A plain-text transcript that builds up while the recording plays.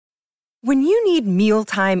When you need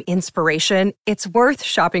mealtime inspiration, it's worth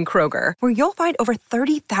shopping Kroger, where you'll find over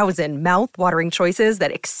 30,000 mouth-watering choices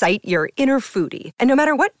that excite your inner foodie. And no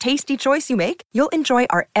matter what tasty choice you make, you'll enjoy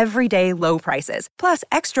our everyday low prices, plus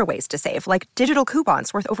extra ways to save, like digital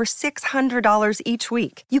coupons worth over $600 each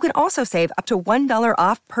week. You can also save up to $1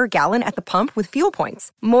 off per gallon at the pump with fuel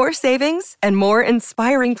points. More savings and more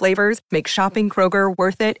inspiring flavors make shopping Kroger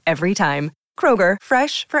worth it every time. Kroger,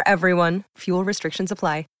 fresh for everyone. Fuel restrictions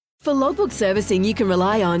apply. For logbook servicing you can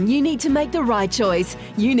rely on, you need to make the right choice.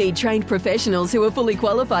 You need trained professionals who are fully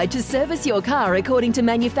qualified to service your car according to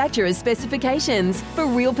manufacturer's specifications. For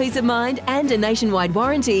real peace of mind and a nationwide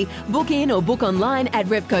warranty, book in or book online at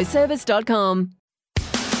repcoservice.com.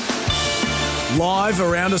 Live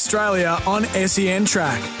around Australia on SEN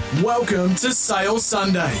Track. Welcome to Sale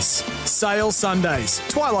Sundays. Sale Sundays.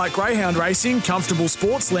 Twilight Greyhound Racing, comfortable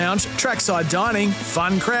sports lounge, trackside dining,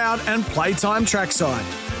 fun crowd and playtime trackside.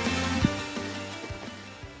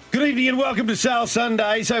 Good evening and welcome to Sale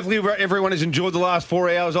Sundays. Hopefully everyone has enjoyed the last 4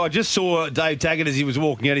 hours. I just saw Dave Taggart as he was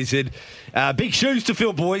walking out. He said, big shoes to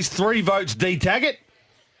fill, boys. 3 votes D Taggart,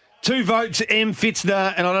 2 votes M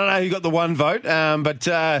Fitzner, and I don't know who got the 1 vote,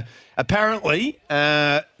 but apparently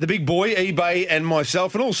the big boy, eBay, and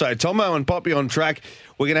myself, and also Tomo and Poppy on track,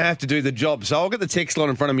 we're going to have to do the job. So I'll get the text line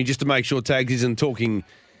in front of me just to make sure Tags isn't talking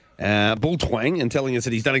bull twang and telling us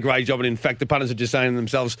that he's done a great job. And in fact, the punters are just saying to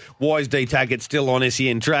themselves, why is D Taggart still on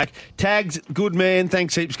SEN Track? Tags, good man.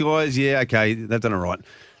 Thanks heaps, guys. Yeah, okay. They've done it right.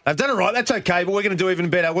 They've done it right. That's okay, but we're going to do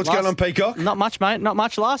even better. What's going on, Peacock? Not much, mate. Not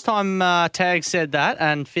much. Last time Tags said that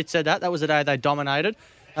and Fitz said that was the day they dominated.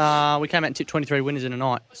 We came out and tipped 23 winners in a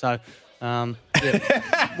night. So,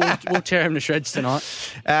 we'll tear him to shreds tonight.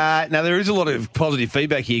 Now, there is a lot of positive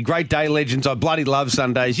feedback here. Great day, legends. I bloody love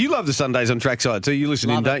Sundays. You love the Sundays on Trackside too. You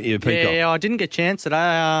listen in, don't you, Peacock? Yeah, I didn't get a chance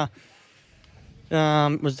today.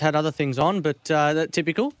 Had other things on, but that's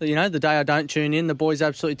typical. You know, the day I don't tune in, the boys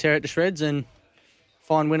absolutely tear it to shreds and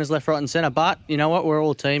find winners left, right and centre. But you know what? We're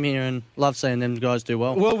all a team here and love seeing them guys do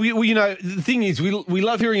well. Well, you know, the thing is, we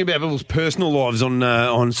love hearing about people's personal lives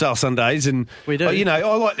on Sale Sundays. And we do. You know,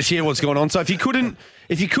 I like to share what's going on. So if you couldn't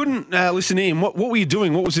listen in, what were you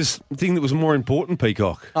doing? What was this thing that was more important,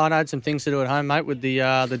 Peacock? I had some things to do at home, mate, with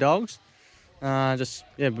the dogs.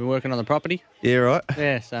 Been working on the property. Yeah, right.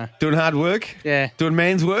 Yeah, so doing hard work. Yeah, doing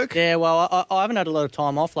man's work. Yeah, well, I haven't had a lot of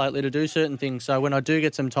time off lately to do certain things. So when I do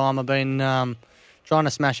get some time, I've been trying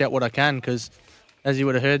to smash out what I can because, as you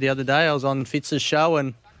would have heard the other day, I was on Fitz's show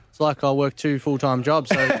and it's like I work 2 full-time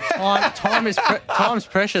jobs. So time's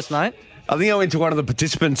precious, mate. I think I went to one of the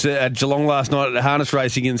participants at Geelong last night at harness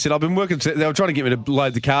racing and said, I've been working. They were trying to get me to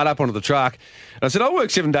load the cart up onto the truck. And I said, I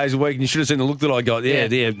work 7 days a week and you should have seen the look that I got. Yeah.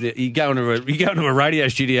 You go into a radio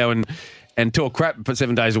studio and talk crap for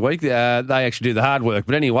 7 days a week. They actually do the hard work.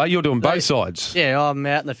 But anyway, you're doing both sides. Yeah, I'm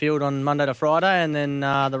out in the field on Monday to Friday and then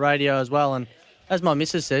the radio as well. And as my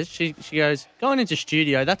missus says, she goes, going into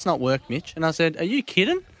studio, that's not work, Mitch. And I said, are you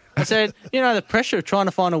kidding? I said, you know, the pressure of trying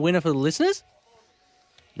to find a winner for the listeners.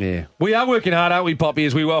 Yeah. We are working hard, aren't we, Poppy,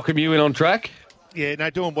 as we welcome you in on track? Yeah, no,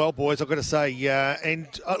 doing well, boys, I've got to say.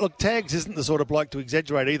 Look, Tags isn't the sort of bloke to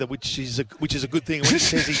exaggerate either, which is a good thing.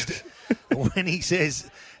 When he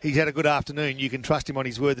says he's had a good afternoon, you can trust him on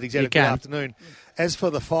his word that he's had a good afternoon. As for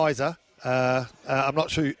the Pfizer, I'm not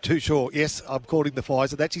too sure. Yes, I've called him the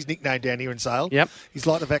Pfizer. That's his nickname down here in Sale. Yep. He's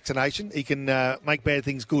like the vaccination. He can make bad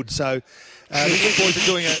things good. So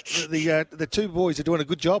the 2 boys are doing a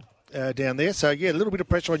good job down there. So, yeah, a little bit of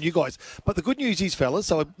pressure on you guys. But the good news is, fellas,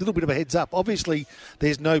 so a little bit of a heads up. Obviously,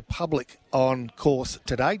 there's no public on course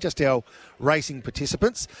today, just our racing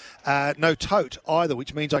participants. No tote either,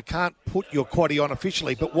 which means I can't put your quaddie on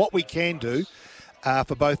officially. But what we can do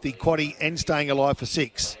for both the quaddie and staying alive for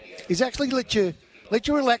 6 is actually let you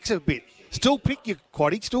relax a bit. Still pick your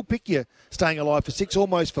quaddie, still pick your staying alive for 6,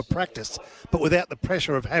 almost for practice, but without the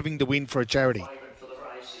pressure of having to win for a charity.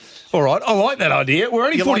 All right, I like that idea. We're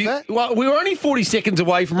only we were only 40 seconds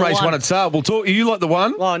away from race 1 at Sale. We'll talk. You like the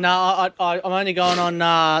 1? Well, no, I'm only going on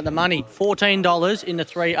the money. $14 in the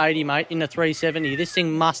 380, mate, in the 370. This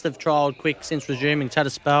thing must have trialled quick since resuming. It's had a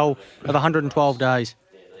spell of 112 days.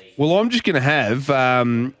 Well, I'm just going to have.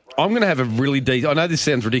 I'm going to have a really deep. I know this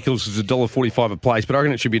sounds ridiculous. It's $1.45 a place, but I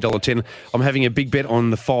reckon it should be $1.10. I'm having a big bet on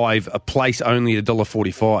the 5, a place only at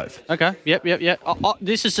 $1.45. Okay. Yep.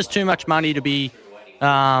 This is just too much money to be.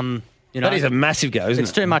 That is a massive go, isn't it?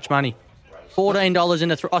 It's too much money. $14 in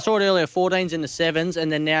the. I saw it earlier. 14's in the 7s,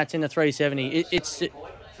 and then now it's in the 370.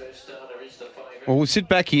 Well, we'll sit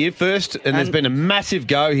back here first, and there's been a massive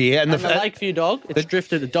go here. And the Lakeview dog, it's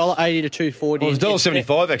drifted $1.80 to $2.40. Well, it was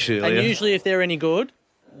 $1.75 actually. And usually, if they're any good,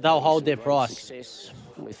 they'll hold their price.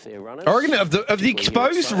 with their runners. I reckon of the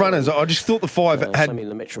exposed runners, I just thought the 5 had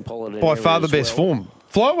by far the best form.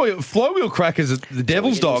 Flywheel Cracker's the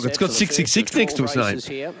Devil's Dog. It's got 666 next to its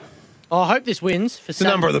name. I hope this wins for the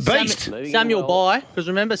number of the beast. Samuel Bye, because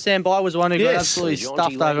remember Sam Bye was the one who got absolutely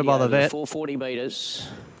stuffed over by the vet. 440 metres.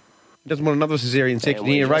 Doesn't want another cesarean section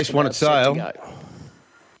here. Race 1 at Sale.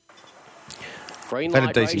 Had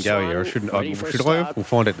a decent go here. Should I? We'll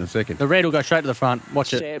find it in a second. The red will go straight to the front.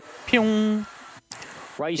 Watch it. Pyong.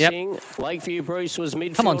 Racing, Lakeview Bruce was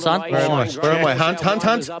midfield. Come on, son. Where am I?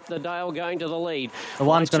 Hunt. Up the Dale going to the lead. The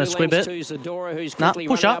one's going to squib it.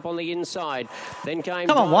 Push up. On the inside. Then came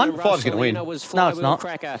come on, one. 5's going to win. No, it's not.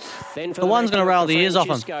 The one's going to rail the ears off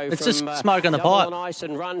him. It's just smoke in the pipe.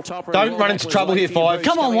 Don't run into trouble here, 5.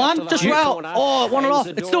 Come on, one. Just rail. Oh, one it off.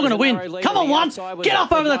 It's still going to win. Come on, one. Get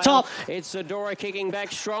up over the top. It's Zadora kicking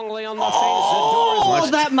back strongly on the fence. Oh,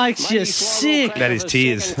 that makes you sick. That is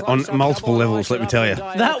tears on multiple levels, let me tell you.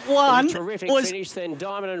 That one was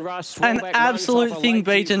an absolute thing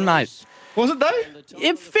beaten, mate. Was it though?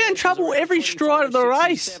 It found trouble every stride of the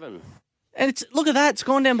race. And look at that, it's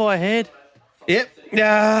gone down by a head. Yep.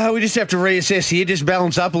 We just have to reassess here, just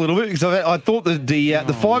balance up a little bit, because I thought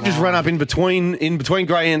the 5 just ran up in between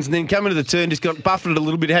greyhounds and then come into the turn, just got buffeted a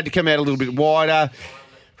little bit, had to come out a little bit wider.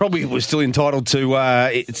 Probably was still entitled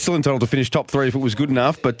to finish top 3 if it was good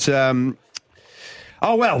enough, but.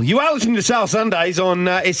 Oh, well, you are listening to Sale Sundays on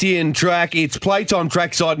SEN Track. It's playtime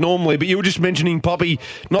trackside normally, but you were just mentioning, Poppy,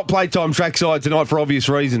 not playtime trackside tonight for obvious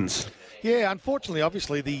reasons. Yeah, unfortunately,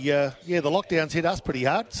 obviously, the lockdowns hit us pretty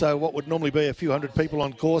hard. So what would normally be a few hundred people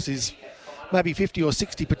on course is maybe 50 or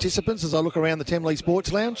 60 participants as I look around the Temley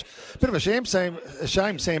Sports Lounge. Bit of a shame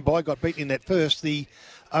Sam Bye got beaten in that first. The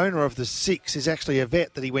owner of the 6 is actually a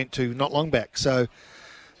vet that he went to not long back. So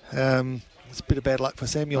it's a bit of bad luck for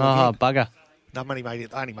Samuel again. Bugger. No, I only made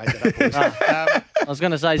that up. I was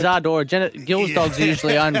going to say Zardora. Gill's Dog's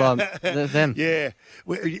usually owned by them. Yeah.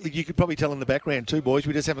 You could probably tell in the background too, boys.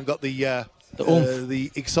 We just haven't got the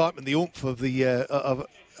excitement, the oomph of of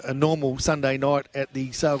a normal Sunday night at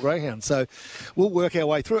the Sale Greyhound. So we'll work our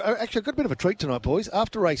way through. Actually, I've got a bit of a treat tonight, boys.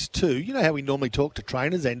 After race 2, you know how we normally talk to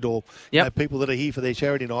trainers and or people that are here for their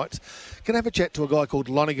charity nights. Can I have a chat to a guy called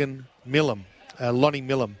Lonnie Millam.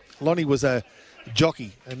 Lonnie was a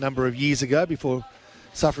jockey a number of years ago before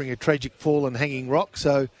suffering a tragic fall and hanging rock.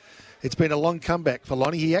 So it's been a long comeback for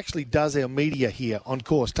Lonnie. He actually does our media here on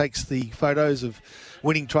course, takes the photos of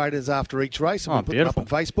winning traders after each race and we put them up on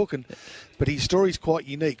Facebook. But his story's quite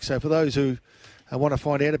unique. So for those who want to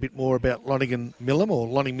find out a bit more about Lonnie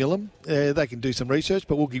Millam, they can do some research,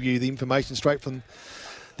 but we'll give you the information straight from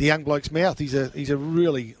the young bloke's mouth. He's a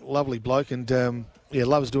really lovely bloke and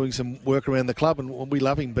loves doing some work around the club, and we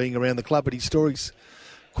love him being around the club, but his story's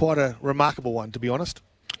quite a remarkable one, to be honest.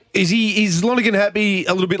 Is Lonergan happy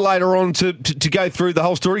a little bit later on to go through the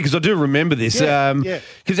whole story? Because I do remember this.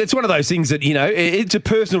 Because it's one of those things that, it's a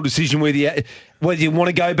personal decision whether you want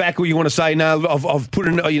to go back or you want to say, no, I've put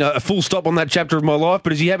a full stop on that chapter of my life.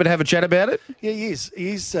 But is he happy to have a chat about it? Yeah, he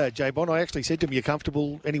is, J-Bond. I actually said to him, you're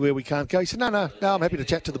comfortable anywhere we can't go? He said, no, I'm happy to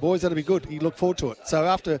chat to the boys. That'll be good. He looked forward to it. So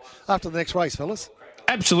after the next race, fellas.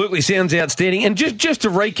 Absolutely, sounds outstanding. And just to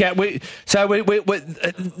recap,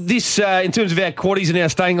 this in terms of our quaddies and our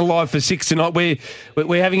staying alive for 6 tonight,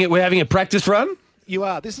 we're having a practice run. You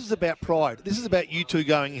are. This is about pride. This is about you two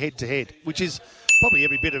going head to head, which is probably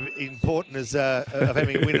every bit of important as of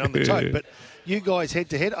having a win on the tote. But you guys head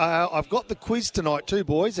to head. I've got the quiz tonight too,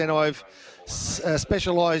 boys, and I've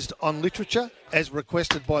specialised on literature as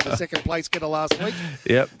requested by the second place getter last week.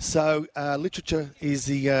 Yep. So literature is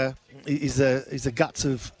the guts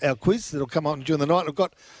of our quiz that'll come on during the night. I've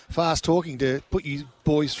got fast talking to put you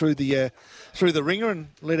boys through the ringer and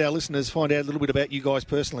let our listeners find out a little bit about you guys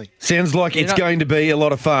personally. Sounds like it's going to be a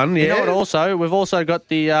lot of fun. Yeah. You know what? Also, we've also got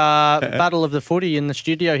the battle of the footy in the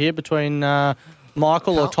studio here between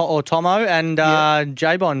Michael or Tomo and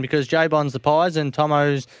J-Bond, because J-Bond's the Pies and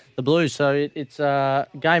Tomo's the Blues. So it's a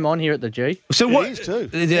game on here at the G. So it is too.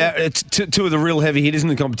 Yeah, it's two of the real heavy hitters in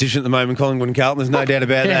the competition at the moment, Collingwood and Carlton. There's no doubt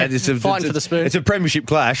about that. It's fighting for the spoon. It's a premiership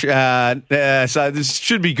clash. So this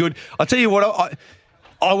should be good. I'll tell you what,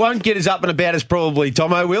 I won't get as up and about as probably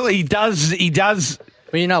Tomo will. He does.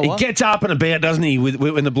 Well, you know what? He gets up and about, doesn't he,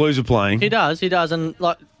 when the Blues are playing? He does, and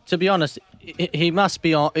to be honest, he must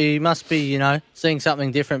be seeing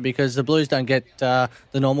something different, because the Blues don't get the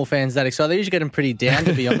normal fans that excited. They usually get him pretty down,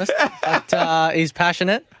 to be honest. But he's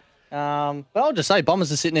passionate. But I'll just say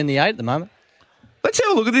Bombers are sitting in the 8 at the moment. Let's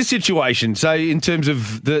have a look at this situation. So, in terms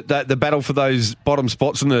of the battle for those bottom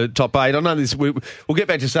spots in the top 8, I know this. We'll get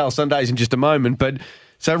back to Sale Sundays in just a moment, but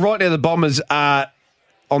so right now the Bombers are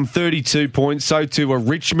on 32 points. So too are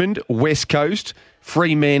Richmond, West Coast,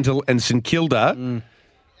 Fremantle and St Kilda.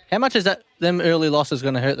 How much is that? Them early losses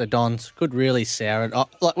going to hurt the Dons? Could really sour it. I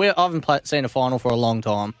haven't seen a final for a long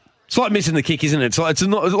time. It's like missing the kick, isn't it? It's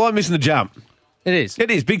like missing the jump. It is. It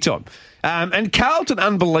is, big time. And Carlton,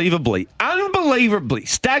 unbelievably,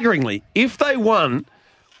 staggeringly, if they won,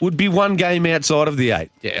 would be one game outside of the 8.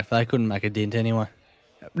 Yeah, if they couldn't make a dent anyway.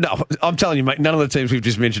 No, I'm telling you, mate, none of the teams we've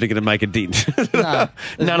just mentioned are going to make a dent. No,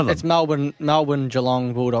 none of them. It's Melbourne,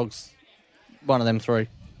 Geelong, Bulldogs, one of them 3.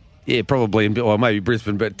 Yeah, probably, or maybe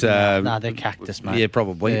Brisbane, but... no, they're cactus, mate. Yeah,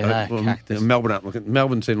 probably. Yeah, cactus.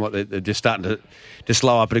 Melbourne seem like they're just starting to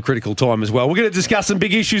slow up at a critical time as well. We're going to discuss some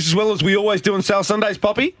big issues as well, as we always do on Sale Sundays,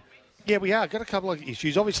 Poppy. Yeah, we are. Got a couple of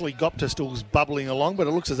issues. Obviously, Gopta still's bubbling along, but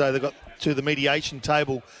it looks as though they've got to the mediation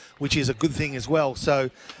table, which is a good thing as well.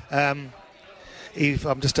 So... if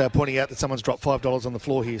I'm just pointing out that someone's dropped $5 on the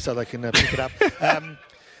floor here so they can pick it up.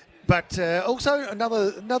 But also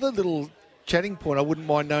another little chatting point I wouldn't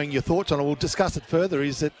mind knowing your thoughts on, and we'll discuss it further,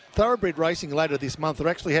 is that Thoroughbred Racing later this month are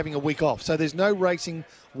actually having a week off. So there's no racing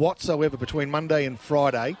whatsoever between Monday and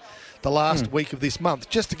Friday, the last week of this month,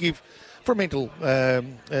 just to give, for mental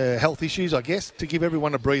health issues, I guess, to give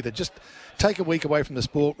everyone a breather. Just take a week away from the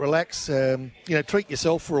sport, relax, treat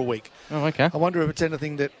yourself for a week. Oh, okay. I wonder if it's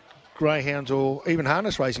anything that greyhounds or even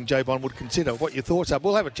harness racing, Joe Bond, would consider. What your thoughts are.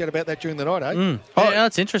 We'll have a chat about that during the night, eh? Yeah,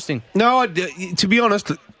 that's interesting. No, to be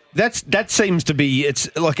honest, that seems to be it's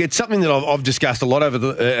something that I've discussed a lot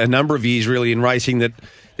over a number of years, really, in racing, that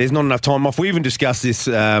there's not enough time off. We even discussed this,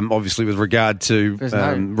 obviously, with regard to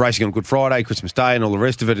racing on Good Friday, Christmas Day, and all the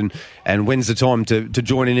rest of it, and when's the time to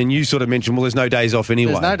join in? And you sort of mentioned, well, there's no days off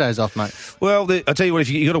anyway. There's no days off, mate. Well, I tell you what, if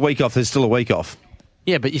you got a week off, there's still a week off.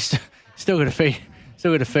 Yeah, but you still got to feed.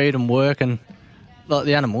 Still got to feed and work and like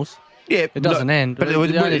the animals. Yeah, it doesn't end. But the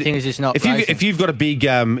only thing is, it's not. If you've got a big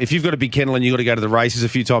kennel and you've got to go to the races a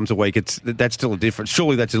few times a week, that's still a difference.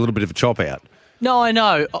 Surely that's a little bit of a chop out. No, I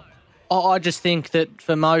know. I just think that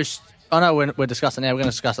for most, I know we're discussing now. We're going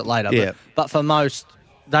to discuss it later. Yeah. But for most,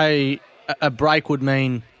 a break would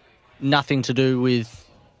mean nothing to do with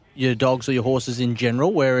your dogs or your horses in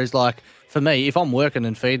general. Whereas, like, for me, if I'm working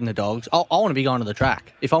and feeding the dogs, I want to be going to the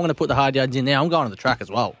track. If I'm going to put the hard yards in there, I'm going to the track as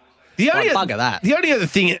well. Bugger that. The only other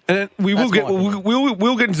thing,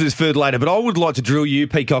 we'll get into this further later, but I would like to drill you,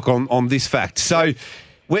 Peacock, on this fact. So,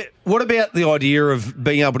 what about the idea of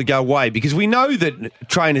being able to go away? Because we know that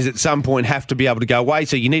trainers at some point have to be able to go away,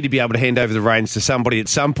 so you need to be able to hand over the reins to somebody at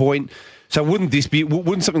some point. So wouldn't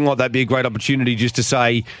something like that be a great opportunity just to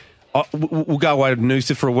say, we'll go away to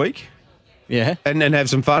Noosa for a week? Yeah, and have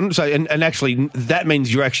some fun. So and actually, that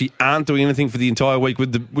means you actually aren't doing anything for the entire week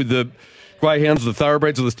with the greyhounds or the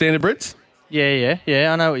thoroughbreds or the standardbreds. Yeah.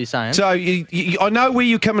 I know what you're saying. So I know where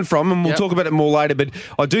you're coming from, and we'll talk about it more later. But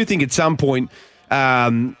I do think at some point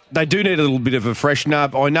they do need a little bit of a freshen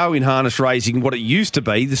up. I know in harness racing, what it used to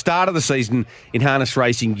be, the start of the season in harness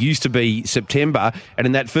racing used to be September, and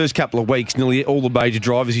in that first couple of weeks, nearly all the major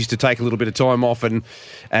drivers used to take a little bit of time off and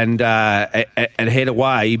head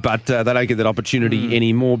away, but they don't get that opportunity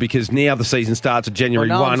anymore because now the season starts at January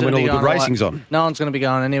 1 when all the good racing's on. No one's going to be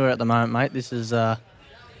going anywhere at the moment, mate. This is...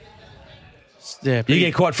 you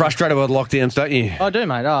get quite frustrated with lockdowns, don't you? I do,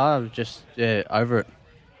 mate. I'm just over it.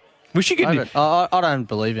 Wish you could. I don't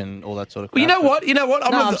believe in all that sort of crap. Well, you know what?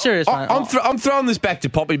 I'm serious, mate. I'm throwing this back to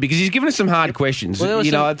Poppy because he's given us some hard questions. Well,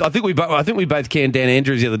 I think we both canned Dan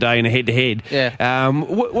Andrews the other day in a head-to-head. Yeah.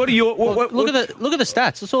 What are your... Look at the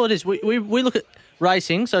stats. That's all it is. We look at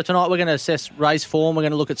racing. So tonight we're going to assess race form. We're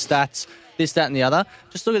going to look at stats, this, that and the other.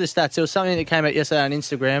 Just look at the stats. There was something that came out yesterday on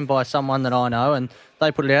Instagram by someone that I know, and they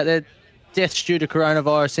put it out there. Deaths due to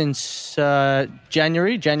coronavirus since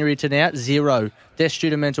January to now, 0. Deaths due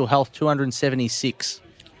to mental health, 276.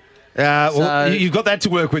 Well, you've got that to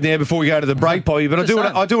work with now before we go to the break, Poppy. But I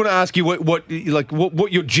do want to ask you what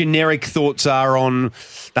your generic thoughts are on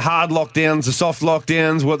the hard lockdowns, the soft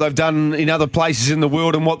lockdowns, what they've done in other places in the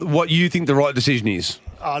world, and what you think the right decision is.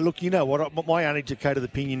 Look, you know what? My uneducated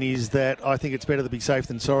opinion is that I think it's better to be safe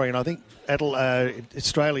than sorry, and I think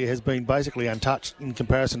Australia has been basically untouched in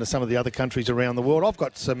comparison to some of the other countries around the world. I've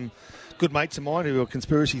got some good mates of mine who are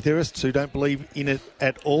conspiracy theorists who don't believe in it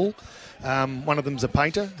at all. One of them's a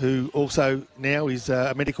painter who also now is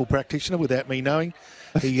a medical practitioner without me knowing.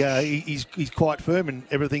 He's quite firm in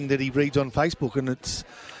everything that he reads on Facebook, and it's,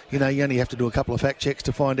 you only have to do a couple of fact checks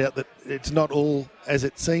to find out that it's not all as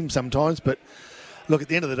it seems sometimes, but... Look, at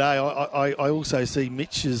the end of the day, I also see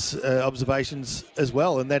Mitch's observations as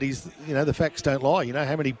well, and that is, the facts don't lie.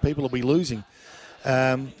 How many people are we losing?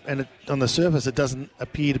 On the surface, it doesn't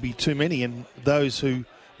appear to be too many, and those who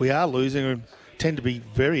we are losing are tend to be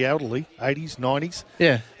very elderly, 80s, 90s.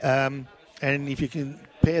 Yeah. And if you can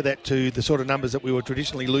compare that to the sort of numbers that we were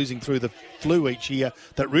traditionally losing through the flu each year,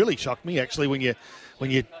 that really shocked me, actually, when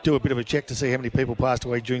you do a bit of a check to see how many people passed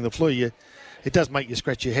away during the flu, it does make you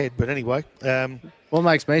scratch your head. But anyway. What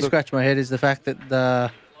makes me scratch my head is the fact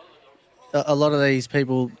that a lot of these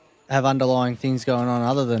people have underlying things going on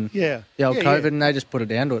other than the old COVID, and they just put it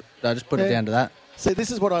down to it. They just put it down to that. See,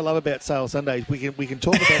 this is what I love about Sale Sundays. We can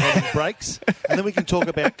talk about having breaks, and then we can talk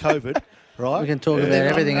about COVID, right? We can talk about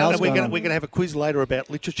everything else. We're going to have a quiz later about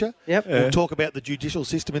literature. Yep. We'll talk about the judicial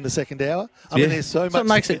system in the second hour. I mean, there's so much. That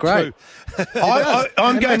makes it great.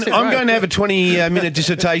 I'm going to have a 20-minute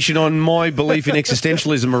dissertation on my belief in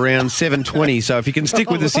existentialism around 7:20. So if you can stick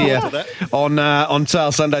with us here on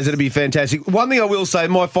Sale Sundays, that'd be fantastic. One thing I will say,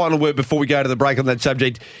 my final word before we go to the break on that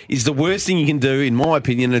subject, is the worst thing you can do, in my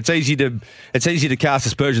opinion. It's easy to cast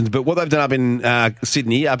aspersions, but what they've done up in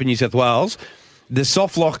Sydney, up in New South Wales, the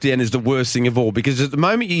soft lockdown is the worst thing of all, because at the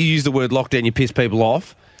moment you use the word lockdown, you piss people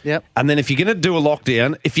off. Yep. And then if you're going to do a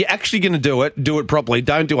lockdown, if you're actually going to do it properly.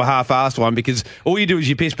 Don't do a half-assed one, because all you do is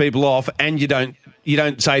you piss people off and you don't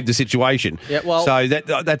save the situation. Yeah, well, so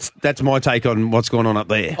that's my take on what's going on up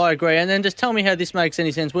there. I agree. And then just tell me how this makes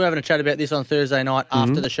any sense. We were having a chat about this on Thursday night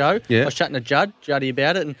after the show. Yeah. I was chatting to Juddy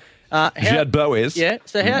about it. And Judd Boas. Yeah.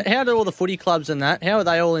 So how do all the footy clubs and that, how are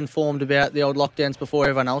they all informed about the old lockdowns before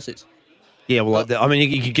everyone else is? Yeah, well, I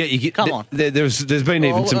mean, you get. Come on. There's been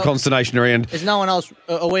even some consternation around. Is no one else?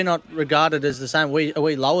 Are we not regarded as the same? Are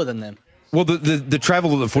we lower than them? Well, the travel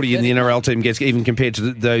that the footy in the NRL team gets, even compared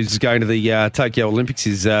to those going to the Tokyo Olympics,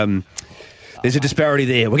 is there's a disparity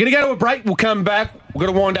there. We're going to go to a break. We'll come back. We're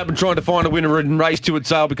going to wind up and trying to find a winner in race 2 at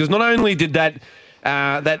Sale, because not only did that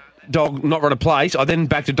dog not run a place, I then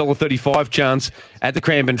backed a $1.35 chance at the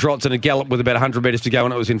Cranbourne Trots and a gallop with about 100 metres to go,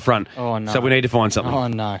 and it was in front. Oh, no. So we need to find something. Oh,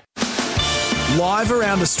 no. Live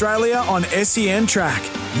around Australia on SEN Track.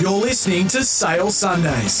 You're listening to Sale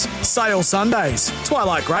Sundays. Sale Sundays,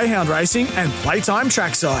 Twilight Greyhound Racing and Playtime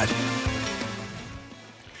Trackside.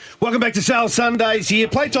 Welcome back to Sale Sundays here.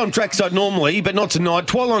 Playtime Trackside normally, but not tonight.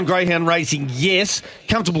 Twilight Greyhound Racing, yes.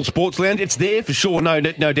 Comfortable Sports Lounge, it's there for sure, no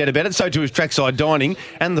doubt about it. So too is Trackside Dining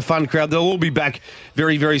and the Fun Crowd. They'll all be back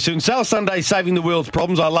very, very soon. Sale Sundays, saving the world's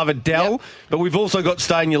problems. I love it, Dell. Yep. But we've also got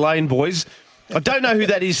Stay in Your Lane, boys. I don't know who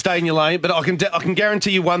that is, Stay in Your Lane, but I can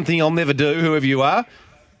guarantee you one thing I'll never do, whoever you are.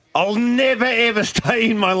 I'll never, ever stay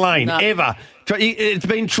in my lane, ever. It's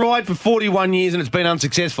been tried for 41 years and it's been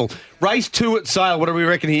unsuccessful. Race 2 at Sale, what do we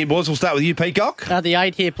reckon here, boys? We'll start with you, Peacock. The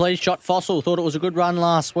 8 here, please. Shot Fossil. Thought it was a good run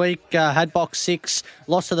last week. Had box 6.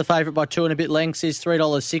 Lost to the favourite by 2 and a bit lengths. Is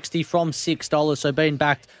 $3.60 from $6. So being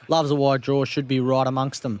backed, loves a wide draw, should be right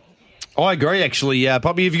amongst them. I agree, actually.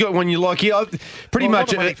 Poppy, have you got one you like here? Pretty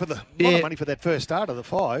much. A lot of money for that first start of the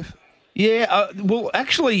 5. Yeah, well,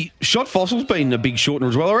 actually, Shot Fossil's been a big shortener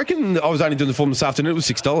as well. I reckon I was only doing the form this afternoon. It was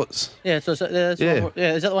 $6. Yeah, so is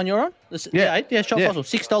that the one you're on? Yeah. 8? Yeah, Shot Fossil.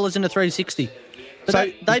 $6 into $3.60. But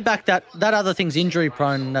so, they backed that other thing's injury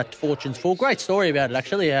prone, that Fortune's Full. Great story about it,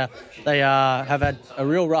 actually. They have had a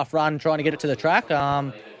real rough run trying to get it to the track,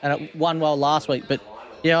 and it won well last week. But,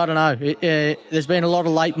 yeah, I don't know. There's been a lot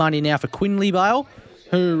of late money now for Quinley Bale,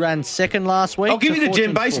 who ran second last week. I'll give you the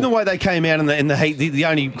gem. Based on the way they came out in the heat, the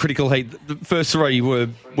only critical heat, the first 3 were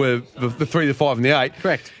the 3, the 5 and the 8.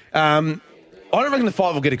 Correct. I don't reckon the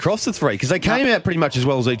 5 will get across the 3 because they came out pretty much as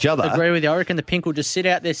well as each other. I agree with you. I reckon the Pink will just sit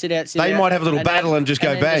out there, They might have a little battle and just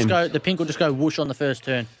go bang. The Pink will just go whoosh on the first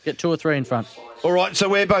turn. Get 2 or 3 in front. All right, so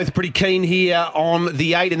we're both pretty keen here on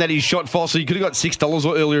the 8, and that is Shot Fossil. You could have got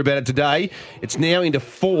 $6 earlier about it today. It's now into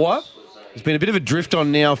 4. There's been a bit of a drift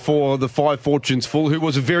on now for the 5 Fortunes Full, who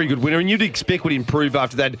was a very good winner, and you'd expect would improve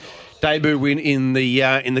after that debut win in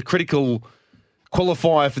the critical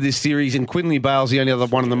qualifier for this series. And Quinley Bale's the only other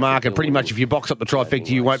one in the market. Pretty much, if you box up the trifecta,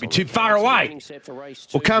 you won't be too far away.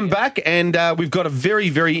 We'll come back, and we've got a very,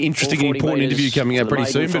 very interesting and important interview coming up pretty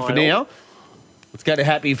soon. But for now, let's go to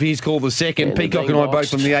Happy if he's called the second. Peacock and I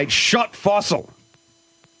both on the 8. Shot Fossil.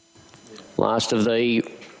 Last of the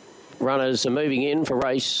runners are moving in for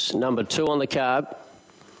race number 2 on the card.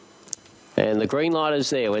 And the green light is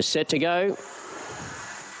there. We're set to go.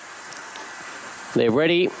 They're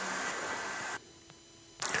ready.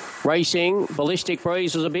 Racing, Ballistic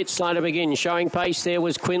Breeze was a bit slow to begin. Showing pace there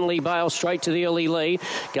was Quinley Bale straight to the early lead.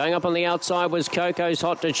 Going up on the outside was Coco's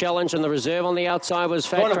Hot to challenge, and the reserve on the outside was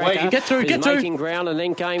Fat Cracker. Get through. Making ground, and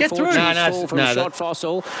then came Fortune's Fall from Shot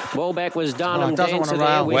Fossil. Well back was Dunham Dancer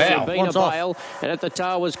there with Sabina Bale, and at the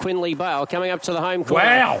tail was Quinley Bale. Coming up to the home corner.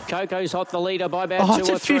 Wow. Coco's Hot the leader by about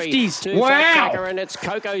 2 or 3. 50s. Fat Cracker, and it's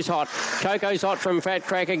Coco's Hot. Coco's Hot from Fat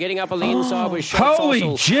Cracker. Getting up on the inside was Shot Holy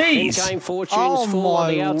Fossil. jeez. Then came Fortune's Fall. On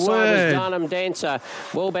the outside was Dunham Dancer.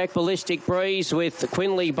 Well back Ballistic Breeze with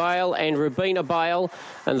Quinley Bale and Rubina Bale,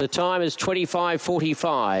 and the time is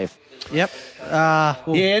 25:45. Yep.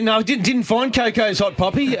 I didn't find Coco's Hot,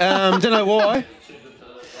 Poppy. Don't know why.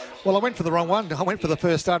 Well, I went for the wrong one. I went for the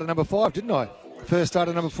first starter number 5, didn't I? First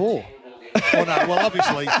starter number 4. Oh, no. Well,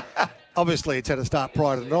 obviously it's had a start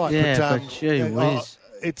prior to the night. Yeah, but gee whiz.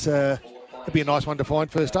 It'd be a nice one to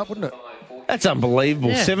find first up, wouldn't it? That's unbelievable.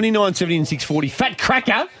 Yeah. 79, 70 and 640. Fat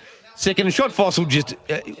Cracker. Second. Shot Fossil just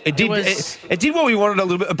it did what we wanted a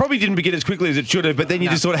little bit. It probably didn't begin as quickly as it should have, but then you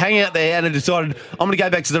just sort of hang out there and it decided I'm going to go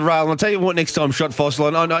back to the rail. And I'll tell you what, next time, Shot Fossil,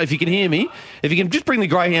 and I know if you can hear me, if you can just bring the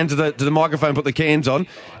greyhound to the microphone, put the cans on.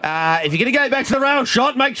 If you're going to go back to the rail,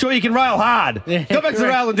 Shot, make sure you can rail hard. Yeah, go back to the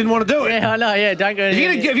rail and didn't want to do it. Yeah, I know. Yeah, don't go. If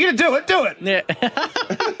you're going to do it, do it. Yeah.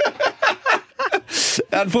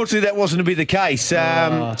 Unfortunately, that wasn't to be the case.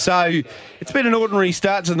 So it's been an ordinary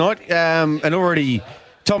start tonight, and already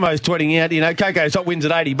Tomo's tweeting out, Coco's Hot wins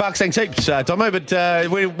at $80. Thanks heaps, Tomo, but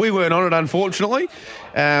we weren't on it, unfortunately.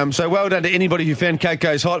 So well done to anybody who found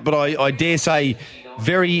Coco's Hot, but I dare say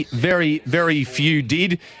very, very, very few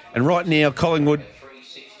did. And right now, Collingwood,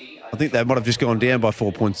 I think they might have just gone down by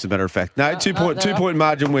 4 points, as a matter of fact. No, two point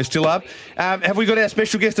margin, we're still up. Have we got our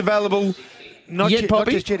special guest available? Not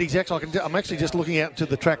just yet, exactly. I'm actually just looking out to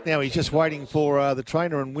the track now. He's just waiting for the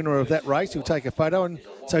trainer and winner of that race. He'll take a photo, and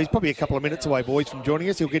so he's probably a couple of minutes away, boys, from joining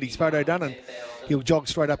us. He'll get his photo done, and he'll jog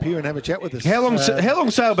straight up here and have a chat with us. How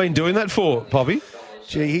long Sale been doing that for, Poppy?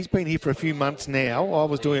 Gee, he's been here for a few months now. I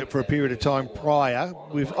was doing it for a period of time prior.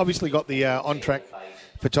 We've obviously got the on-track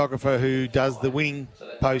photographer who does the winning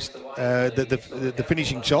post, the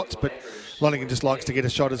finishing shots, but Lonergan just likes to get a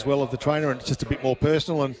shot as well of the trainer, and it's just a bit more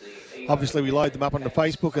personal. And obviously, we load them up onto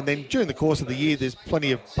Facebook, and then during the course of the year, there's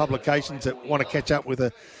plenty of publications that want to catch up with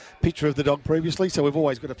a picture of the dog previously. So we've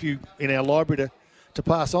always got a few in our library to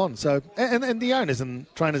pass on. So and the owners and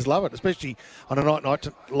trainers love it, especially on a night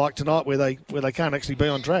like tonight where they can't actually be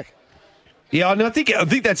on track. Yeah, and I think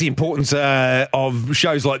that's the importance of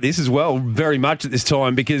shows like this as well, very much at this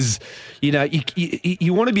time, because you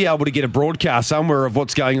want to be able to get a broadcast somewhere of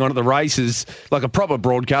what's going on at the races, like a proper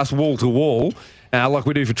broadcast, wall to wall. Like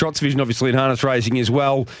we do for Trots Vision, obviously, in harness racing as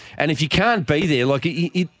well. And if you can't be there, like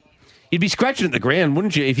you'd be scratching at the ground,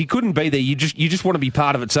 wouldn't you? If you couldn't be there, you just want to be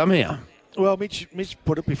part of it somehow. Well, Mitch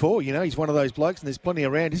put it before. He's one of those blokes, and there's plenty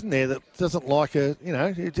around, isn't there, that doesn't like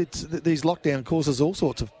these lockdown causes all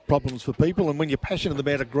sorts of problems for people. And when you're passionate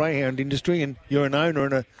about a greyhound industry, and you're an owner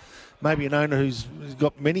and maybe an owner who's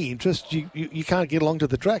got many interests, you can't get along to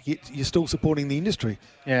the track. You're still supporting the industry.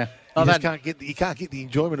 Yeah. You can't get the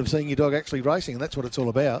enjoyment of seeing your dog actually racing, and that's what it's all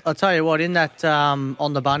about. I'll tell you what, in that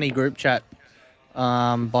on the Bunny group chat,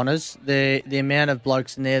 Bonners, the amount of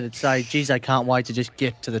blokes in there that say, geez, they can't wait to just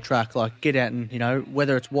get to the track, like get out and,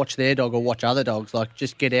 whether it's watch their dog or watch other dogs, like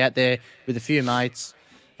just get out there with a few mates.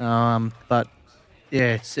 But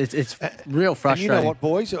yeah, it's real frustrating. And you know what,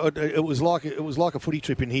 boys? It was like a footy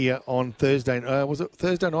trip in here on Thursday. Was it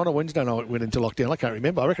Thursday night or Wednesday night? Went into lockdown. I can't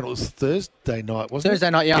remember. I reckon it was Thursday night, wasn't it? Thursday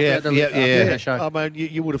night, yeah. Yeah. Show. I mean,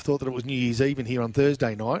 you would have thought that it was New Year's Eve in here on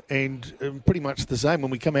Thursday night, and pretty much the same when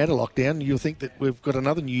we come out of lockdown. You'll think that we've got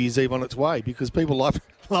another New Year's Eve on its way, because people love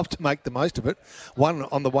to make the most of it. One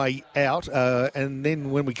on the way out, and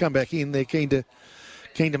then when we come back in, they're keen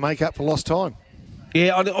to make up for lost time.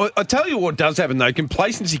 Yeah, I tell you what does happen, though.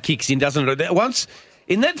 Complacency kicks in, doesn't it? Once,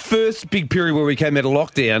 in that first big period where we came out of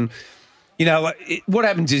lockdown, what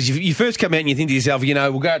happens is you first come out and you think to yourself,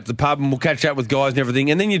 we'll go out to the pub and we'll catch up with guys and everything,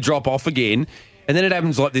 and then you drop off again, and then it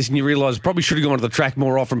happens like this and you realise probably should have gone to the track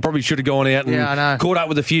more often, probably should have gone out and caught up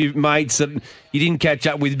with a few mates that you didn't catch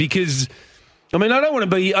up with, because... I mean, I don't want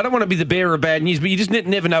to be the bearer of bad news, but you just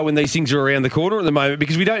never know when these things are around the corner at the moment,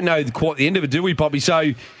 because we don't know quite the end of it, do we, Poppy?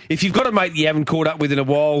 So if you've got a mate that you haven't caught up with in a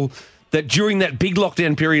while, that during that big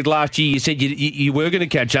lockdown period last year you said you were going to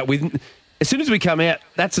catch up with, as soon as we come out,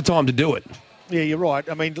 that's the time to do it. Yeah, you're right.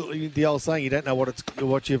 I mean, the old saying, you don't know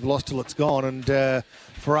what you've lost till it's gone, and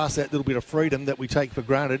for us, that little bit of freedom that we take for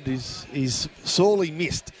granted is sorely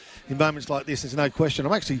missed in moments like this. There's no question.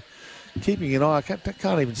 I'm actually keeping an eye. I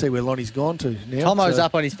can't even see where Lonnie's gone to now. Tomo's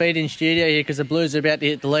up on his feet in studio here because the Blues are about to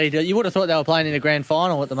hit the lead. You would have thought they were playing in the grand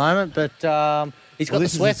final at the moment, but he's got the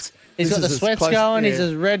sweats. He's got the sweats going. Yeah. He's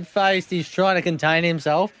as red-faced. He's trying to contain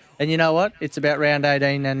himself. And you know what? It's about round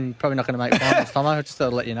 18 and probably not going to make finals, Tomo. I just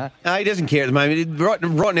thought to let you know. No, he doesn't care at the moment.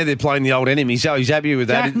 Right now they're playing the old enemy, so he's happy with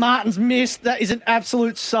that. Jack Martin's missed. That is an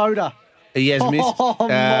absolute soda. He has missed. Oh,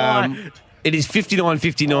 my. It is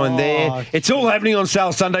 59-59 there. It's all happening on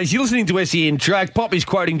Sale Sundays. You're listening to SEN Track. Pop is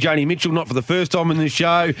quoting Joni Mitchell, not for the first time in the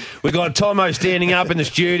show. We've got Tomo standing up in the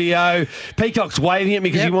studio. Peacock's waving at me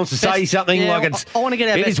because he wants to say something. Yeah, like it's. I want to get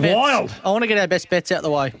our best bets. It's wild. I want to get our best bets out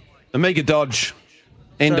the way. Amiga Dodge.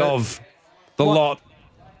 End of the lot.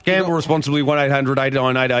 Gamble responsibly,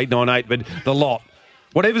 1-800-898-898, but the lot.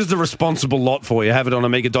 Whatever's the responsible lot for you, have it on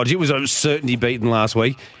Amiga Dodge. It was a certainty beaten last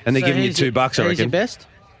week, and they're giving you $2, I reckon. He's your best?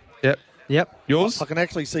 Yep. Yours? I can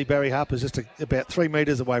actually see Barry Harper's just about 3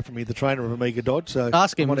 metres away from me, the trainer of Amiga Dodge. So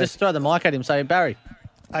ask him. Just throw the mic at him. Say, Barry.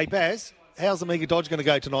 Hey, Baz, how's Amiga Dodge going to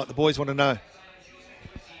go tonight? The boys want to know.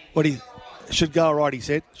 Should go all right, he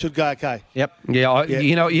said. Should go okay. Yep. Yeah.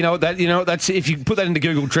 That's if you put that into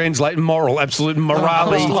Google Translate, absolute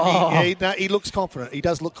morality. He looks confident. He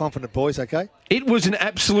does look confident, boys. Okay. It was an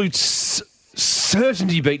absolute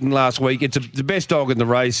certainty beaten last week. It's the best dog in the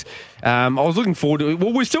race. I was looking forward to it.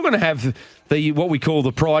 Well, we're still going to have what we call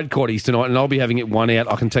the Pride Quaddies tonight, and I'll be having it one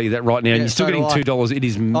out. I can tell you that right now. And you're still getting $2. It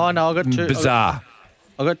is I got two. Bizarre.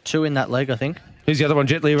 I got two in that leg, I think. Who's the other one?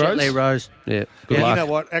 Jet Lee Rose? Jet Lee Rose. Yeah, good luck. You know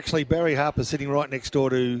what? Actually, Barry Harper's sitting right next door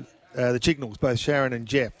to the Chignals, both Sharon and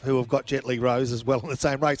Jeff, who have got Jet Lee Rose as well in the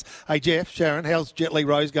same race. Hey, Jeff, Sharon, how's Jet Lee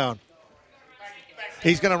Rose going?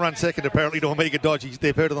 He's going to run second, apparently, to Amiga Dodge.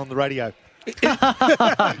 They've heard it on the radio. Isn't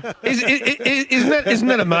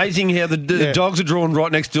that amazing how the dogs are drawn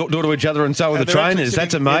right next door to each other and so are the trainers?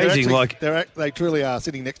 That's amazing. They truly are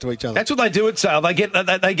sitting next to each other. That's what they do at Sale. They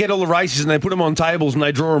get all the races and they put them on tables and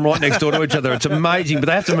they draw them right next door to each other. It's amazing, but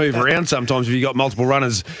they have to move around sometimes if you've got multiple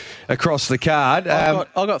runners across the card. I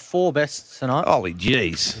got 4 bests tonight. Holy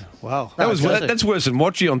jeez. Wow. That's worse than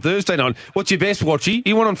Watchy on Thursday night. What's your best, Watchy?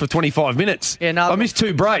 You went on for 25 minutes. Yeah, no. I missed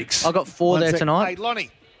 2 breaks. I got 4 there tonight. Hey, Lonnie.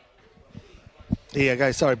 Here you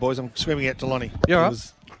go. Sorry, boys. I'm screaming out to Lonnie. You're right. I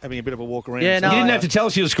was having a bit of a walk around. Yeah, so. no, You didn't have to tell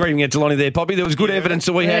us you were screaming at Lonnie there, Poppy. There was good evidence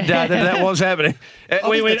that we had that was happening.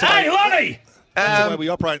 We went, hey, Lonnie! That's the way we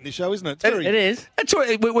operate in this show, isn't it? It is. That's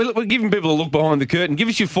right. We're giving people a look behind the curtain. Give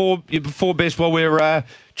us your four best while we're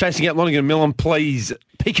chasing out Lonergan Millen, please.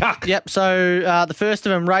 Peacock. Yep, so the first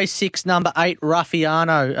of them, race 6, number 8,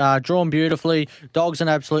 Ruffiano. Drawn beautifully. Dog's an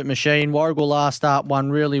absolute machine. Warrigal last start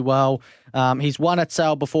won really well. He's won at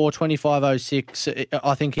Sale before, 25.06.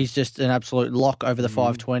 I think he's just an absolute lock over the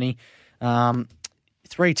 520.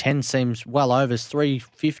 310 seems well over. It's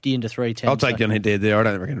 350 into 310. I'll take you on head there. I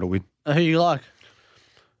don't reckon it'll win. Who you like?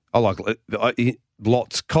 I like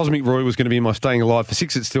lots. Cosmic Roy was going to be my staying alive for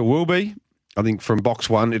 6. It still will be. I think from box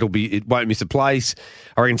 1, it won't miss a place.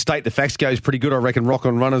 I reckon State the Facts goes pretty good. I reckon Rock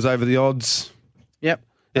on Runners over the odds. Yep.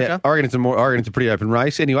 Yeah, okay. I reckon it's a pretty open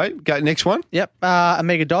race. Anyway, go next one. Yep.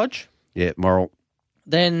 Amiga Dodge. Yeah, Moral.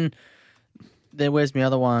 Then where's my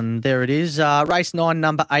other one? There it is. Race 9,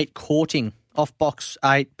 number 8, Courting. Off box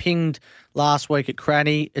 8, pinged last week at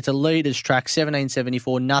Cranny. It's a leader's track,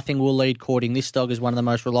 17.74. Nothing will lead Courting. This dog is one of the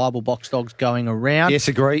most reliable box dogs going around. Yes,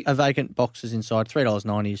 agree. A vacant box is inside.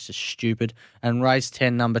 $3.90 is just stupid. And race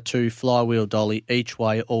 10, number 2, Flywheel Dolly. Each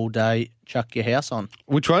way, all day. Chuck your house on.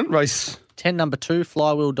 Which one? Race 10, number 2,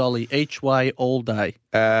 Flywheel Dolly. Each way, all day.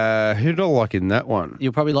 Who do I like in that one?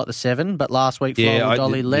 You'll probably like the 7, but last week Flywheel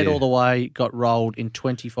Dolly led all the way, got rolled in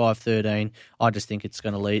 25.13. I just think it's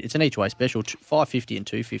going to lead. It's an each way special, 550 and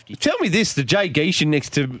 250. Tell me this, the Jay Geishan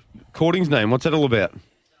next to Courting's name, what's that all about? What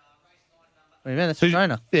do you mean? That's the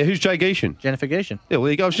trainer. Yeah, who's Jay Geishan? Jennifer Geishan. Yeah,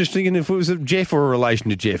 well, I was just thinking if it was Jeff or a relation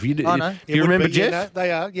to Jeff. Do you remember Jeff? Yeah, no,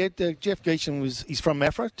 they are. Yeah, Jeff Geishan he's from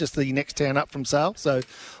Afra, just the next town up from Sale. So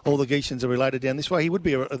all the Geishans are related down this way. They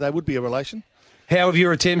would be a relation. How have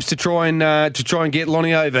your attempts to try and get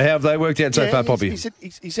Lonnie over? How have they worked out so far, Poppy?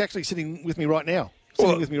 He's actually sitting with me right now.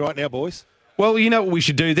 With me right now, boys. Well, you know what we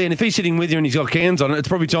should do then? If he's sitting with you and he's got cans on it, it's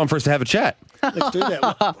probably time for us to have a chat. Let's do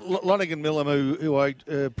that. Lonergan Millam, who I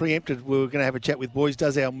preempted, we were going to have a chat with boys,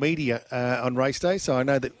 does our media on race day. So I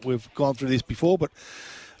know that we've gone through this before, but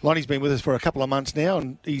Lonnie's been with us for a couple of months now,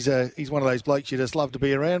 and he's one of those blokes you just love to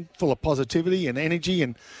be around, full of positivity and energy,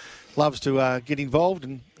 and loves to get involved.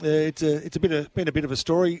 And it's been a bit of a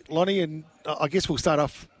story, Lonnie. And I guess we'll start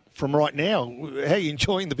off from right now. How are you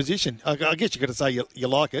enjoying the position? I guess you've got to say you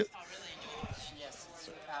like it. Yes, it's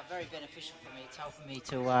very beneficial for me. It's helping me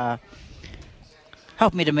to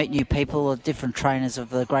helped me to meet new people, or different trainers of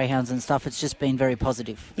the greyhounds and stuff. It's just been very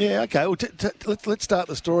positive. Yeah, okay. Well, let's start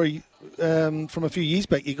the story from a few years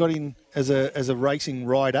back. You got in as a racing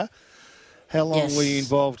rider. How long were you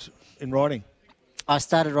involved in riding? I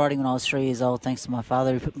started riding when I was 3 years old, thanks to my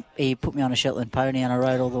father. He put me on a Shetland pony, and I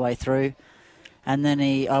rode all the way through. And then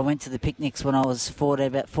I went to the picnics when I was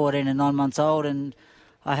about 14 and 9 months old, and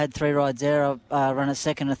I had 3 rides there. I ran a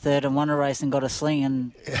second, a third, and won a race and got a sling.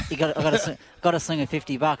 And I got a sling of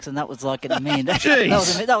 $50, and that was like $1 million.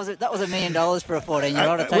 that was $1 million for a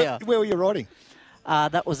 14-year-old. I tell you. Where were you riding?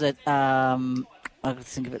 That was at I could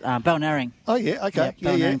think of it. Balnarring. Oh yeah, okay.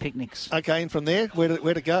 Balnarring picnics. Okay, and from there,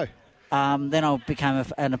 where to go? Then I became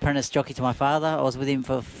an apprentice jockey to my father. I was with him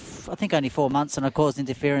for, I think, only 4 months, and I caused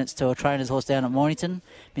interference to a trainer's horse down at Mornington,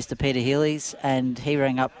 Mr. Peter Healy's, and he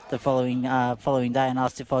rang up the following day and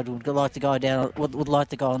asked if I would like to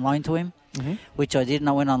go on loan to him, which I did, and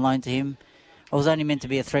I went on loan to him. I was only meant to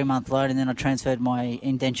be a 3-month loan, and then I transferred my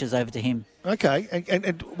indentures over to him. Okay,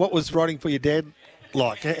 and what was riding for your dad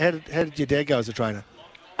like? How did your dad go as a trainer?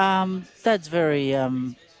 Dad's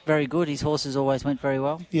very good. His horses always went very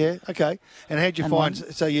well. Yeah, okay. And how'd you find?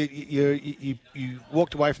 So you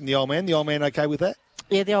walked away from the old man. The old man okay with that?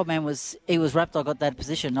 Yeah, the old man was rapt. I got that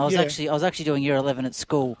position. I was actually doing year 11 at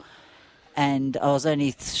school, and I was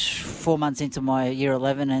only 4 months into my year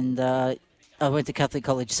 11, and I went to Catholic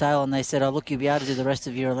College Sale, and they said, "Oh, look, you'll be able to do the rest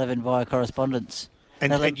of year 11 via correspondence."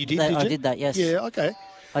 And you did? I did that. Yes. Yeah. Okay.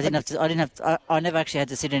 I never actually had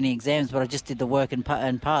to sit any exams, but I just did the work and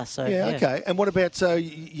pass. So yeah, okay. And what about, so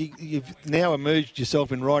you've now emerged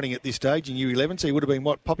yourself in riding at this stage in year 11, so you would have been,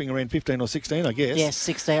 popping around 15 or 16, I guess? Yes,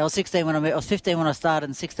 16. I was 16 when I was 15 when I started,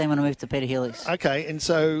 and 16 when I moved to Peter Healy's. Okay, and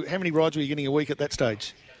so how many rides were you getting a week at that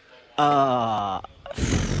stage? Ballpark.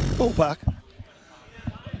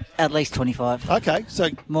 At least 25. Okay, so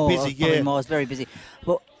more, busy, yeah. More. I was very busy.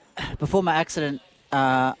 Well, before my accident,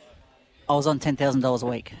 I was on $10,000 a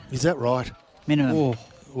week. Is that right? Minimum. Oh,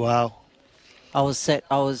 wow. I was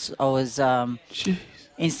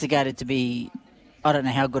instigated to be. I don't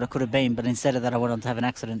know how good I could have been, but instead of that, I went on to have an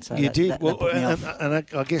accident. So you did. That put me off. And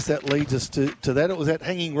I guess that leads us to that. It was at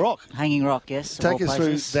Hanging Rock. Hanging Rock, yes. Take us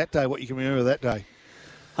through that day. What you can remember that day.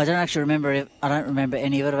 I don't actually remember it. I don't remember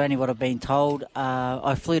any of it, only what I've been told.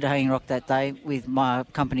 I flew to Hanging Rock that day with my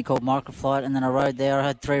company called Microflight, and then I rode there. I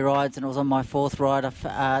had 3 rides, and it was on my 4th ride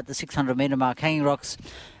at the 600-metre mark. Hanging Rock's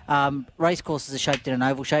race courses are shaped in an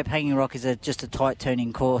oval shape. Hanging Rock is just a tight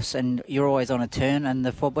turning course, and you're always on a turn. And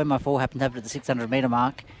when my fall happened to happen at the 600-metre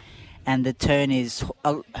mark, and the turn is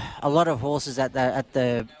a lot of horses at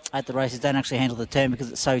the races don't actually handle the turn because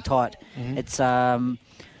it's so tight. Mm-hmm. It's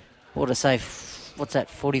what to say. What's that,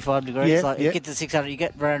 45 degrees? Yeah, You get to 600, you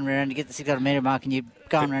get round, you get the 600-metre mark, and you're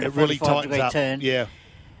going around a 45-degree turn. Yeah.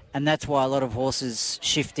 And that's why a lot of horses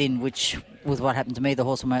shift in, which, with what happened to me, the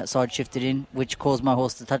horse on my outside shifted in, which caused my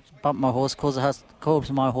horse to bump my horse, caused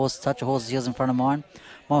my horse to touch a horse's heels in front of mine.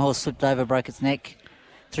 My horse slipped over, broke its neck,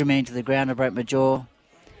 threw me into the ground. I broke my jaw,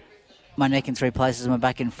 my neck in 3 places, my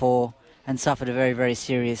back in 4, and suffered a very, very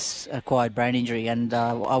serious acquired brain injury. And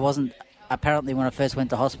I wasn't... Apparently, when I first went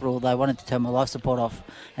to hospital, they wanted to turn my life support off,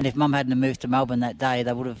 and if Mum hadn't moved to Melbourne that day,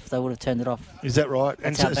 they would have turned it off. Is that right?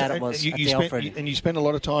 That's how bad it was. And you spent a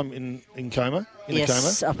lot of time in coma.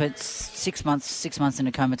 Yes, up at 6 months. 6 months in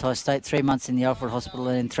a comatose state, 3 months in the Alfred Hospital,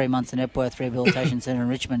 and then 3 months in Epworth Rehabilitation Centre in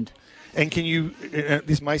Richmond. And can you?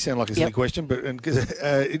 This may sound like a silly question, but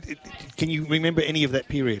can you remember any of that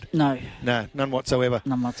period? No, none whatsoever.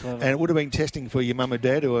 None whatsoever. And it would have been testing for your mum and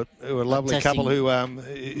dad, who are a lovely couple who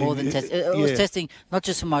more than testing. It was testing not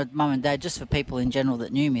just for my mum and dad, just for people in general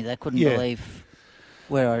that knew me. They couldn't believe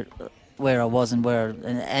where I was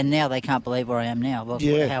and now they can't believe where I am now.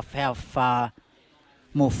 How far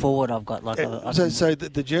more forward I've got. So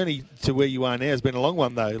the journey to where you are now has been a long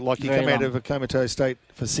one, though. Like you come out of a comatose state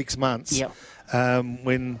for 6 months. Yep.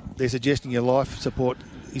 When they're suggesting your life support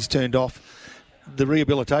is turned off, the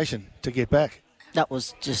rehabilitation to get back.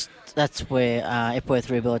 That's where Epworth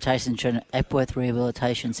Rehabilitation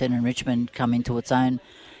Centre in Richmond come into its own.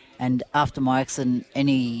 And after my accident,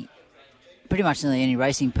 pretty much nearly any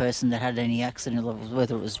racing person that had any accident,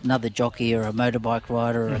 whether it was another jockey or a motorbike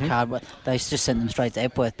rider or a car, they just sent them straight to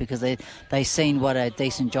Epworth because they seen what a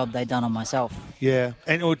decent job they'd done on myself. Yeah,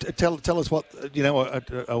 and tell us what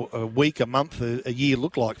a week, a month, a year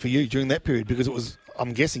looked like for you during that period, because it was,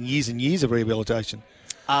 I'm guessing, years and years of rehabilitation.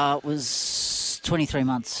 It was 23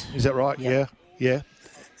 months. Is that right? Yep. Yeah.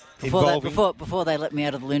 Before they let me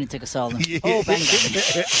out of the lunatic asylum. Oh, bang,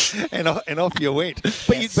 bang. and off you went.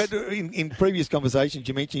 Yes. But in previous conversations,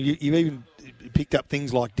 you mentioned you've even picked up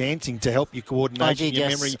things like dancing to help your coordination, your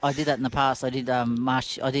memory. I did that in the past. I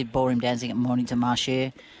did ballroom dancing at Mornington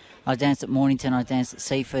Marshare. I danced at Mornington, I danced at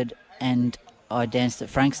Seaford, and I danced at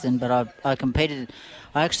Frankston. But I competed.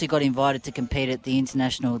 I actually got invited to compete at the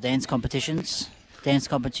international dance competition.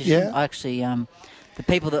 Yeah. I actually, the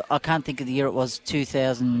people that I can't think of the year it was,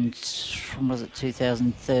 2000, was it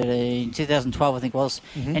 2013, 2012 I think it was.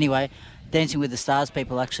 Mm-hmm. Anyway, Dancing with the Stars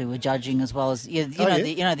people actually were judging as well as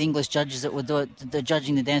the English judges that would do it, the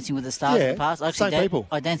judging the Dancing with the Stars in the past. Same people.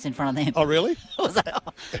 I danced in front of them. Oh really? I was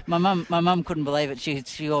like, my mum couldn't believe it. She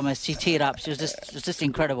teared up. It was just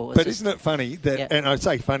incredible. Isn't it funny that, and I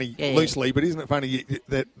say funny loosely, but isn't it funny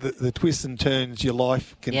that the twists and turns your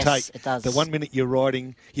life can take? It does. The 1 minute you're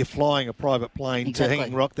flying a private plane to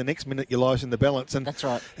Hanging Rock, the next minute your life's in the balance, and that's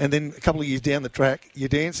right. And then a couple of years down the track, you're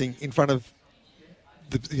dancing in front of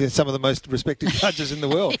some of the most respected judges in the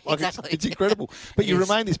world. Exactly. It's incredible. But you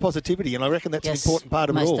remain this positivity, and I reckon that's an important part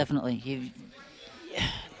of it all. Most definitely.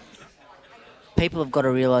 People have got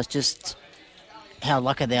to realise just how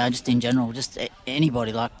lucky they are, just in general, just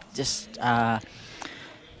anybody, to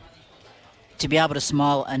be able to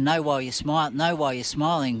smile and know why you're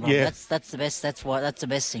smiling. Rob. Yeah. That's the best. That's the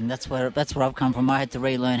best thing. That's where I've come from. I had to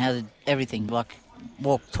relearn how to everything, like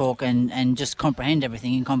walk, talk, and just comprehend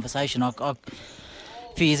everything in conversation.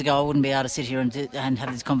 A few years ago, I wouldn't be able to sit here and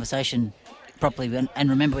have this conversation properly and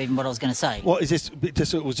remember even what I was going to say. What is this?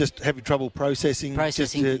 It was just having trouble processing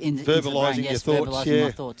verbalising your thoughts. Verbalising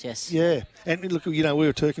my thoughts. Yes. Yeah, and look, we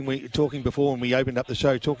were talking before when we opened up the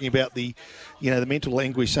show, talking about the mental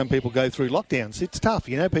anguish some people go through lockdowns. It's tough,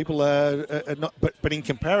 people are not, but in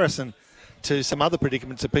comparison to some other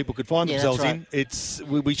predicaments that people could find themselves in,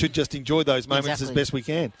 we should just enjoy those moments as best we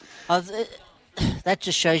can. That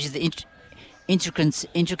just shows you the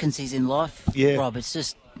intricacies in life, Rob. It's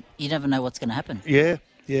just you never know what's going to happen. Yeah.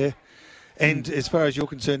 And as far as you're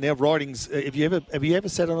concerned now, riding's. Have you ever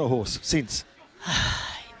sat on a horse since?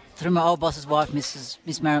 Through my old boss's wife,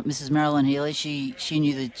 Mrs. Marilyn Healy, she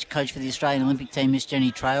knew the coach for the Australian Olympic team, Miss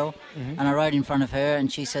Jenny Trail, and I rode in front of her, and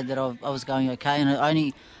she said that I was going okay, and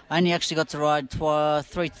I only actually got to ride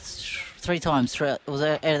three times.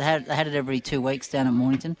 I had it every 2 weeks down at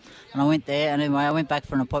Mornington, and I went there, and anyway, I went back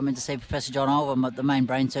for an appointment to see Professor John Oliver, the main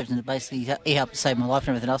brain surgeon that basically he helped save my life and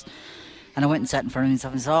everything else. And I went and sat in front of him and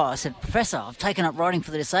stuff, and said, I said, Professor, I've taken up riding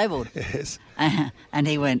for the disabled. Yes. And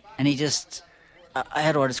he went, and he just,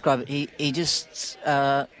 how do I describe it? He just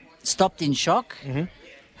stopped in shock. Mm-hmm.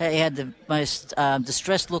 He had the most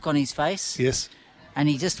distressed look on his face. Yes. And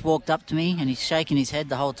he just walked up to me, and he's shaking his head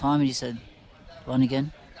the whole time, and he said,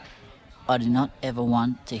 Lonergan, I do not ever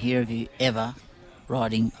want to hear of you ever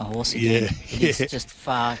riding a horse again. It's just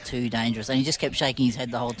far too dangerous. And he just kept shaking his head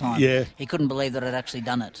the whole time. Yeah. He couldn't believe that I'd actually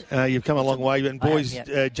done it. You've come a long way. And boys,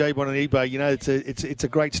 J-Bon and eBay, it's a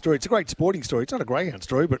great story. It's a great sporting story. It's not a greyhound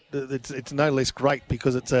story, but it's no less great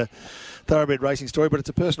because it's a thoroughbred racing story, but it's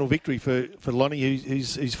a personal victory for Lonnie,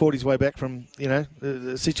 who's fought his way back from,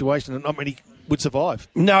 the situation that not many would survive.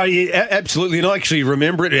 No, absolutely. And I actually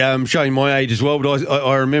remember it, showing my age as well, but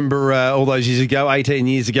I remember all those years ago, 18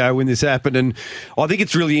 years ago when this happened. And I think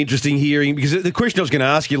it's really interesting hearing, because the question I was going to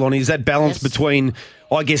ask you, Lonnie, is that balance between,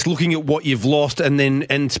 I guess, looking at what you've lost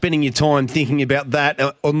and spending your time thinking about that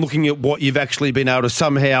and looking at what you've actually been able to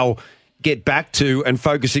somehow get back to and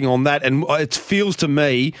focusing on that. And it feels to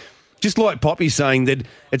me, just like Poppy's saying, that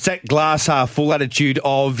it's that glass half full attitude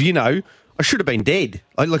of, I should have been dead.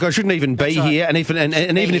 I shouldn't even be here. And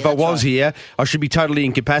even if I was here, I should be totally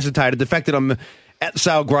incapacitated. The fact that I'm at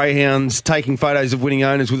Sale Greyhounds taking photos of winning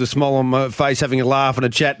owners with a smile on my face, having a laugh and a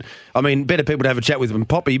chat. I mean, better people to have a chat with than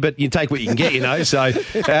Poppy, but you take what you can get, So,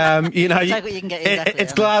 take what you can get. Exactly.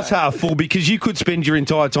 It's glass half full, because you could spend your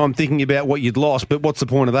entire time thinking about what you'd lost, but what's the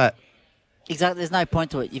point of that? Exactly. There's no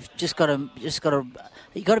point to it. You've just got to. You've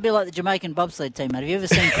got to be like the Jamaican bobsled team, mate. Have you ever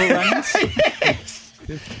seen Cool Runnings? Yes.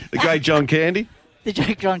 The great John Candy. The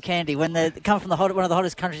great John Candy, when they come from one of the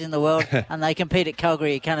hottest countries in the world, and they compete at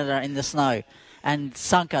Calgary, Canada, in the snow. And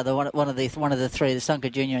Sanka, one of the three, the Sanka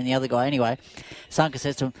Junior and the other guy, anyway, Sanka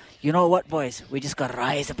says to him, "You know what, boys? We just got to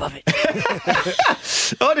rise above it."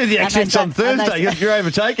 I did the accents on Thursday. You're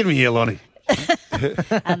overtaking me here, Lonnie.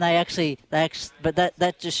 And but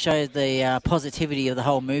that just shows the positivity of the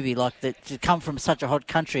whole movie. Like, to come from such a hot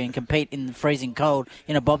country and compete in the freezing cold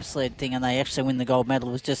in a bobsled thing, and they actually win the gold medal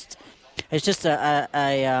was just. It's just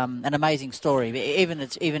an amazing story. Even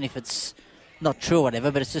if it's not true or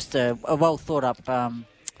whatever, but it's just a well thought up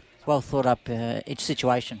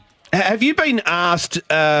situation. Have you been asked,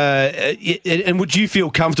 and would you feel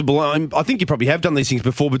comfortable? I think you probably have done these things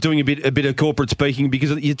before, but doing a bit of corporate speaking,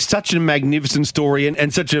 because it's such a magnificent story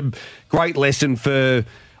and such a great lesson for,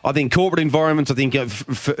 I think, corporate environments. I think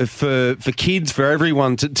for kids, for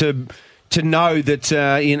everyone to know that to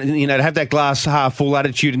have that glass half full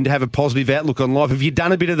attitude and to have a positive outlook on life. Have you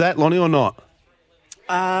done a bit of that, Lonnie, or not?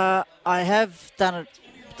 I have done it.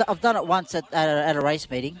 I've done it once at a race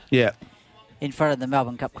meeting. Yeah. In front of the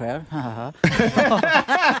Melbourne Cup crowd. I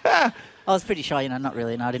was pretty shy, not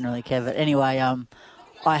really, and I didn't really care. But anyway,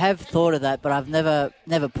 I have thought of that, but I've never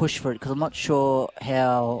pushed for it because I'm not sure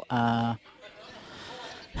how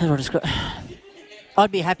do I describe?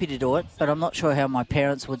 I'd be happy to do it, but I'm not sure how my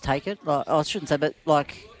parents would take it. Like, I shouldn't say, but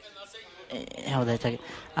how would they take it?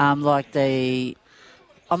 I'm not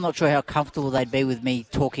sure how comfortable they'd be with me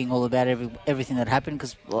talking all about everything that happened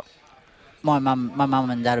because. My mum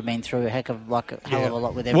and dad have been through a hell of a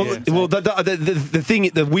lot with everything. Well,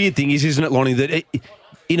 the weird thing is, isn't it, Lonnie, that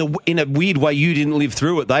in a weird way you didn't live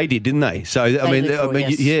through it, they did, didn't they? So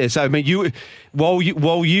yes. So you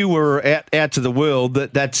while you were out to the world,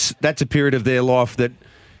 that's a period of their life that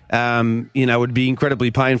would be incredibly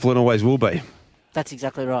painful and always will be. That's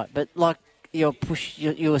exactly right. But you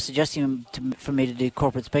were suggesting for me to do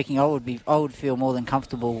corporate speaking, I would feel more than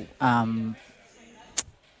comfortable.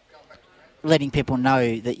 Letting people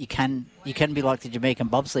know that you can be like the Jamaican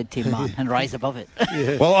bobsled team and raise above it.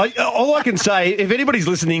 Yeah. Well, all I can say, if anybody's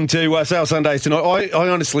listening to Sale Sundays tonight, I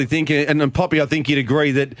honestly think, and Poppy, I think you'd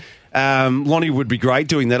agree that Lonnie would be great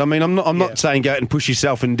doing that. I mean, I'm not saying go out and push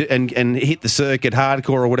yourself and hit the circuit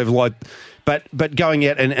hardcore or whatever but going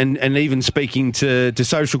out and even speaking to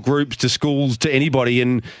social groups, to schools, to anybody,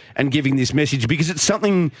 and giving this message, because it's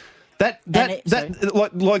something. Like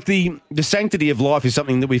the sanctity of life is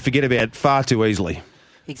something that we forget about far too easily.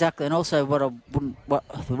 Exactly, and also what I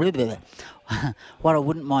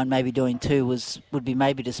wouldn't mind maybe doing too would be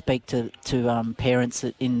maybe to speak to parents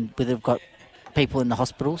where they've got people in the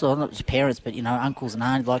hospitals, or not just parents, but uncles and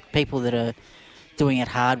aunts, like people that are doing it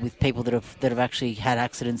hard with people that have actually had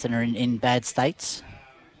accidents and are in bad states.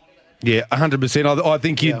 Yeah, 100%. I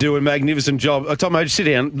think you'd do a magnificent job. Tomo, just sit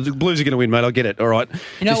down. The Blues are going to win, mate. I'll get it. All right.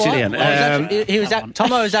 You know just what? Sit down.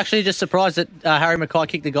 Tomo was actually just surprised that Harry Mackay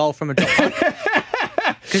kicked the goal from a drop punt.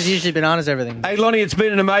 Because he usually bananas everything. Hey, Lonnie, it's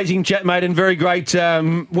been an amazing chat, mate, and very great,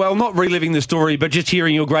 not reliving the story, but just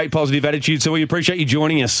hearing your great positive attitude. So we appreciate you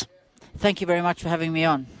joining us. Thank you very much for having me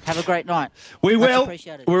on. Have a great night. We will.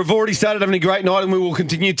 Appreciate it. We've already started having a great night and we will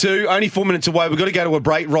continue to. Only 4 minutes away. We've got to go to a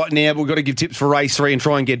break right now, but we've got to give tips for race 3 and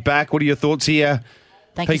try and get back. What are your thoughts here,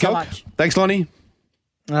 Thank Peacock? You so much. Thanks, Lonnie.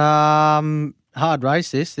 Hard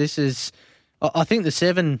race, this. This is... I think the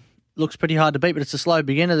 7 looks pretty hard to beat, but it's a slow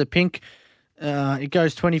beginner. The Pink, it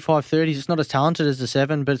goes 25-30s. It's not as talented as the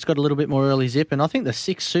 7, but it's got a little bit more early zip. And I think the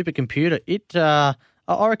 6 Supercomputer,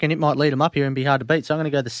 I reckon it might lead them up here and be hard to beat. So I'm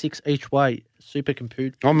going to go the 6 each way,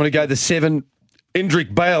 Supercomputer. I'm going to go the 7,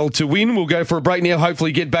 Endrick Bale to win. We'll go for a break now.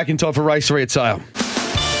 Hopefully get back in time for race 3 at Sale.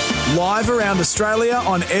 Live around Australia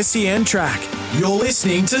on SEN Track. You're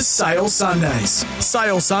listening to Sale Sundays.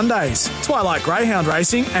 Sale Sundays, Twilight Greyhound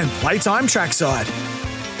Racing and Playtime Trackside.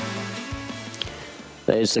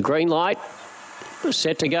 There's the green light.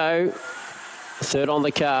 Set to go. Third on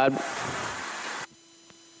the card.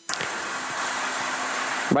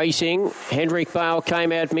 Racing, Hendrick Bale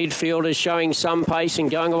came out midfield as showing some pace and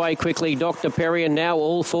going away quickly. Dr. Perry and now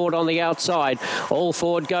All Ford on the outside. All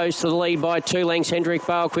Ford goes to the lead by 2 lengths. Hendrick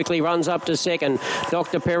Bale quickly runs up to second.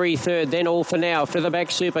 Dr. Perry third, then All For Now. Further back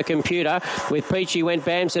Supercomputer with Peachy Went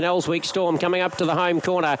Bams and Elswick Storm coming up to the home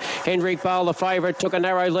corner. Hendrick Bale, the favourite, took a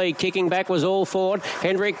narrow lead. Kicking back was All Ford.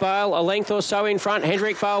 Hendrick Bale a length or so in front.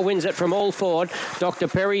 Hendrick Bale wins it from All Ford. Dr.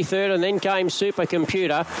 Perry third and then came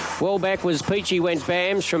Supercomputer. Well back was Peachy Went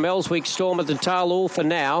Bams from Elswick Storm at the tail. All For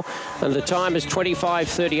Now, and the time is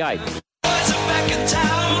 25:38.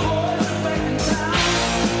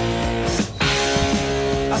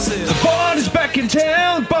 The Bond is back in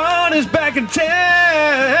town. Bond is back in town.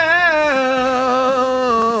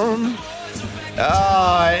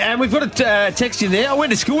 And we've got a text in there. I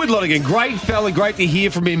went to school with Lottigan. Great fella. Great to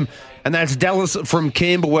hear from him. And that's Dallas from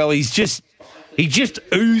Camberwell. He just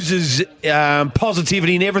oozes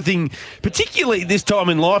positivity and everything, particularly this time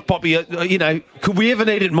in life, Poppy. Could we ever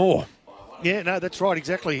need it more? Yeah, no, that's right,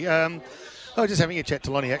 exactly. I was just having a chat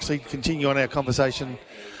to Lonnie, actually, continue on our conversation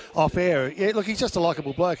off air. Yeah, look, he's just a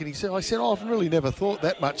likeable bloke, and I said, I've really never thought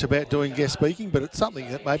that much about doing guest speaking, but it's something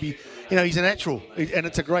that maybe, he's a natural, and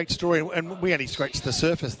it's a great story, and we only scratched the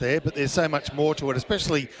surface there, but there's so much more to it,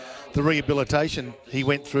 especially the rehabilitation he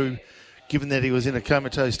went through, given that he was in a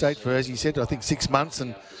comatose state for, as he said, I think 6 months,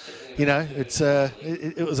 and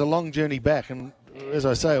it was a long journey back, and as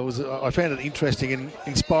I say, I found it interesting and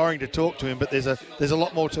inspiring to talk to him. But there's a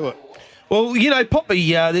lot more to it. Well,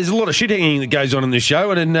 Poppy, there's a lot of shit hanging that goes on in this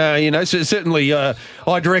show, and so certainly I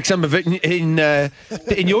direct some of it in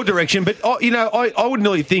your direction. But I would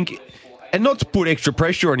nearly think, and not to put extra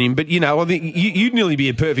pressure on him, but I think you'd nearly be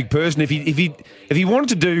a perfect person if he wanted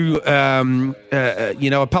to do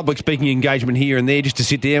a public speaking engagement here and there, just to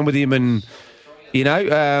sit down with him and give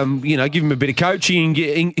him a bit of coaching,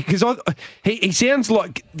 because he sounds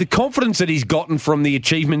like the confidence that he's gotten from the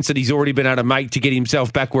achievements that he's already been able to make to get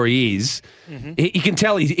himself back where he is. Mm-hmm. He can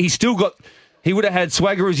tell he's still got. He would have had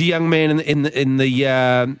swagger as a young man in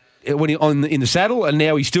the saddle, and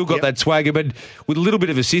now he's still got that swagger, but with a little bit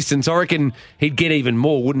of assistance, I reckon he'd get even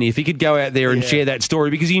more, wouldn't he, if he could go out there and share that story,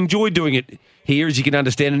 because he enjoyed doing it here, as you can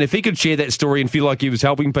understand, and if he could share that story and feel like he was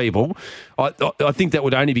helping people, I think that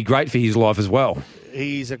would only be great for his life as well.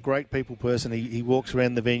 He's a great people person. He walks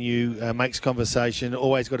around the venue, makes conversation,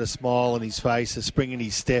 always got a smile on his face, a spring in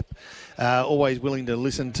his step, always willing to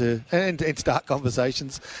listen to and start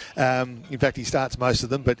conversations. In fact, he starts most of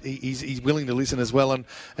them, but he's willing to listen as well. And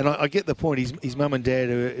I get the point. His mum and dad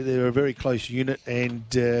they're a very close unit, and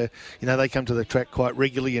they come to the track quite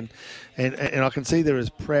regularly, and I can see they're as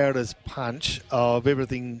proud as punch of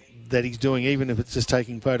everything that he's doing, even if it's just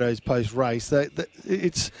taking photos post-race.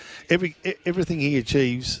 It's everything he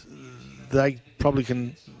achieves, they probably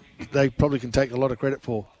can take a lot of credit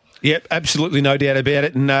for. Yep, absolutely, no doubt about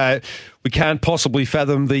it. And we can't possibly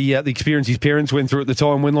fathom the experience his parents went through at the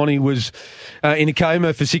time when Lonnie was in a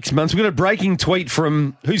coma for 6 months. We've got a breaking tweet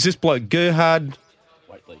from, who's this bloke? Jared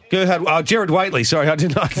Waitley. Sorry, I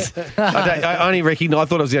did not. I only recognised. I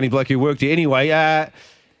thought I was the only bloke who worked here. Anyway,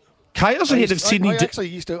 Chaos ahead of Sydney. I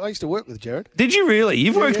used to work with Jared. Did you really?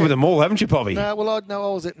 You've worked with them all, haven't you, Poppy? No, I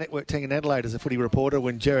was at Network 10 in Adelaide as a footy reporter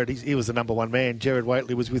when Jared, he was the number one man. Jared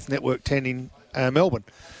Waitley was with Network 10 in Melbourne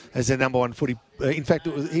as their number one footy. In fact,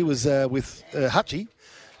 he was with Hutchie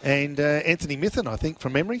and Anthony Mithen, I think,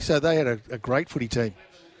 from memory. So they had a great footy team.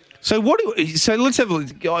 So let's have a look.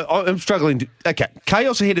 I'm struggling. Okay,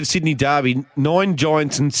 Chaos ahead of Sydney Derby. 9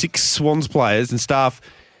 Giants and 6 Swans players and staff.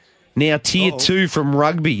 Now, Tier 2 from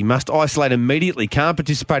rugby must isolate immediately. Can't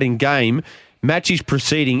participate in game. Matches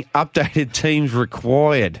proceeding. Updated teams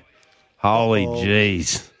required. Holy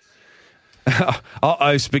jeez.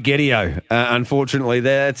 Spaghettio. Unfortunately,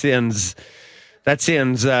 that sounds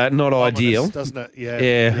not ideal, doesn't it?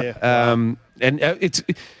 Yeah. And it's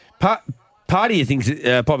part of you thinks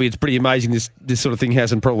probably it's pretty amazing this sort of thing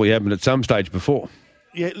hasn't probably happened at some stage before.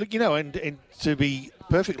 Yeah, look, and to be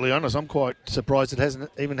perfectly honest, I'm quite surprised it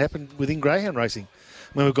hasn't even happened within greyhound racing.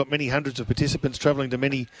 I mean, we've got many hundreds of participants travelling to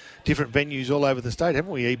many different venues all over the state,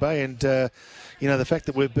 haven't we, eBay? And, the fact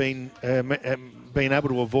that we've been able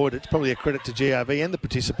to avoid it's probably a credit to GRV and the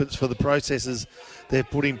participants for the processes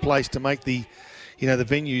they've put in place to make the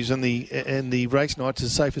venues and the race nights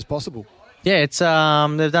as safe as possible. Yeah, it's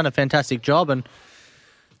they've done a fantastic job, and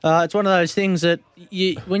it's one of those things that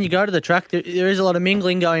when you go to the track, there is a lot of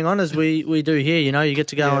mingling going on, as we do here. You get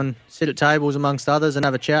to go and sit at tables amongst others and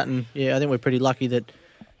have a chat. And I think we're pretty lucky that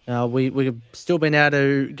we've still been able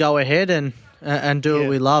to go ahead and do what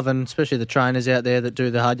we love, and especially the trainers out there that do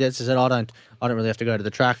the hard yards. I said I don't really have to go to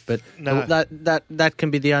the track, but that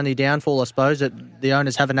can be the only downfall, I suppose, that the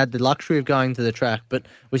owners haven't had the luxury of going to the track. But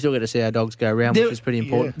we still get to see our dogs go around, which is pretty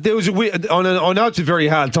important. There was a weird. I know it's a very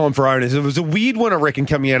hard time for owners. There was a weird one, I reckon,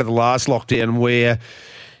 coming out of the last lockdown where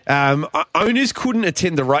owners couldn't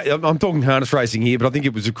attend the race. I'm talking harness racing here, but I think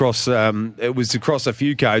it was across a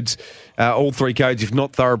few codes, all 3 codes, if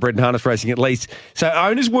not thoroughbred and harness racing at least. So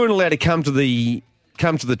owners weren't allowed to come to the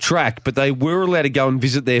track, but they were allowed to go and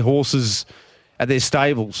visit their horses at their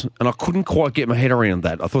stables, and I couldn't quite get my head around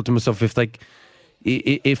that. I thought to myself, if the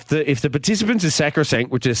participants are sacrosanct,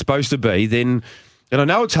 which they're supposed to be, then, and I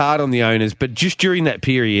know it's hard on the owners, but just during that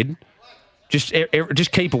period, just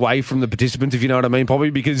keep away from the participants, if you know what I mean, Poppy,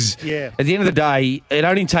 because at the end of the day, it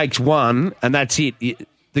only takes one, and that's it.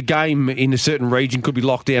 The game in a certain region could be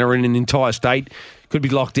locked down, or in an entire state could be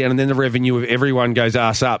locked down, and then the revenue of everyone goes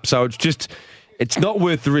arse up. So it's not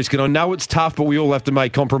worth the risk. And I know it's tough, but we all have to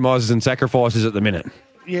make compromises and sacrifices at the minute.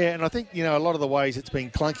 Yeah, and I think, a lot of the ways it's been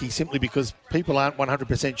clunky simply because people aren't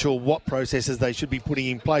 100% sure what processes they should be putting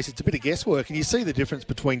in place. It's a bit of guesswork, and you see the difference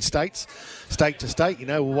between state to state.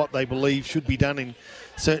 What they believe should be done in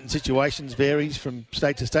certain situations varies from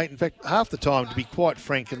state to state. In fact, half the time, to be quite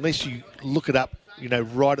frank, unless you look it up,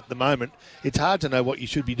 right at the moment, it's hard to know what you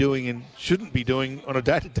should be doing and shouldn't be doing on a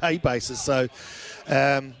day-to-day basis. So,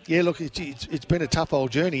 look, it's been a tough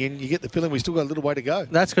old journey, and you get the feeling we still got a little way to go.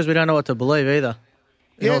 That's because we don't know what to believe either.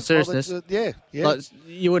 In all seriousness, yeah. like,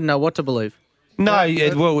 you wouldn't know what to believe. No,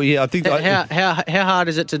 I think... How hard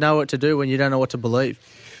is it to know what to do when you don't know what to believe?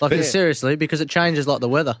 Like, seriously, because it changes like the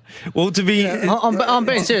weather. Well, to be... I'm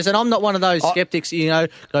being serious, and I'm not one of those skeptics, goes,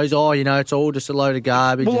 it's all just a load of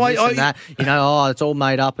garbage and this and that. It's all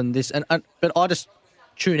made up and this. But I just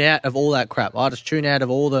tune out of all that crap. I just tune out of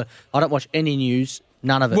I don't watch any news,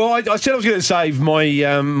 none of it. Well, I said I was going to save my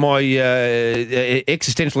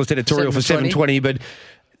existentialist editorial for 720, but...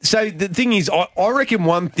 So the thing is, I reckon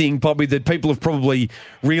one thing probably that people have probably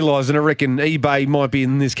realised, and I reckon eBay might be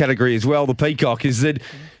in this category as well, the Peacock, is that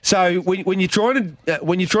so when you're trying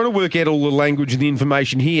to work out all the language and the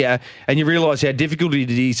information here, and you realise how difficult it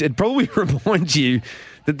is, it probably reminds you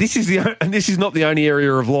that this is not the only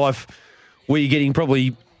area of life where you're getting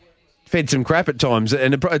probably fed some crap at times,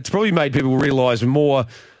 and it's probably made people realise more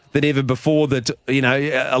than ever before that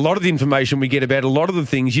a lot of the information we get about a lot of the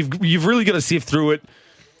things you've really got to sift through it.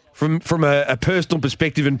 From a personal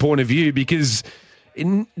perspective and point of view, because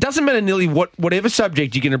it doesn't matter nearly whatever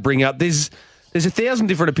subject you're going to bring up. There's 1,000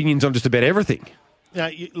 different opinions on just about everything. You're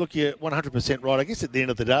 100% right. I guess at the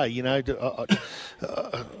end of the day,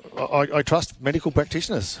 I trust medical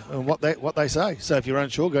practitioners and what they say. So if you're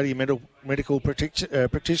unsure, go to your medical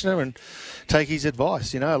practitioner and take his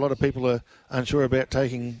advice. A lot of people are unsure about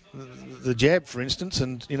taking the jab, for instance,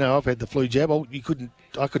 and I've had the flu jab.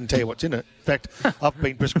 I couldn't tell you what's in it. In fact, I've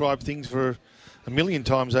been prescribed things for a million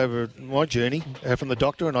times over my journey from the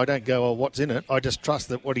doctor, and I don't go, what's in it? I just trust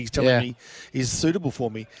that what he's telling me is suitable for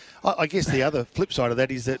me. I guess the other flip side of that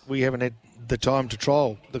is that we haven't had the time to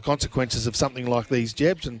trial the consequences of something like these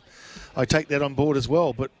jabs, and I take that on board as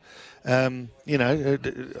well. But, I think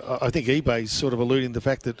eBay's sort of alluding to the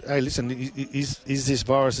fact that, hey, listen, is this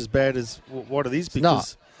virus as bad as what it is?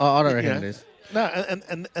 Because, no, I don't reckon it is. No,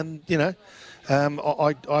 and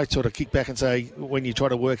I sort of kick back and say, when you try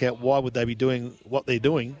to work out why would they be doing what they're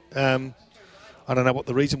doing, I don't know what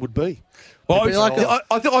the reason would be. Well,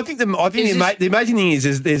 I think the amazing thing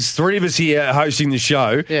is there's three of us here hosting the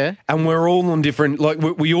show, and we're all on different, like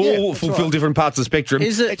we all fulfil different parts of the spectrum.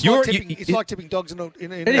 It's like tipping dogs in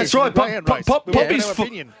that's right.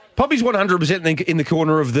 Poppy's 100% in the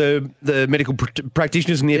corner of the medical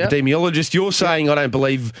practitioners and the epidemiologists. You're saying I don't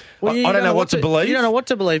believe. Well, I don't know what to believe. You don't know what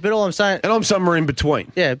to believe, but all I'm saying, and I'm somewhere in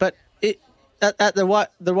between. Yeah, but at the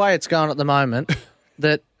way it's going at the moment,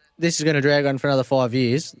 that this is going to drag on for another 5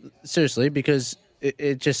 years. Seriously, because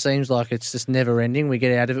it just seems like it's just never ending. We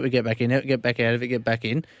get out of it, we get back in it, we get back out of it, get back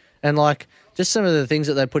in, and like just some of the things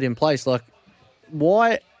that they put in place. Like,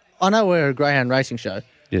 why? I know we're a greyhound racing show.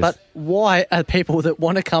 Yes. But why are people that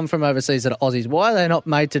want to come from overseas that are Aussies, why are they not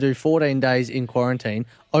made to do 14 days in quarantine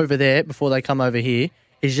over there before they come over here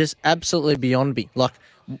is just absolutely beyond me. Like,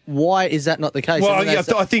 why is that not the case? Well,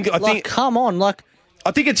 I think come on, like... I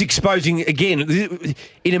think it's exposing, again,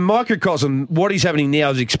 in a microcosm, what is happening now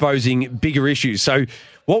is exposing bigger issues. So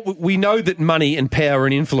what we know that money and power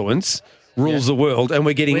and influence rules the world, and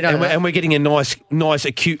we're getting a nice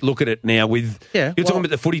acute look at it now. With you're talking about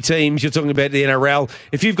the footy teams, you're talking about the NRL.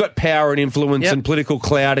 If you've got power and influence and political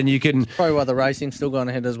clout, and you can probably why the racing's still going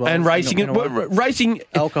ahead as well, and racing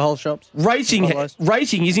alcohol shops,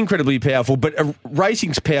 racing is incredibly powerful, but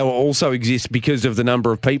racing's power also exists because of the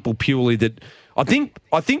number of people purely that. I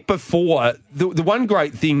think before, the one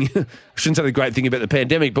great thing, I shouldn't say the great thing about the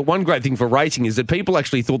pandemic, but one great thing for racing is that people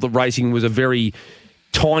actually thought that racing was a very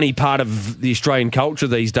tiny part of the Australian culture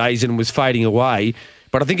these days and was fading away.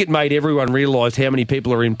 But I think it made everyone realise how many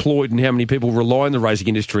people are employed and how many people rely on the racing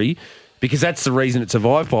industry, because that's the reason it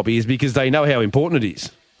survived, Poppy, is because they know how important it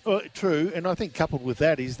is. Well, true, and I think coupled with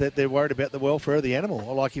that is that they're worried about the welfare of the animal.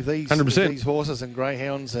 Like if these horses and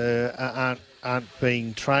greyhounds aren't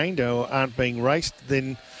being trained or aren't being raced,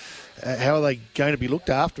 then how are they going to be looked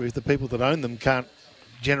after if the people that own them can't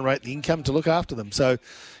generate the income to look after them? So,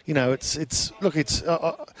 I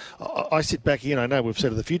sit back here, and I know we've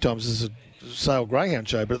said it a few times, this is a sale greyhound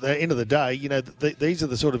show, but at the end of the day, these are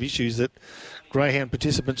the sort of issues that greyhound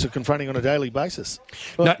participants are confronting on a daily basis.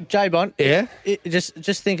 Well, J-Bond,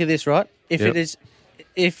 just think of this, right?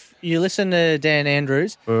 If you listen to Dan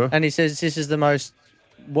Andrews and he says this is the most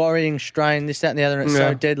worrying strain, this, that, and the other, and it's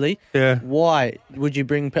so deadly. Yeah. Why would you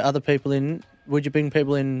bring other people in? Would you bring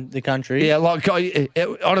people in the country? Yeah, like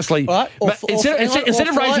honestly, right? Instead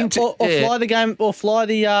of raising, fly the game, or fly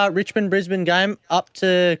the Richmond Brisbane game up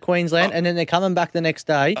to Queensland, and then they're coming back the next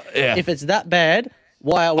day. If it's that bad.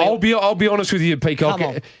 Why are we? I'll be honest with you,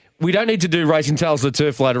 Peacock. We don't need to do Racing Tales of the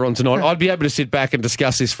Turf later on tonight. I'd be able to sit back and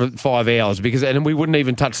discuss this for 5 hours and we wouldn't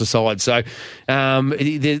even touch the side. So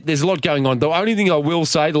there's a lot going on. The only thing I will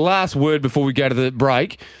say, the last word before we go to the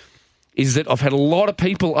break, is that I've had a lot of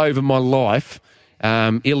people over my life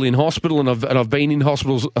ill in hospital, and I've been in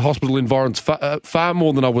hospital environments far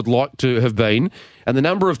more than I would like to have been. And the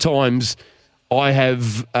number of times I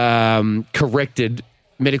have corrected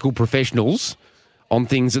medical professionals on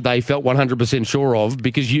things that they felt 100% sure of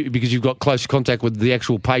because you've got close contact with the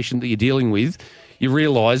actual patient that you're dealing with, you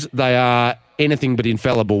realise they are anything but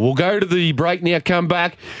infallible. We'll go to the break now, come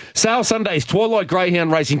back. Sale Sundays, Twilight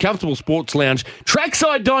Greyhound Racing, Comfortable Sports Lounge,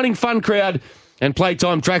 Trackside Dining, Fun Crowd, and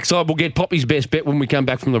Playtime Trackside. We'll get Poppy's best bet when we come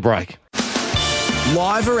back from the break.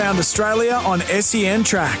 Live around Australia on SEN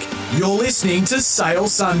Track. You're listening to Sale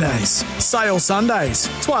Sundays. Sale Sundays,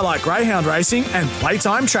 Twilight Greyhound Racing and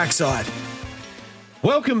Playtime Trackside.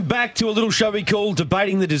 Welcome back to a little show we call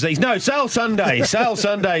Debating the Disease. No, Sale Sundays. Sale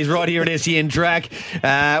Sundays right here at SEN Track.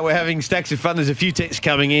 We're having stacks of fun. There's a few texts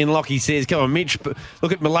coming in. Lockie says, come on, Mitch,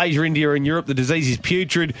 look at Malaysia, India and Europe. The disease is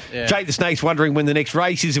putrid. Yeah. Jake the Snake's wondering when the next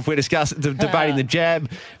race is if we're debating the jab.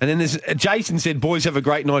 And then there's Jason said, boys, have a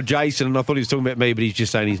great night, Jason. And I thought he was talking about me, but he's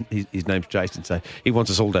just saying his name's Jason. So he wants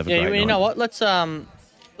us all to have a great night. You know what? Let's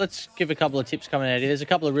give a couple of tips coming out here. There's a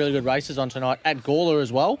couple of really good races on tonight at Gawler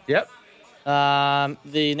as well. Yep.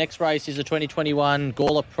 The next race is the 2021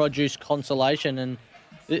 Gawler Produce Consolation, and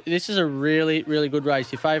this is a really, really good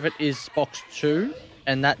race. Your favourite is box 2,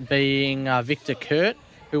 and that being Victor Kurt,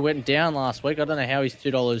 who went down last week. I don't know how he's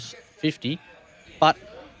 $2.50, but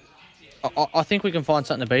I think we can find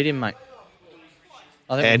something to beat him, mate.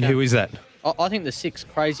 And who is that? I think the 6,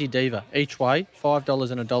 Crazy Diva, each way,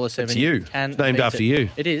 $5 and $1.70. It's you. It's named after you.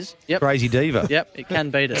 It is. Yep. Crazy Diva. Yep, it can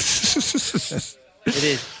beat it. It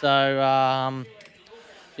is. So, and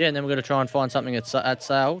then we're going to try and find something at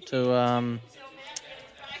sale to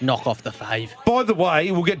knock off the fave. By the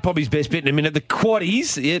way, we'll get Poppy's best bet in a minute. The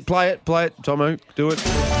quaddies, play it, Tomo, do it.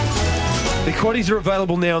 The quaddies are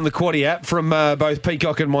available now on the Quaddie app from both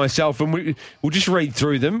Peacock and myself, and we'll just read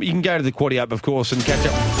through them. You can go to the Quaddie app, of course, and catch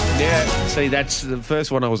up. Yeah, see, that's the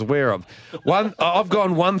first one I was aware of. I've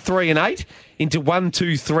gone 1, 3 and 8 into 1,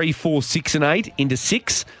 2, 3, 4, 6 and 8 into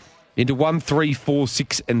 6. Into 1, 3, 4,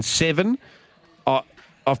 6 and 7.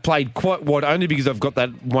 I've played quite wide only because I've got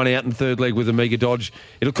that one out in third leg with Amiga Dodge.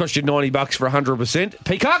 It'll cost you $90 for 100%.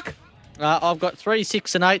 Peacock? I've got 3,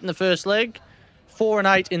 6 and 8 in the first leg, 4 and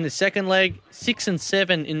 8 in the second leg, 6 and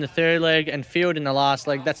 7 in the third leg, and field in the last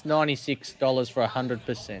leg. That's $96 for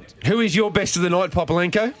 100%. Who is your best of the night,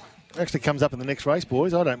 Popolenko? Actually comes up in the next race,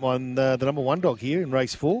 boys. I don't mind the number 1 dog here in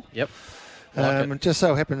race 4. Yep. It just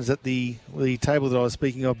so happens that the table that I was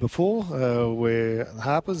speaking of before, where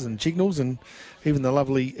Harpers and Chignals and even the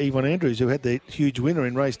lovely Yvonne Andrews, who had the huge winner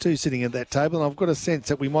in race 2, sitting at that table, and I've got a sense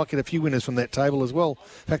that we might get a few winners from that table as well.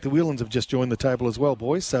 In fact, the Whelans have just joined the table as well,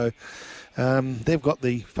 boys. So they've got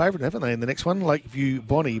the favourite, haven't they, in the next one, Lakeview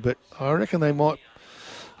Bonnie. But I reckon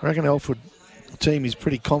Alfred team is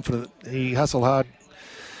pretty confident. He hustle hard,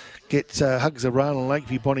 gets Hugs a run, and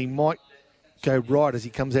Lakeview Bonnie might go right as he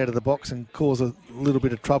comes out of the box and cause a little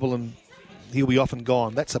bit of trouble, and he'll be off and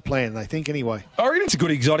gone. That's the plan, they think, anyway. I reckon it's a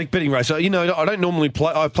good exotic betting race. I don't normally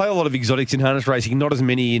play. I play a lot of exotics in harness racing, not as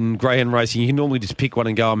many in greyhound racing. You can normally just pick one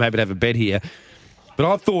and go, I'm happy to have a bet here. But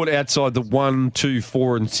I thought outside the 1, 2,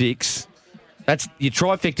 4 and 6, that's your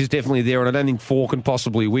trifecta is definitely there, and I don't think 4 can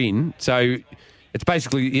possibly win. So it's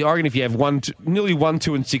basically, I reckon if you have nearly 1,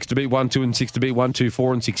 2 and 6 to beat 1, 2 and 6 to beat 1, 2,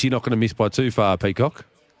 4 and 6, you're not going to miss by too far, Peacock.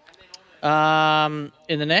 In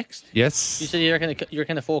the next? Yes. You said you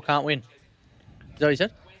reckon the 4 can't win. Is that what you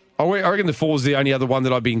said? I reckon the 4 is the only other one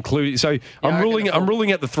that I'd be including. So I'm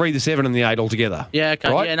ruling out the 3, the 7 and the 8 altogether. Yeah,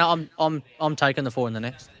 okay. Right? Yeah, no, I'm taking the 4 in the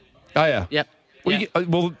next. Oh, yeah? Yep.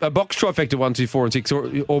 Well, a box trifecta 1, 2, 4 and 6,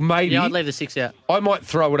 or maybe... Yeah, I'd leave the 6 out. I might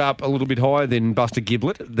throw it up a little bit higher than Buster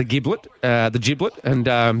Giblet, the Giblet, and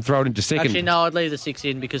throw it into second. Actually, no, I'd leave the 6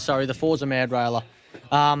 in because, sorry, the 4's a mad railer.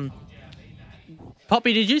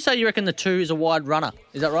 Poppy, did you say you reckon the 2 is a wide runner?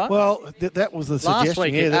 Is that right? Well, that was the suggestion. Last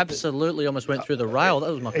week it absolutely almost went through the rail.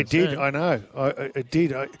 That was my concern. It did, I know. It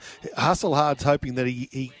did. Hustle Hard's hoping that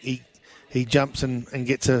he jumps and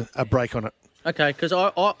gets a break on it. Okay, because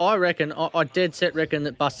I reckon, I dead set reckon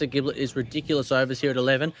that Buster Giblet is ridiculous overs here at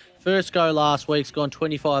 11. First go last week's gone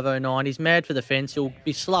 25.09. He's mad for the fence. He'll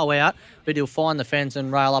be slow out, but he'll find the fence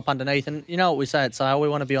and rail up underneath. And you know what we say at sale, we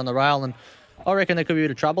want to be on the rail, and I reckon there could be a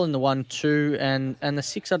bit of trouble in the 1, 2 and the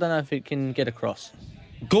 6. I don't know if it can get across.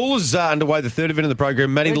 Gawler's underway, the third event of the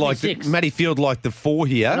program. Matty Field liked the 4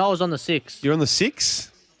 here. No, I was on the 6. You're on the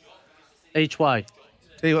 6? Each way.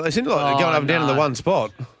 See, they seem like they're going up and down in the one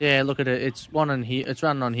spot. Yeah, look at it. It's one on here. It's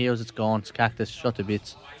running on heels. It's gone. It's cactus. Shot to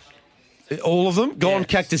bits. All of them? Gone Yeah.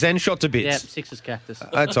 Cactus and Shot to Yeah, Bits? 6 is Cactus.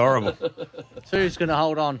 That's horrible. 2's going to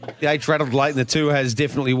hold on. The 8's rattled late and the 2 has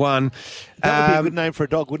definitely won. That would be a good name for a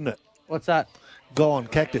dog, wouldn't it? What's that? Gone,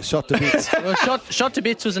 Cactus, Shot to Bits. Well, Shot to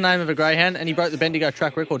Bits was the name of a greyhound, and he broke the Bendigo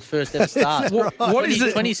track record first ever start. What is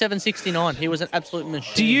it? 27.69. He was an absolute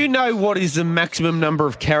machine. Do you know what is the maximum number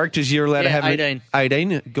of characters you're allowed to have? 18.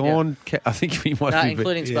 18? Gone. I think we might No, be.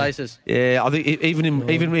 including spaces. Yeah, I think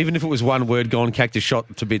even if it was one word, Gone Cactus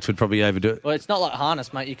Shot to Bits would probably overdo it. Well, it's not like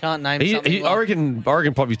harness, mate. You can't name something. I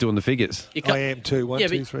reckon Poppy's doing the figures. You can't, I am too. 1, Yeah,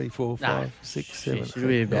 2, but- 3, 4, 5, 6, 7, should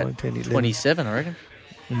be 8, about 9, 10, 11. 27, I reckon.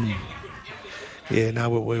 Yeah, no,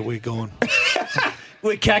 we're gone.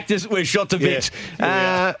 We're Cactus, we're Shot to Bits.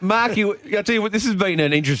 Mark, I'll tell you what, this has been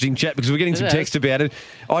an interesting chat because we're getting some It has. text about it.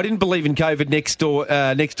 I didn't believe in COVID. Next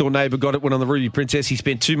door neighbour got it, went on the Ruby Princess. He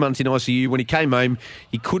spent 2 months in ICU. When he came home,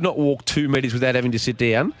 he could not walk 2 metres without having to sit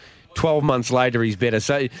down. 12 months later, he's better.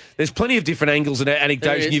 So there's plenty of different angles and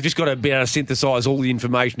anecdotes, and you've just got to be able to synthesise all the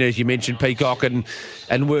information, as you mentioned, Peacock,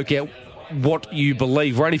 and work out what you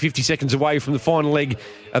believe. We're only 50 seconds away from the final leg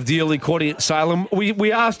of the early quarter at Salem.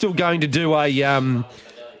 We are still going to do a...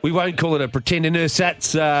 we won't call it a pretend and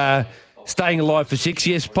ersatz staying alive for 6.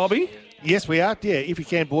 Yes, Bobby? Yes, we are. Yeah, if you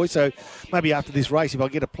can, boys. So maybe after this race, if I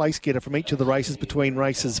get a place getter from each of the races between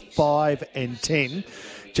races 5 and 10.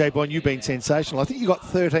 J-Bon, you've been sensational. I think you got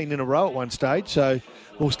 13 in a row at one stage. So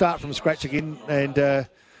we'll start from scratch again. And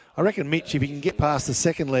I reckon, Mitch, if you can get past the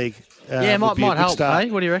second leg, Yeah, would be a might good help, start. eh?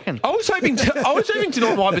 What do you reckon? I was hoping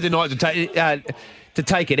tonight might be the night to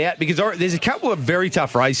take it out because there's a couple of very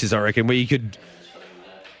tough races, I reckon,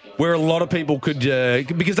 where a lot of people could,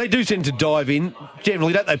 because they do tend to dive in,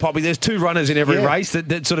 generally, don't they, Poppy? There's 2 runners in every race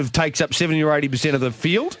that sort of takes up 70 or 80% of the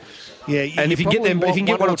field. Yeah, and if you get them, if you can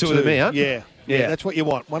get one or two of them out, yeah, that's what you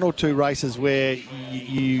want. 1 or 2 races where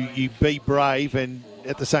you be brave and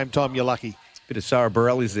at the same time you're lucky. Bit of Sarah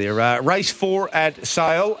Bareilles there. Race 4 at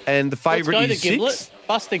Sale, and the favourite is 6.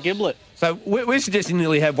 Bust the giblet. So we're suggesting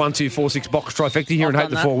nearly have 1, 2, 4, 6 box trifecta here and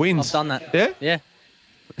hope the 4 wins. I've done that. Yeah? Yeah.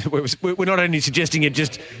 We're not only suggesting it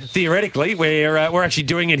just theoretically, we're actually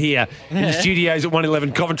doing it here in the studios at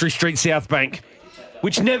 111 Coventry Street, South Bank,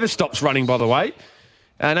 which never stops running, by the way.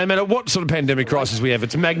 No matter what sort of pandemic crisis we have,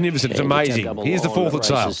 it's magnificent, it's amazing. Here's the 4th at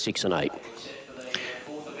Sale. 6 and 8.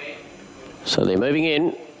 So they're moving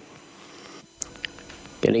in.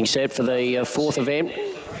 Getting set for the 4th event.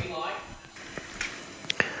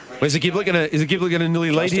 Is the Giblet going to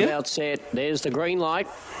nearly lead Just here? about set. There's the green light.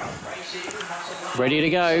 Ready to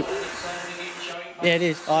go. Yeah, it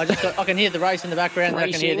is. I can hear the race in the background.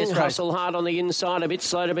 I can hear this race. Hustle hard on the inside, a bit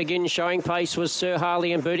slow to begin. Showing pace was Sir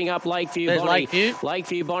Harley and booting up Lakeview There's Bonnie. Lakeview.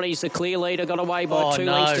 Lakeview Bonnie's the clear leader, got away by 2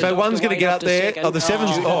 lengths. So one's going to get up there. Oh, the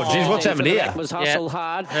 7's... Oh, geez, what's happened here? That was Hustle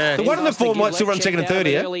Hard. The 1 and the 4 might still run second and third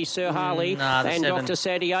here. Early Sir Harley the and 7. Dr.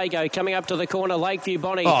 San Diego coming up to the corner. Lakeview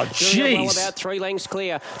Bonnie. Oh, doing well jeez. about 3 lengths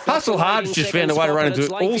clear. Hustle Hard's just found a way to run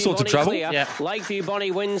into all sorts of trouble. Yeah. Lakeview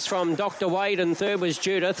Bonnie wins from Dr. Wade, and 3rd was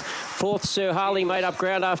Judith. 4th, Sir Harley made up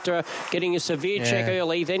ground after getting a severe check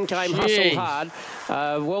early. Then came Hustle Hard.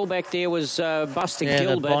 Well back there was Buster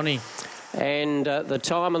Gilbert. Bonnie. And the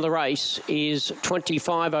time of the race is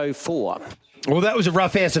 25:04. Well, that was a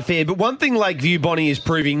rough house affair. But one thing Lakeview Bonnie is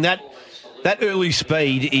proving, that early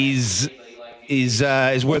speed is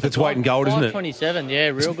worth its weight in gold, isn't it? 5:27, yeah,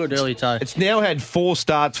 real good early toe. It's now had 4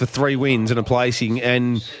 starts for 3 wins and a placing,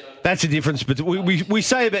 and that's the difference. But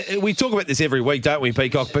we talk about this every week, don't we,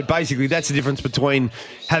 Peacock? But basically, that's the difference between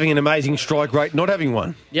having an amazing strike rate and not having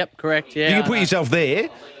one. Yep, correct. Yeah, You can put yourself there.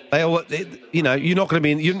 You're not going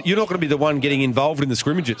to be the one getting involved in the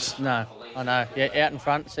scrimmages. No, I know. Yeah, out in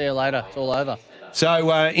front. See you later. It's all over.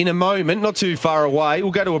 So in a moment, not too far away,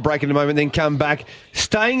 we'll go to a break in a moment, then come back.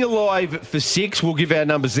 Staying alive for 6, we'll give our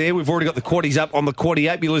numbers there. We've already got the quaddies up on the quaddie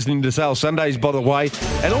app. You're listening to Sale Sundays, by the way.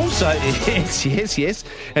 And also, yes.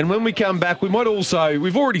 And when we come back, we've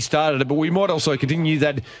already started it, but we might also continue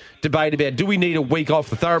that debate about, do we need a week off?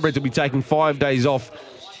 The thoroughbreds will be taking 5 days off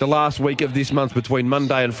the last week of this month between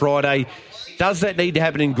Monday and Friday. Does that need to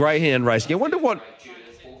happen in greyhound racing? I wonder what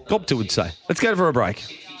Gobta would say. Let's go for a break.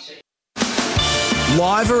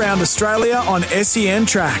 Live around Australia on SEN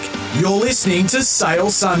Track. You're listening to Sale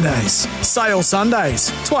Sundays. Sale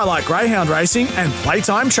Sundays, Twilight Greyhound Racing and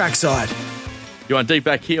Playtime Trackside. You're on Deep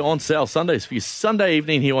Back here on Sale Sundays for your Sunday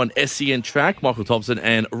evening here on SEN Track. Michael Thompson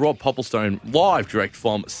and Rob Popplestone live direct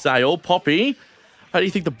from Sale. Poppy, how do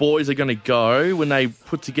you think the boys are going to go when they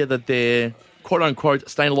put together their quote-unquote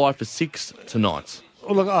staying alive for 6 tonight?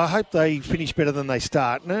 Well, look, I hope they finish better than they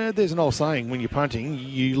start. No, there's an old saying, when you're punting,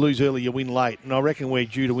 you lose early, you win late. And I reckon we're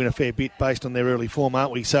due to win a fair bit based on their early form,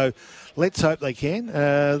 aren't we? So let's hope they can.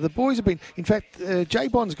 The boys have been... In fact,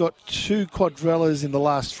 J-Bond's got 2 quadrellas in the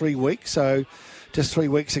last 3 weeks. So just 3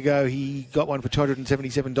 weeks ago, he got one for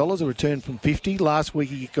 $277, a return from $50. Last week,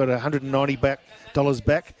 he got $190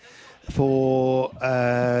 back for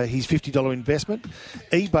his $50 investment.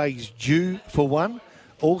 eBay's due for one.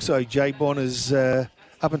 Also, J-Bond is,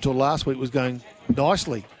 up until last week, was going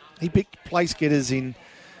nicely. He picked place getters in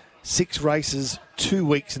 6 races 2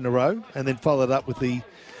 weeks in a row, and then followed up with the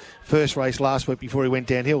first race last week before he went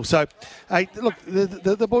downhill. So, hey, look,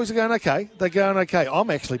 the boys are going okay. They're going okay.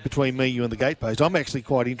 I'm actually, between me, you and the gatepost, I'm actually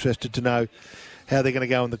quite interested to know how they're going to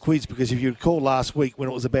go in the quiz, because if you recall last week when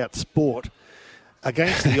it was about sport,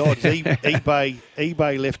 against the odds,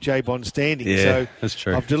 eBay left J-Bond standing. Yeah, so that's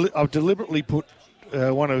true. I've deliberately put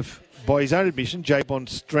one of, by his own admission,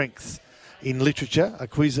 J-Bond's strengths in literature, a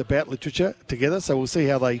quiz about literature together. So we'll see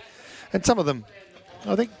how they... And some of them,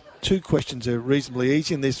 I think 2 questions are reasonably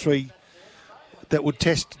easy, and there's 3 that would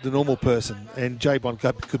test the normal person. And J-Bond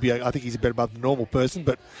could be, I think he's a bit above the normal person,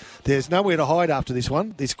 but there's nowhere to hide after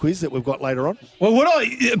this quiz that we've got later on. Well,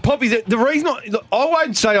 Poppy, the reason I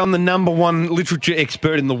won't say I'm the number one literature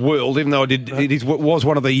expert in the world, even though it was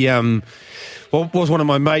one of the was one of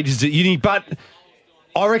my majors at uni, but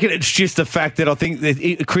I reckon it's just the fact that I think that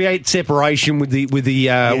it creates separation with the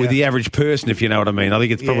average person, if you know what I mean. I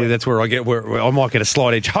think it's probably that's where I might get a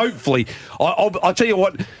slight edge. Hopefully, I'll tell you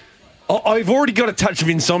what. I've already got a touch of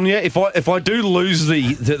insomnia. If I do lose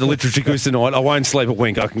the literature quiz tonight, I won't sleep a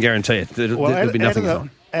wink. I can guarantee it. There'll be nothing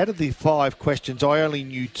on. Out of the 5 questions, I only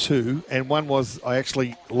knew 2, and one was I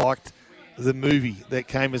actually liked the movie that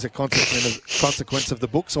came as a consequence of the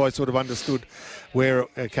book, so I sort of understood where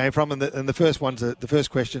it came from. And the first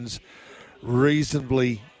question's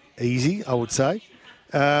reasonably easy, I would say.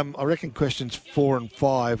 I reckon questions 4 and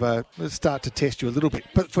 5 start to test you a little bit.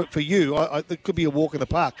 But for you, it could be a walk in the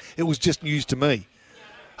park. It was just news to me.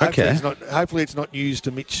 Hopefully it's not news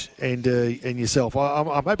to Mitch and yourself.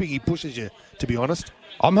 I'm hoping he pushes you, to be honest.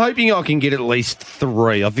 I'm hoping I can get at least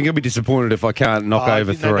 3. I think I'll be disappointed if I can't knock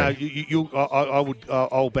over 3.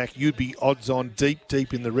 I'll back. You'd be odds on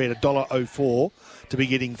deep in the red, $1.04 to be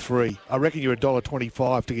getting 3. I reckon you're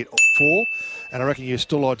 $1.25 to get 4. And I reckon you're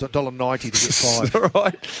still odds $1.90 to get 5. All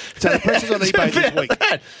right. So the pressure's on eBay this week.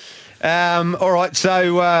 All right.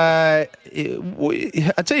 So I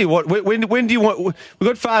tell you what. When do you want? We've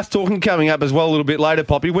got fast talking coming up as well a little bit later,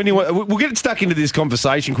 Poppy. When do you want? We'll get stuck into this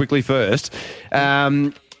conversation quickly first.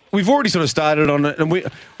 We've already sort of started on it, and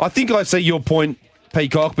I think I see your point,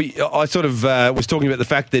 Peacock. But I sort of was talking about the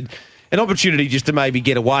fact that an opportunity just to maybe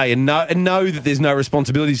get away and know that there's no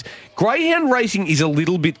responsibilities. Greyhound racing is a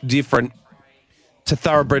little bit different to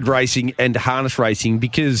thoroughbred racing and harness racing,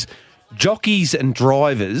 because jockeys and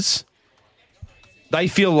drivers, they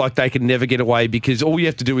feel like they can never get away, because all you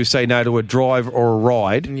have to do is say no to a drive or a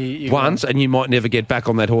ride once, and you might never get back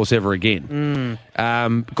on that horse ever again.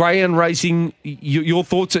 Greyhound racing, your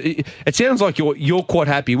thoughts? It sounds like you're quite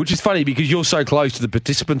happy, which is funny because you're so close to the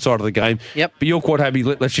participant side of the game. Yep. But you're quite happy.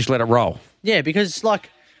 Let's just let it roll. Yeah, because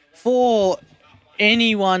for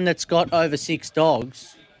anyone that's got over 6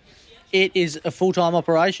 dogs, it is a full-time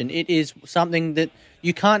operation. It is something that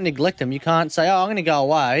you can't neglect them. You can't say, I'm going to go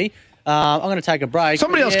away. I'm going to take a break.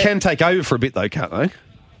 Somebody else can take over for a bit, though, can't they?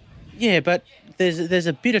 Yeah, but there's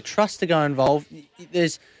a bit of trust to go involved.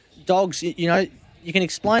 There's dogs, you can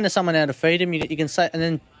explain to someone how to feed them. You can say, and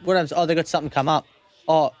then what happens? Oh, they got something come up.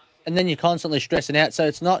 Oh, and then you're constantly stressing out. So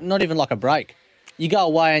it's not even like a break. You go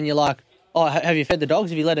away and you're like, oh, have you fed the dogs?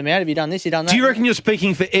 Have you let them out? Have you done this? You done that? Do you reckon you're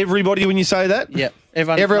speaking for everybody when you say that? Yeah.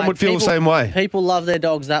 Everyone would feel the same way. People love their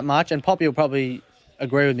dogs that much, and Poppy will probably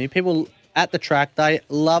agree with me. People at the track, they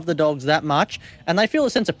love the dogs that much, and they feel a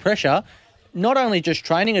sense of pressure, not only just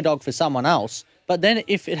training a dog for someone else, but then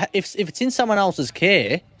if it's in someone else's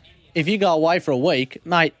care, if you go away for a week,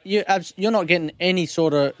 mate, you're not getting any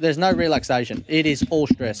sort of... There's no relaxation. It is all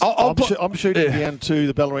stress. I'm shooting down to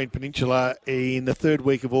the Bellarine Peninsula in the 3rd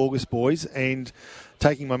week of August, boys, and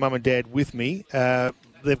taking my mum and dad with me.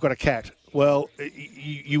 They've got a cat. Well,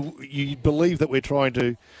 you believe that we're trying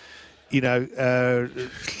to, bring down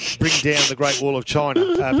the Great Wall of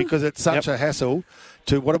China because it's such a hassle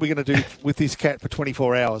to what are we going to do with this cat for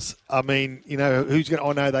 24 hours? I mean, who's going to...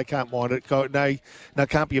 Oh, no, they can't mind it. No,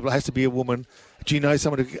 can't be. It has to be a woman. Do you know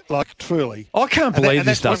someone who, truly? I can't believe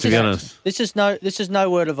this stuff, to be honest. This is no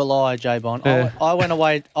word of a lie, J-Bond. Yeah. I went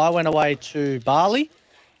away to Bali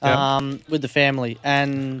with the family,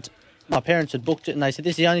 and my parents had booked it, and they said,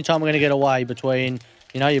 this is the only time we're going to get away between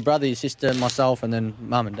your brother, your sister, myself, and then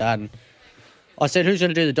mum and dad. And I said, who's going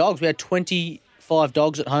to do the dogs? We had 25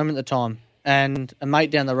 dogs at home at the time, and a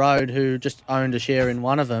mate down the road who just owned a share in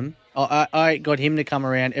one of them. I got him to come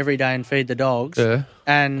around every day and feed the dogs,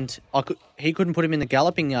 and he couldn't put him in the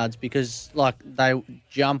galloping yards because they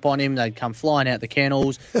jump on him, they'd come flying out the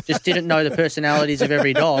kennels, just didn't know the personalities of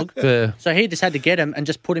every dog. Yeah. So he just had to get him and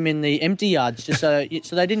just put him in the empty yards, just so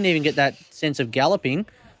they didn't even get that sense of galloping.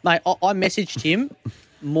 Mate, I messaged him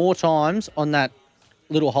more times on that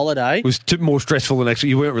little holiday. It was more stressful than actually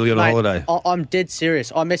you weren't really on a holiday. I'm dead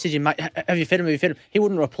serious. I messaged him, mate, have you fed him? He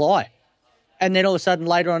wouldn't reply. And then all of a sudden,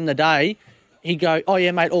 later on in the day, he'd go, oh,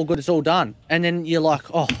 yeah, mate, all good, it's all done. And then you're like,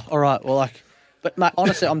 oh, all right, well, but, mate,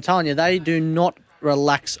 honestly, I'm telling you, they do not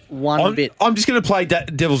relax one bit. I'm just going to play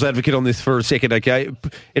devil's advocate on this for a second, okay?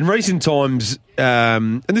 In recent times,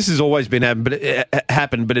 and this has always been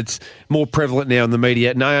happened, but it's more prevalent now in the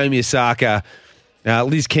media, Naomi Osaka,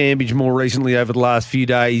 Liz Cambridge more recently over the last few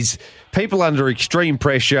days, people under extreme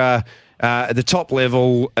pressure at the top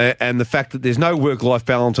level, and the fact that there's no work-life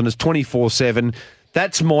balance and it's 24/7.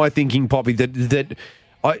 That's my thinking, Poppy. That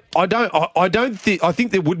I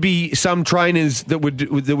think there would be some trainers that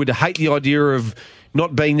would hate the idea of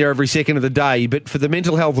not being there every second of the day. But for the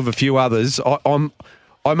mental health of a few others,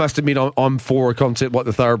 I must admit I'm for a concept like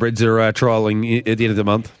the Thoroughbreds are trialling at the end of the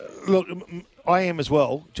month. Look, I am as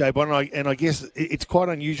well, J-Bon, and I guess it's quite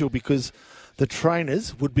unusual because the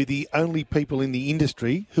trainers would be the only people in the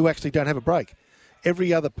industry who actually don't have a break.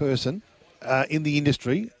 Every other person in the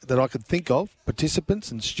industry that I could think of,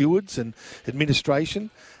 participants and stewards and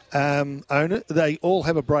administration, owner, they all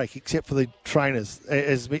have a break except for the trainers.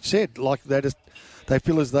 As Mitch said, they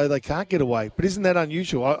feel as though they can't get away. But isn't that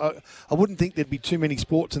unusual? I wouldn't think there'd be too many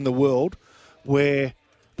sports in the world where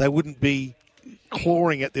they wouldn't be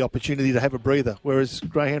clawing at the opportunity to have a breather, whereas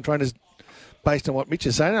greyhound trainers, based on what Mitch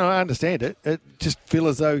is saying, and I understand it, just feel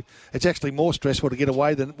as though it's actually more stressful to get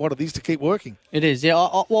away than what it is to keep working. It is, yeah.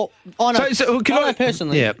 I know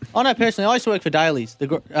personally. Yeah. I know personally. I used to work for Dailies.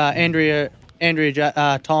 Andrea,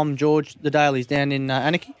 Tom, George, the Dailies down in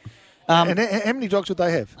Anarchy. And how many dogs would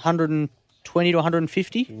they have? 120 to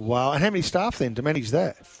 150. Wow. And how many staff then to manage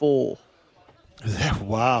that? 4.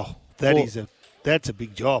 Wow. That's a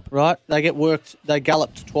big job. Right. They get worked. They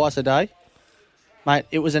galloped twice a day. Mate,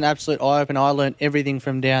 it was an absolute eye-opener. I learned everything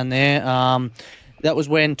from down there. That was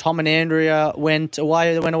when Tom and Andrea went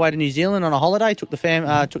away. They went away to New Zealand on a holiday. Took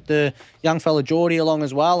the young fella Geordie along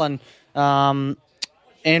as well, and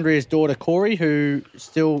Andrea's daughter Corey, who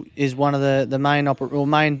still is one of the main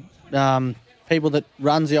people that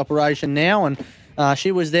runs the operation now. And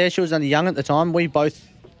she was there. She was only young at the time. We both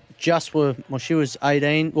just were. Well, she was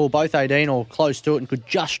 18. Well, both 18 or close to it, and could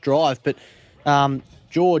just drive, but.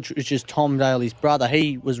 George, which is Tom Daly's brother,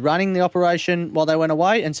 he was running the operation while they went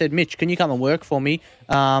away and said, Mitch, can you come and work for me?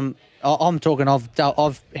 I'm talking,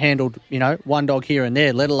 I've handled, one dog here and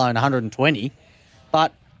there, let alone 120.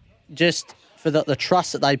 But just for the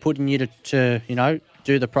trust that they put in you to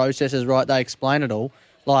do the processes right, they explain it all.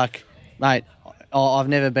 Like, mate, I've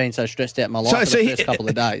never been so stressed out in my life for the first couple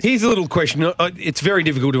of days. Here's a little question. It's very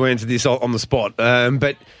difficult to answer this on the spot,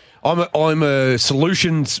 but I'm a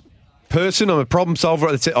solutions person. I'm a problem solver.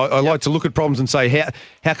 I like to look at problems and say,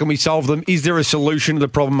 how can we solve them? Is there a solution to the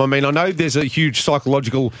problem? I mean, I know there's a huge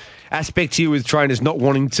psychological aspect here with trainers not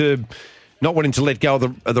wanting to let go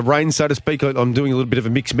of the reins, so to speak. I'm doing a little bit of a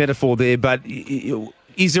mixed metaphor there, but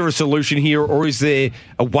is there a solution here, or is there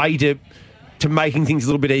a way to making things a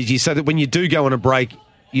little bit easier so that when you do go on a break,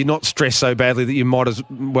 you're not stressed so badly that you might as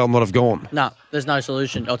well not have gone? No, there's no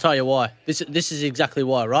solution. I'll tell you why. This is exactly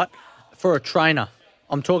why, right? For a trainer.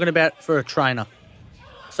 I'm talking about for a trainer.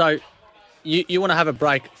 So you want to have a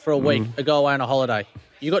break for a week, or go away on a holiday.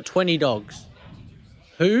 You got 20 dogs.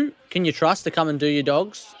 Who can you trust to come and do your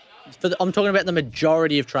dogs? I'm talking about the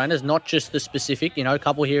majority of trainers, not just the specific, a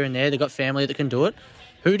couple here and there. They've got family that can do it.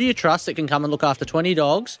 Who do you trust that can come and look after 20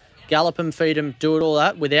 dogs, gallop them, feed them, do it all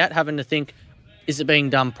that without having to think, is it being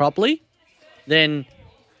done properly? Then,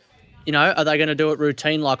 are they going to do it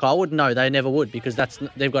routine like I would? No, they never would, because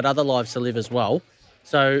they've got other lives to live as well.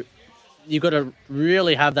 So you've got to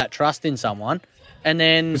really have that trust in someone. And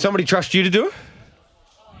then... Would somebody trust you to do it?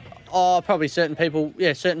 Oh, probably certain people.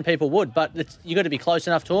 Yeah, certain people would. But you've got to be close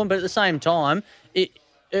enough to them. But at the same time,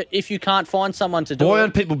 if you can't find someone to do it... Why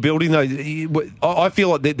aren't people building those? I feel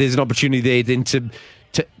like there's an opportunity there then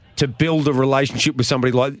to build a relationship with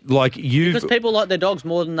somebody like you. Because people like their dogs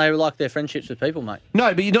more than they like their friendships with people, mate.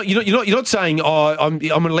 No, but you're not saying, I'm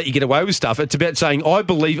going to let you get away with stuff. It's about saying, I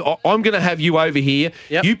believe I'm going to have you over here.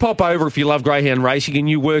 Yep. You pop over if you love greyhound racing, and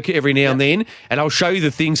you work every now and then, and I'll show you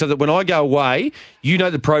the things so that when I go away, you know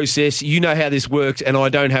the process, you know how this works, and I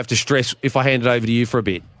don't have to stress if I hand it over to you for a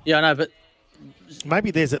bit. Yeah, I know, but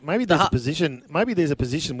maybe there's a position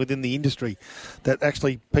within the industry that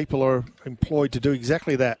actually people are employed to do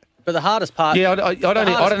exactly that. But the hardest part... Yeah, I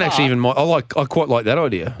don't actually even mind. I quite like that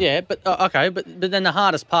idea. Yeah, but okay, but then the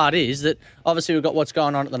hardest part is that obviously we've got what's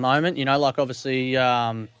going on at the moment, like obviously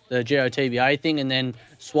the GOTBA thing and then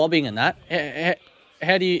swabbing and that.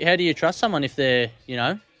 How do you trust someone if they're,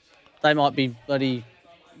 they might be bloody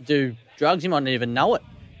do drugs, you might not even know it.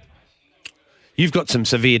 You've got some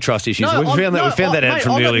severe trust issues. No, we found that out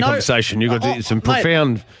from the earlier conversation. You've got some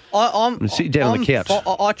profound... sit down on the couch.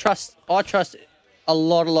 I trust a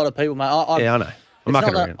lot of people, mate. I know. I'm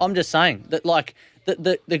mucking around. I'm just saying that,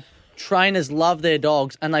 the trainers love their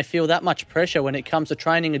dogs and they feel that much pressure when it comes to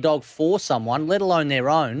training a dog for someone, let alone their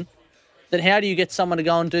own, that how do you get someone to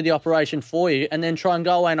go and do the operation for you and then try and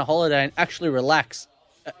go away on a holiday and actually relax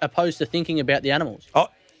opposed to thinking about the animals?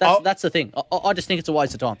 That's the thing. I just think it's a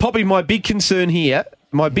waste of time. Poppy, my big concern here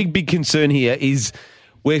is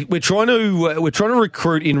we're trying to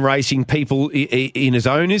recruit in racing people in as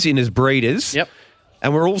owners, in as breeders. Yep.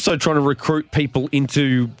 And we're also trying to recruit people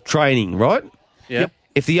into training, right? Yep.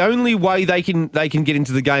 If the only way they can get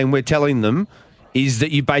into the game, we're telling them, is that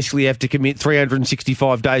you basically have to commit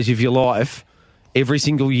 365 days of your life every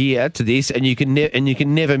single year to this, and you can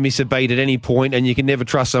never miss a beat at any point, and you can never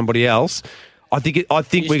trust somebody else. I think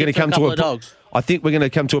we're going to come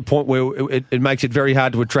to a point where it makes it very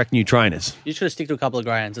hard to attract new trainers. You just got to stick to a couple of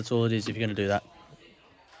greyhounds. That's all it is if you're going to do that.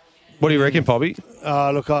 What do you reckon, Poppy?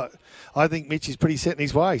 Look, I think Mitch is pretty set in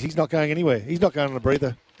his ways. He's not going anywhere. He's not going on a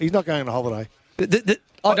breather. He's not going on a holiday.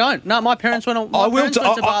 I don't. No, my parents went on. I will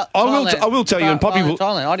tell you, and Poppy will.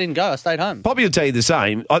 Thailand. I didn't go. I stayed home. Poppy will tell you the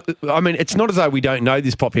same. I mean, it's not as though we don't know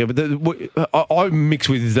this, Poppy, but I mix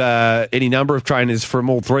with any number of trainers from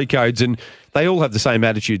all three codes, and they all have the same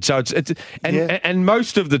attitude. So and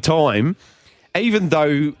most of the time, even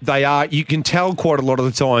though they are, you can tell quite a lot of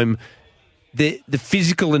the time. The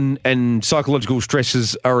physical and psychological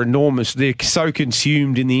stresses are enormous. They're so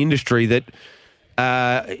consumed in the industry that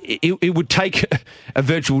it would take a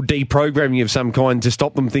virtual deprogramming of some kind to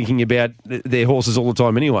stop them thinking about their horses all the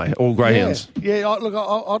time anyway, all greyhounds. Yeah, look,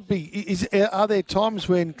 I'd be... Are there times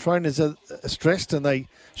when trainers are stressed and they,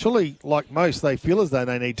 surely, like most, they feel as though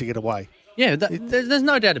they need to get away? Yeah, there's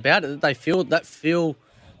no doubt about it that they feel that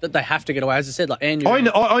they have to get away. As I said, like Andrew... I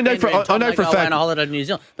know for a fact... on a holiday to New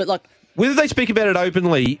Zealand. But whether they speak about it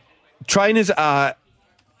openly, trainers are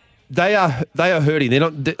hurting. They're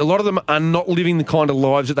not. A lot of them are not living the kind of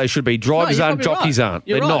lives that they should be. Drivers aren't, jockeys aren't.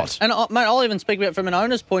 They're not. And mate, I'll even speak about it from an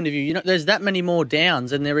owner's point of view. There's that many more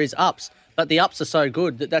downs than there is ups, but the ups are so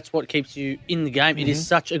good that's what keeps you in the game. Mm-hmm. It is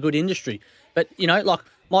such a good industry. But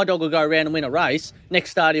my dog will go around and win a race.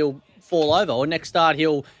 Next start he'll fall over, or next start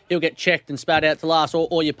he'll get checked and spat out to last,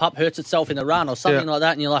 or your pup hurts itself in the run, or something like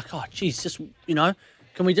that, and you're like, oh, geez, just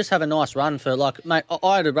can we just have a nice run for mate?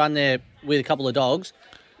 I had a run there with a couple of dogs.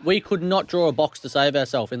 We could not draw a box to save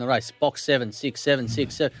ourselves in the race. Box 7, 6, 7,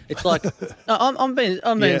 6, 7. It's like, no, I'm being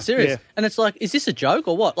serious. Yeah. And it's like, is this a joke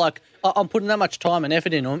or what? Like, I'm putting that much time and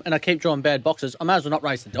effort in them, and I keep drawing bad boxes. I may as well not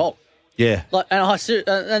race the dog. Yeah.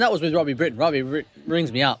 And that was with Robbie Britton. Robbie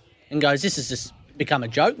rings me up and goes, this has just become a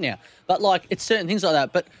joke now. But it's certain things like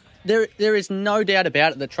that. But there is no doubt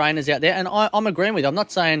about it that trainers out there, and I'm agreeing with you. I'm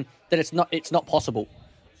not saying that it's not possible.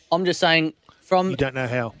 I'm just saying you don't know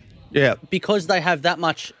how. Yeah. Because they have that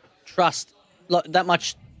much trust, that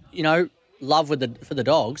much, love for the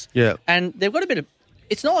dogs. Yeah. And they've got a bit of...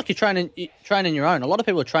 It's not like you're training your own. A lot of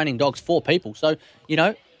people are training dogs for people. So,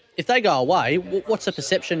 if they go away, what's the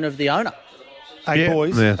perception of the owner? Hey,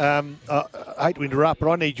 boys, I hate to interrupt, but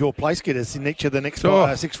I need your place getters in each of the next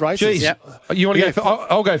 6 races. Yep. You want to go?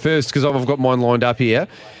 I'll go first because I've got mine lined up here.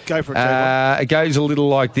 Go for it, It goes a little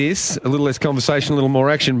like this, a little less conversation, a little more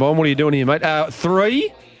action. Bon, what are you doing here, mate?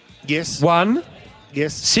 3. Yes. 1.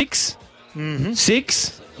 Yes. 6. Mm-hmm.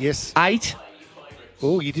 6. Yes. 8.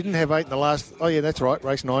 Oh, you didn't have 8 in the last... Oh, yeah, that's right.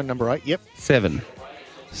 Race 9, number 8. Yep. 7.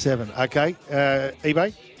 7. Okay.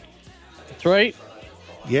 eBay? 3.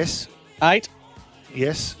 Yes. 8.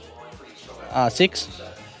 Yes. 6.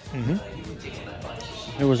 Mm-hmm.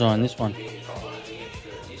 Who was I on this one?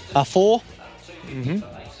 4.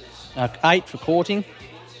 Mm-hmm. 8 for courting.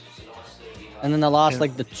 And then the last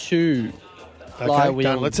leg, the 2. Okay,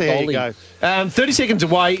 done. Let's see how you go. 30 seconds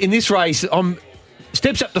away. In this race,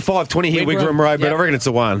 Steps up to 520 here, Wigram, Wigram Road, but yep. I reckon it's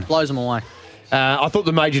a 1. Blows them away. I thought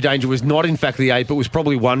the major danger was not, in fact, the 8, but was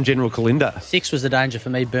probably 1, General Kalinda. 6 was the danger for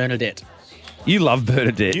me, Bernadette. You love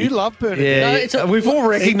Bernadette. You love Bernadette. Yeah, we've all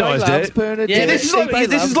recognised loves it. Bernadette. Yeah, This is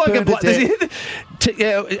like Bernadette.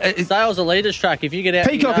 Sales a leaders track. If you get out,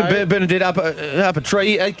 Peacock you know, and Bernadette up a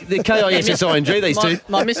tree. The Kissing, these two.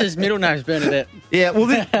 My missus' middle name's Bernadette. Yeah,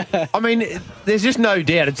 well, I mean, there's just no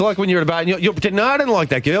doubt. It's like when you're at a bar and you're pretending, no, I don't like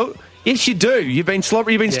that girl. Yes, you do. You've been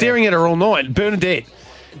sloppy. You've been staring at her all night. Bernadette.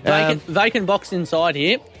 Vacant box inside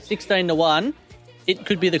here, 16-1. It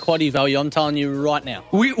could be the quaddie value, I'm telling you right now.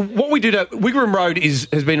 What we did at Wigram Road has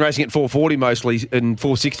been racing at 440 mostly and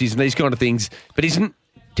 460s and these kind of things, but isn't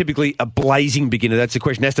typically a blazing beginner. That's the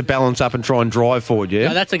question. Has to balance up and try and drive forward, yeah?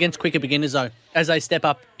 No, that's against quicker beginners, though. As they step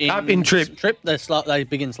up in trip, they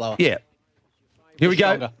begin slower. Yeah. Here we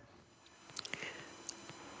go.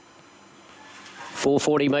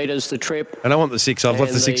 440 metres the trip. And I want the 6. I've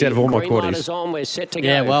left the 6 out of all my green light quaddies. is on. We're set to go.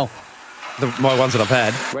 Yeah, well. My ones that I've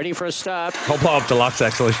had. Ready for a start. I'll blow up deluxe,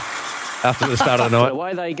 actually, after the start of the night.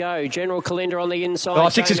 Away they go. General Kalinda on the inside. Oh,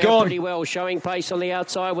 6 is Came out gone. Pretty well. Showing pace on the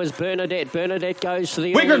outside was Bernadette. Bernadette goes to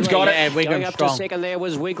the Wigram's got it. Yeah, Going Wigram's up strong. to second there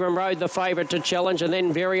was Wigram Road, the favourite to challenge, and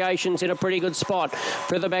then Variations in a pretty good spot.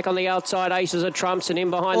 Further back on the outside, Aces are Trumps, and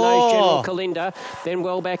in behind those, General Kalinda. Then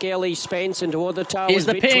well back, Ellie Spence, and toward the tail Here's was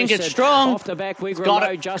the Bit pin, Twisted. gets strong. Off the back, Wigram got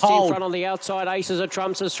Road it just cold. in front on the outside. Aces are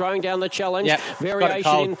Trumps is throwing down the challenge. Yep, got it Variation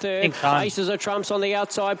cold. in third. Pink time. Aces are Trumps on the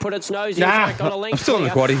outside, put its nose in. Nah, Got a length I'm still in the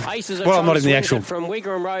clear. quaddie. Aces are Well, I'm not in the Trumps actual. wins it from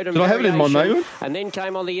Wigram Road and Did I have it in my Variation. note? And then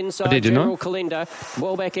came on the inside, I did, didn't I? General Kalinda.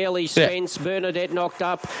 Wellback Ellie Spence, Bernadette knocked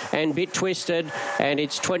up and Bit Twisted, and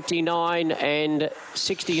it's 29 and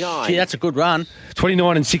 69. Gee, that's a good run.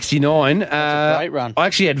 29 and 69. That's a great run. I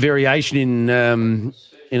actually had variation in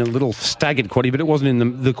a little staggered quaddie, but it wasn't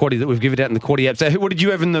in the quaddie that we've given out in the quaddie app. So what did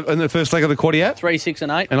you have in the first leg of the quaddie app? 3, 6,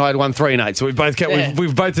 and 8. And I had 1, 3, and 8. So we've both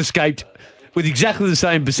we've both escaped with exactly the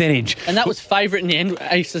same percentage. And that was favourite in the end,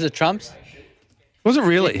 Aces of Trumps. Was it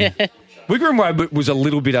really? Yeah. Wigram Road was a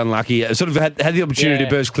little bit unlucky. Sort of had the opportunity to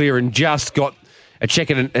burst clear and just got a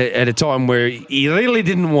check at a time where he really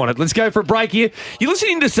didn't want it. Let's go for a break here. You're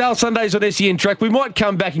listening to Sale Sundays on SEN Track. We might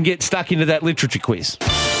come back and get stuck into that literature quiz.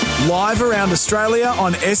 Live around Australia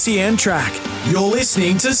on SEN Track. You're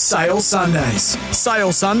listening to Sale Sundays.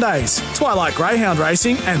 Sale Sundays, Twilight Greyhound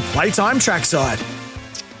Racing and Playtime Trackside.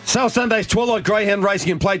 Sale Sundays, Twilight Greyhound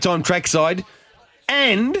Racing and Playtime Trackside,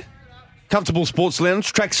 and Comfortable Sports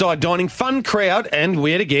Lounge, Trackside Dining, fun crowd, and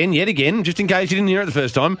yet again, just in case you didn't hear it the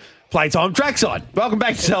first time, Playtime Trackside. Welcome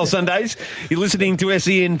back to Sale Sundays. You're listening to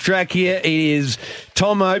SEN Track here. It is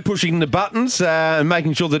Tomo pushing the buttons and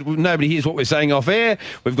making sure that nobody hears what we're saying off air.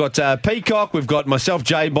 We've got Peacock, we've got myself,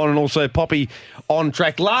 J-Bon, and also Poppy on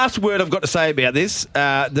track. Last word I've got to say about this,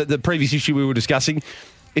 the previous issue we were discussing,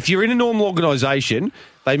 if you're in a normal organisation,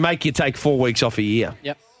 they make you take 4 weeks off a year.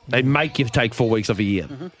 Yep. They make you take 4 weeks off a year.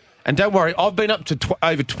 Mm-hmm. And don't worry, I've been up to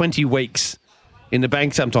over 20 weeks in the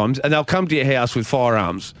bank sometimes, and they'll come to your house with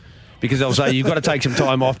firearms because they'll say, you've got to take some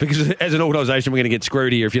time off because as an organisation, we're going to get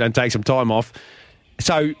screwed here if you don't take some time off.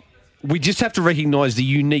 So we just have to recognise the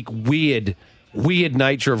unique, weird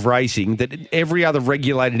nature of racing that every other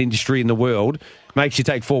regulated industry in the world makes you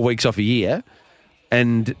take 4 weeks off a year,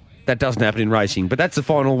 and that doesn't happen in racing. But that's the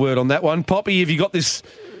final word on that one. Poppy, have you got this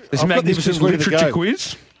magnificent literature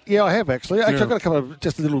quiz? Yeah, I have actually. I've got a couple of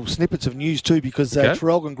just little snippets of news too because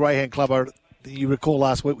Traralgon Greyhound Club you recall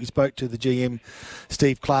last week we spoke to the GM,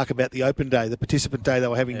 Steve Clark, about the open day, the participant day they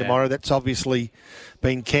were having tomorrow. That's obviously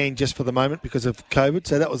been canned just for the moment because of COVID.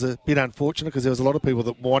 So that was a bit unfortunate because there was a lot of people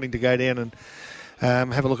that were wanting to go down and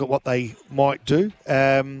have a look at what they might do.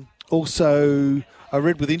 Also, I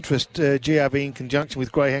read with interest GRV in conjunction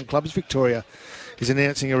with Greyhound Clubs Victoria is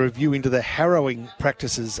announcing a review into the harrowing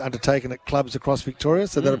practices undertaken at clubs across Victoria.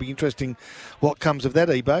 So that'll be interesting what comes of that,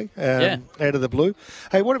 eBay, out of the blue.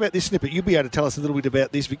 Hey, what about this snippet? You'll be able to tell us a little bit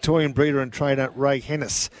about this. Victorian breeder and trainer Ray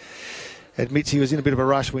Hennis admits he was in a bit of a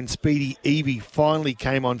rush when Speedy Evie finally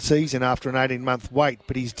came on season after an 18-month wait,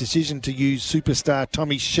 but his decision to use superstar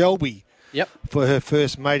Tommy Shelby for her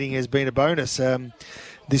first mating has been a bonus.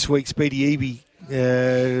 This week, Speedy Evie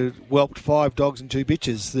whelped 5 dogs and 2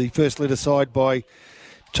 bitches. The first led aside by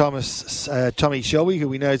Tommy Shelby, who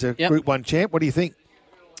we know is a Group 1 champ. What do you think?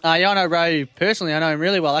 I know Ray personally. I know him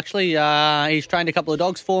really well, actually. He's trained a couple of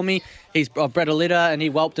dogs for me. I've bred a litter and he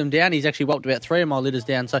whelped them down. He's actually whelped about 3 of my litters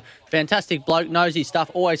down. So fantastic bloke, knows his stuff.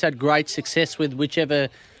 Always had great success with whichever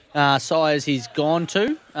sires he's gone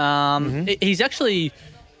to.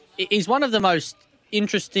 He's one of the most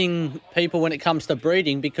interesting people when it comes to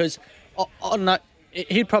breeding because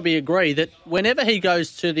he'd probably agree that whenever he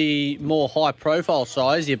goes to the more high-profile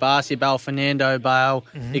size, your Barcia Bale, Fernando Bale,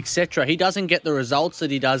 etc., he doesn't get the results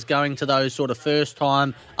that he does going to those sort of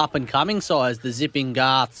first-time, up-and-coming size, the Zipping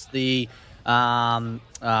Garths, the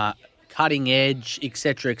Cutting Edge,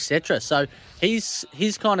 etc., etc. So he's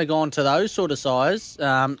kind of gone to those sort of size.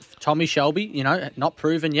 Tommy Shelby, not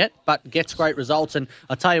proven yet, but gets great results. And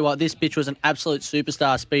I tell you what, this bitch was an absolute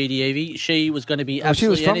superstar, Speedy Evie. She was going to be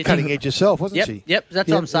absolutely she was from anything. Cutting Edge herself, wasn't she? Yep, that's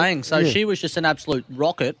what I'm saying. So she was just an absolute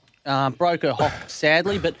rocket. Broke her hock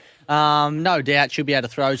sadly, but no doubt she'll be able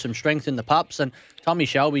to throw some strength in the pups. And Tommy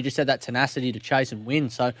Shelby just had that tenacity to chase and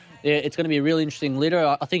win. So it's going to be a really interesting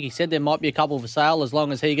litter. I think he said there might be a couple for sale as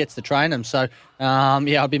long as he gets to train them. So,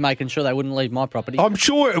 I'd be making sure they wouldn't leave my property. I'm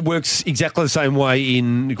sure it works exactly the same way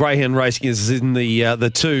in greyhound racing as in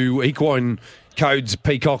the two equine codes,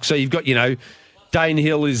 Peacock. So you've got, Dane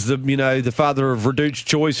Hill is the father of Reduced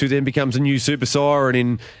Choice, who then becomes a new super sire, and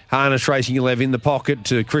in harness racing you'll have In the Pocket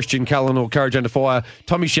to Christian Cullen or Courage Under Fire.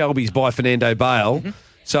 Tommy Shelby's by Fernando Bale. Mm-hmm.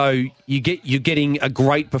 So you're getting a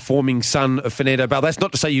great performing son of Fernando Bale. That's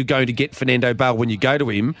not to say you're going to get Fernando Bale when you go to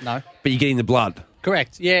him. No, but you're getting the blood.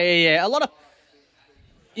 Correct. Yeah. A lot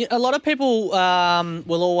of people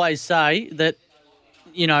will always say that,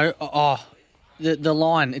 the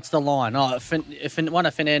line. It's the line. One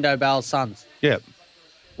of Fernando Bale's sons. Yeah.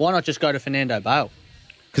 Why not just go to Fernando Bale?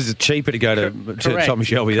 Because it's cheaper to go to Tommy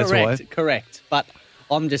Shelby. That's why. Correct. But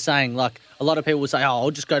I'm just saying, a lot of people will say,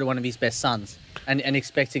 I'll just go to one of his best sons and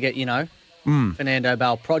expect to get, Fernando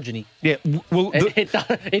Bale progeny. Yeah, well, it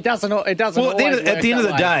doesn't. Well, at the end of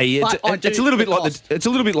the day, it's a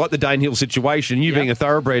little bit like the Dane Hill situation. You being a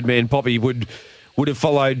thoroughbred man, Poppy would have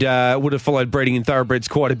followed breeding in thoroughbreds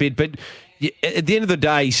quite a bit, but. At the end of the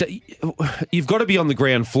day, so you've got to be on the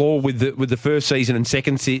ground floor with the first season and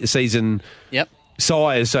second season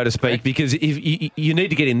sires, so to speak, because if you need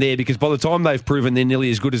to get in there, because by the time they've proven they're nearly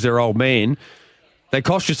as good as their old man, they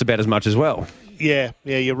cost just about as much as well. Yeah,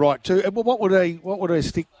 you're right too. What would a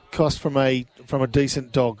stick cost from a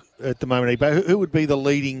decent dog at the moment, eBay? Who would be the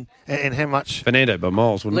leading and how much? Fernando by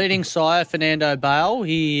miles, wouldn't leading sire, Fernando Bale.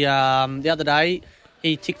 He the other day.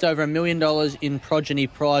 He ticked over $1 million in progeny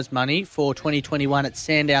prize money for 2021 at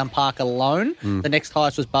Sandown Park alone. The next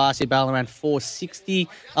highest was Barcia Bale, around $460.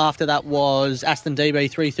 After that was Aston DB,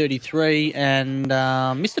 $333, and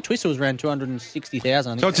Mr. Twister was around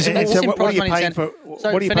 $260,000. So what are you paying for? What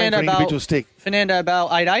are you paying for an individual stick? Fernando Bale,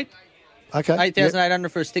 8.8. Okay,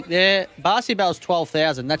 8,800 for a stick there. Barcia Bale's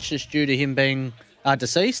 12,000. That's just due to him being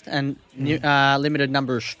deceased and limited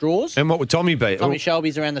number of straws. And what would Tommy be? Tommy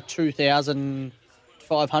Shelby's around the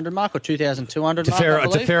 2,500 mark or 2,200 mark.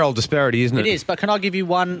 It's a fair old disparity, isn't it? It is, but can I give you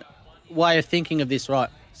one way of thinking of this, right?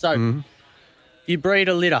 So you breed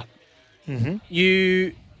a litter.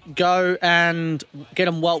 You go and get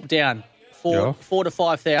them whelped down, 4 to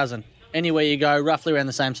 5,000. Anywhere you go, roughly around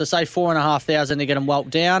the same. So say 4,500 to get them whelped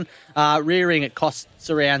down. Rearing, it costs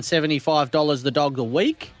around $75 the dog a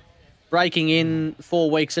week. Breaking in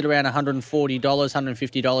 4 weeks at around $140,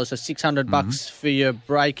 $150, so $600 for your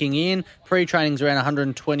breaking in. Pre-training's around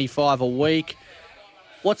 $125 a week.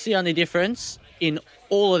 What's the only difference in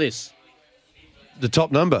all of this? The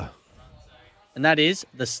top number. And that is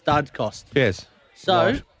the stud cost. Yes.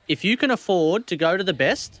 So if you can afford to go to the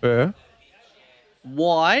best,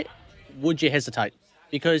 why would you hesitate?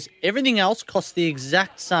 Because everything else costs the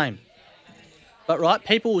exact same. But,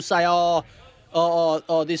 people will say,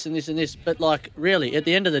 this and this and this. But really, at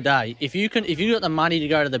the end of the day, if you got the money to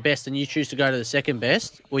go to the best and you choose to go to the second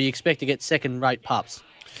best, well, you expect to get second-rate pups.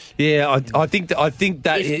 Yeah, I think that. Do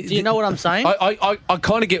you know what I'm saying? I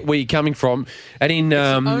kind of get where you're coming from, and in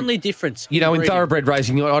it's the only difference. In thoroughbred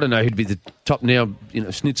racing, I don't know who'd be the top now.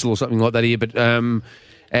 Schnitzel or something like that here, but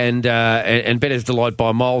and Better's Delight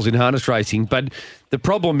by miles in harness racing. But the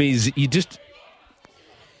problem is you don't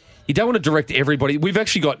want to direct everybody. We've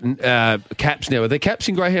actually got caps now. Are there caps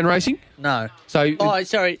in greyhound racing? No. So,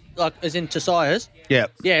 sorry, as in to sires? Yeah.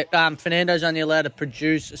 Yeah, Fernando's only allowed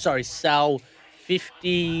to sell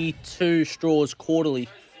 52 straws quarterly.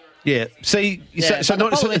 Yeah. See, so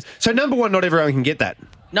number one, not everyone can get that.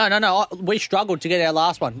 No. We struggled to get our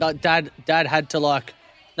last one. Dad had to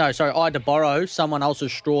I had to borrow someone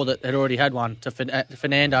else's straw that had already had one to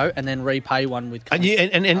Fernando, and then repay one with. And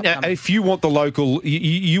if you want the local,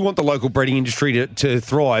 you want the local breeding industry to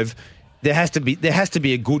thrive, there has to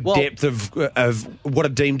be a good depth of what are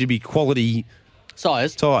deemed to be quality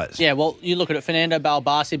sires. Yeah, well, you look at it, Fernando Bale,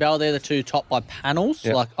 Barcia Bale, they're the two top by panels.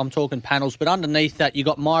 Yep. I'm talking panels, but underneath that you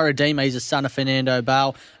got Myra Dima, he's a son of Fernando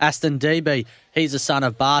Bale. Aston DB, he's a son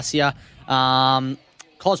of Barcia.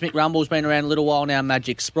 Cosmic Rumble's been around a little while now,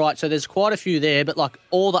 Magic Sprite. So there's quite a few there, but like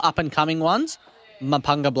all the up-and-coming ones,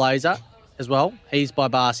 Mapunga Blazer as well, he's by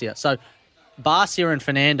Barcia. So Barcia and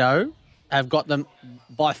Fernando have got them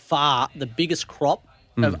by far the biggest crop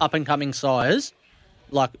of up-and-coming sires,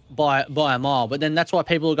 like by a mile. But then that's why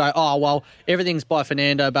people will go, oh, well, everything's by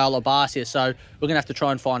Fernando, Bale or Barcia, so we're going to have to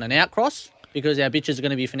try and find an outcross because our bitches are going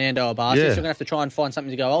to be Fernando or Barcia, so we're going to have to try and find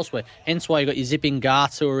something to go elsewhere. Hence why you've got your Zipping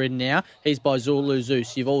Garths who are in now. He's by Zulu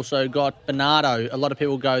Zeus. You've also got Bernardo. A lot of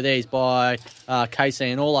people go there. He's by KC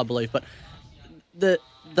and all, I believe. But the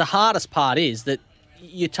hardest part is that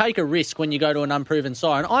you take a risk when you go to an unproven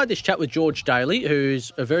sire. And I had this chat with George Daly,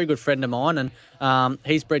 who's a very good friend of mine, and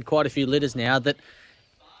he's bred quite a few litters now, that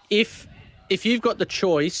if you've got the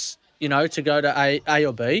choice, you know, to go to A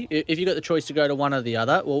or B, if you've got the choice to go to one or the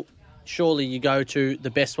other, well, surely you go to the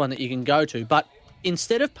best one that you can go to. But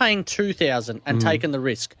instead of paying $2,000 and taking the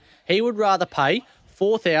risk, he would rather pay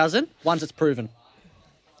 $4,000 once it's proven.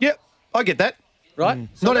 Yep, I get that. Right?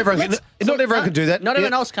 So not everyone can do that. Not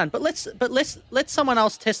everyone else can. But let someone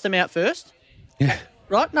else test them out first. Yeah.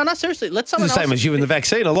 Right? No, seriously. Let someone It's the same as you and the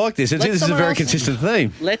vaccine. I like this. This is a very consistent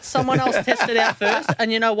theme. Let someone else test it out first.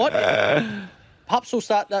 And you know what? Pups will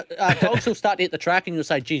start, dogs will start to hit the track and you'll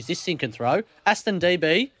say, geez, this thing can throw. Aston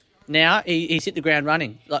DB, now he's hit the ground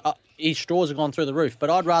running. Like, his straws have gone through the roof. But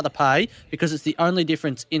I'd rather pay, because it's the only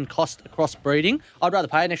difference in cost across breeding, I'd rather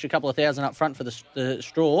pay an extra couple of $1,000 up front for the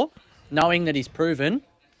straw, knowing that he's proven,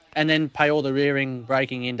 and then pay all the rearing,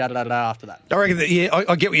 breaking in, after that. I reckon that,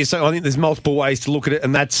 I get what you're saying. I think there's multiple ways to look at it,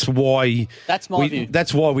 and that's why... That's my view.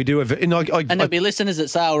 That's why we do it. And there'll be listeners at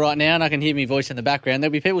sale right now, and I can hear my voice in the background.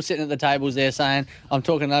 There'll be people sitting at the tables there saying, I'm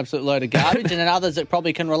talking an absolute load of garbage, and then others that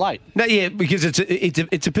probably can relate. No, yeah, because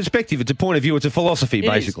it's a perspective, it's a point of view, it's a philosophy,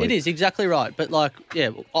 basically. It is, exactly right. But,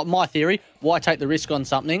 my theory, why take the risk on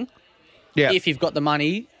something if you've got the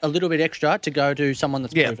money, a little bit extra, to go to someone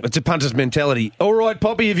that's proven? It's a punter's mentality. All right,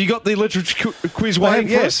 Poppy, have you got the literature quiz waiting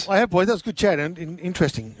for us? I have, boys. That was a good chat and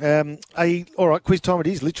interesting. All right, quiz time it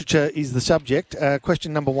is. Literature is the subject.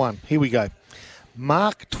 Question number 1. Here we go.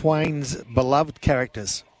 Mark Twain's beloved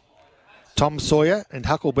characters, Tom Sawyer and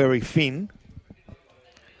Huckleberry Finn,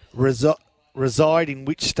 reside in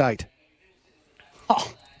which state?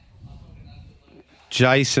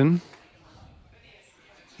 Jason.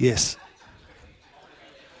 Yes.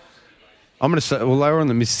 I'm going to say, well, they were on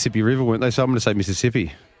the Mississippi River, weren't they? So I'm going to say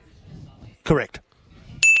Mississippi. Correct.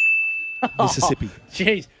 Mississippi.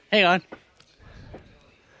 Jeez, hang on.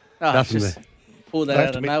 Nothing there. Pull that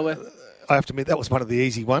out of nowhere. I have to admit, that was one of the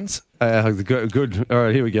easy ones. Good. All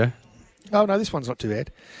right, here we go. Oh, no, this one's not too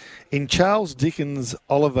bad. In Charles Dickens'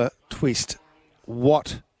 Oliver Twist,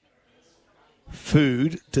 what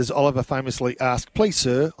food does Oliver famously ask, please,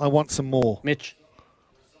 sir, I want some more? Mitch.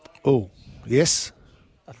 Oh, yes?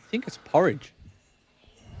 I think it's porridge.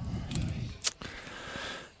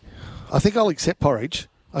 I think I'll accept porridge.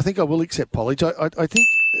 I think I will accept porridge. I think,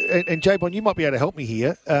 and J-Bon, you might be able to help me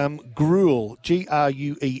here. Gruel,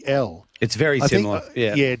 Gruel. It's very similar.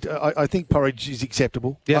 I think porridge is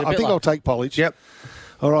acceptable. Yeah, I think I'll take porridge. Yep.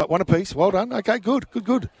 All right, one apiece. Well done. Okay, good.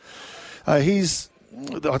 I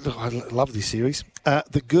love this series.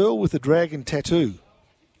 The Girl with the Dragon Tattoo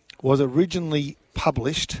was originally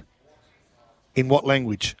published in what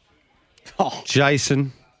language?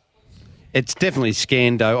 Jason. It's definitely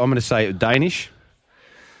Scando. I'm going to say Danish.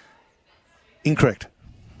 Incorrect.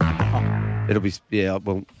 It'll be, it's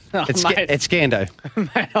Scando.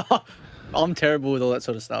 Mate, I'm terrible with all that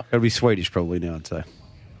sort of stuff. It'll be Swedish probably now, I'd say.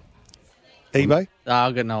 eBay?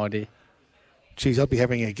 I've got no idea. Geez, I'd be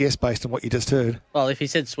having a guess based on what you just heard. Well, if he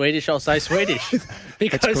said Swedish, I'll say Swedish.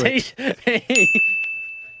 Because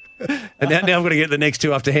And now I've got to get the next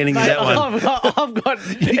two after handing you that one. I've got.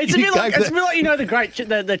 It's a bit like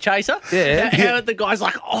the chaser. Yeah. How the guy's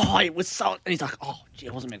like, it was so, and he's like, gee,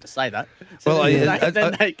 I wasn't meant to say that. So Well,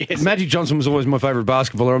 then they guess. Magic Johnson was always my favourite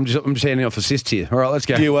basketballer. I'm just handing off assists here. All right, let's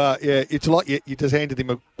go. You are, it's like you just handed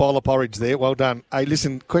him a bowl of porridge there. Well done. Hey,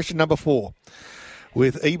 listen, question number 4.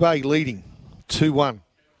 With eBay leading 2-1,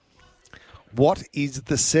 what is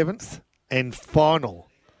the 7th and final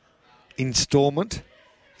instalment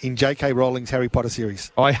in J.K. Rowling's Harry Potter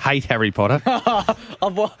series? I hate Harry Potter.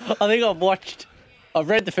 I've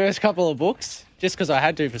read the first couple of books just because I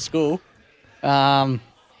had to for school. What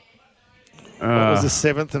was the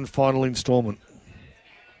 7th and final instalment?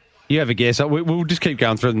 You have a guess. We'll just keep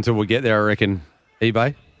going through it until we get there, I reckon.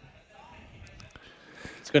 eBay?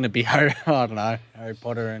 It's going to be, I don't know, Harry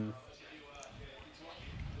Potter and...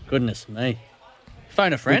 Goodness me.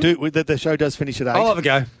 Phone a friend? The show does finish at 8. I'll have a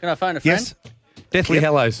go. Can I phone a friend? Yes. Deathly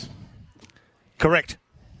Hallows. Correct.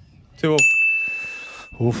 2-2.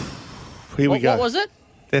 Oof. Here we go. What was it?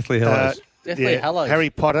 Deathly Hallows. Deathly Hallows. Harry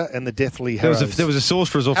Potter and the Deathly There Hallows. was a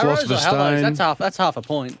Sorcerer's or Harrows Philosopher's or Hallows? Stone. That's half a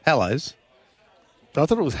point. Hallows. I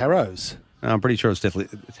thought it was Harrows. I'm pretty sure it's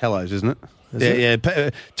Hallows, isn't it? Is it? Yeah.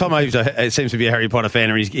 Tom Oaves seems to be a Harry Potter fan,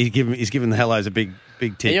 and he's given the Hallows a big Are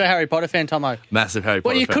tick. you a Harry Potter fan, Tomo? Massive Harry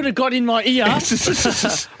Well, Potter you fan. could have got in my ear. I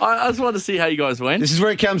just wanted to see how you guys went. This is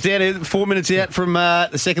where it comes down. 4 minutes out from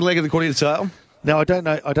the second leg of the quarter to sale. Now, I don't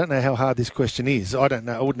know how hard this question is. I don't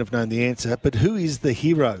know. I wouldn't have known the answer. But who is the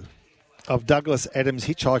hero of Douglas Adams'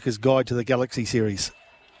 Hitchhiker's Guide to the Galaxy series?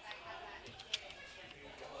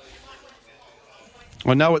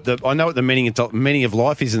 I know what the meaning of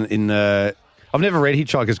life is in I've never read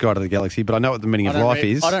Hitchhiker's Guide to the Galaxy, but I know what the meaning of life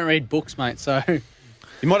is. I don't read books, mate, so...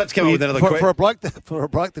 You might have to come up with another question. For a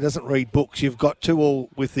bloke that doesn't read books, you've got 2-2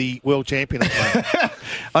 with the world champion at the moment.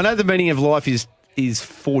 I know the meaning of life is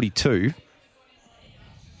 42,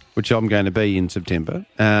 which I'm going to be in September.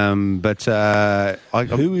 Who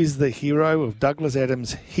is the hero of Douglas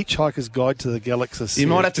Adams' Hitchhiker's Guide to the Galaxy? You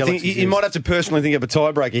might have to think. You might have to personally think of a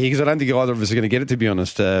tiebreaker here because I don't think either of us are going to get it. To be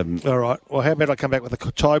honest. All right. Well, how about I come back with a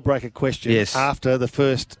tiebreaker question? Yes. After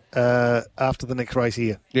the next race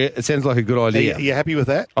here. Yeah, it sounds like a good idea. Are you happy with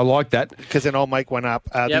that? I like that Because then I'll make one up.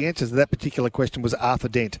 Yep. The answer to that particular question was Arthur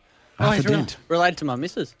Dent. He's related to my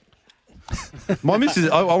missus. My missus,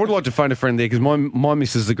 I would like to phone a friend there because my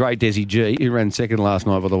missus, the great Desi G, who ran second last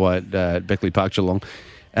night, by the way, at Beckley Park, Geelong.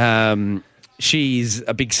 She's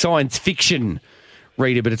a big science fiction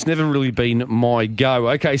reader, but it's never really been my go.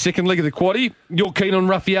 Okay, second leg of the quaddie. You're keen on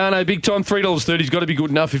Raffiano, big time, $3.30's got to be good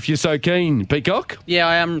enough if you're so keen. Peacock? Yeah,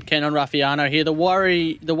 I am keen on Raffiano here. The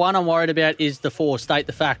one I'm worried about is the 4, State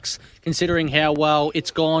the Facts, considering how well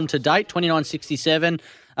it's gone to date, 29.67.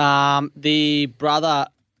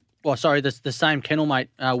 The same kennel mate,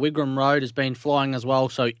 Wigram Road, has been flying as well,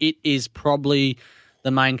 so it is probably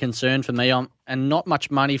the main concern for me. And not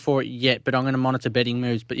much money for it yet, but I'm going to monitor betting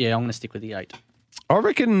moves. But yeah, I'm going to stick with the 8. I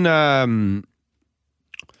reckon I'd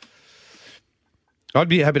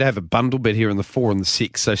be happy to have a bundle bet here in the 4 and the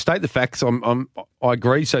 6. So State the Facts, I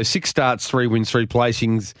agree. So 6 starts, 3 wins, 3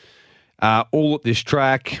 placings, all at this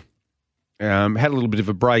track. Had a little bit of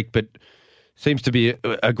a break, but seems to be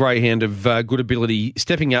a greyhound of good ability.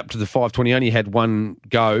 Stepping up to the 520, only had one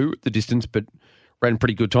go at the distance, but ran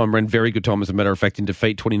pretty good time, ran very good time, as a matter of fact, in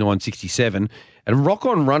defeat, 29.67. And Rock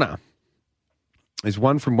On Runner is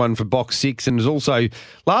 1 from 1 for box 6, and is also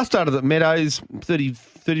last started at Meadows,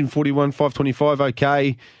 13.41, 5.25,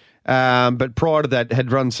 okay. But prior to that,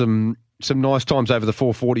 had run some nice times over the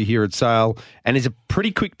 440 here at Sale, and is a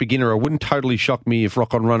pretty quick beginner. It wouldn't totally shock me if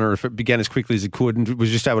Rock On Runner, if it began as quickly as it could and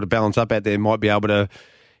was just able to balance up out there, might be able to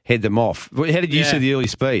head them off. How did you see the early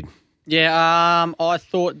speed? Yeah, I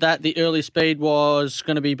thought that the early speed was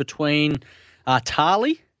going to be between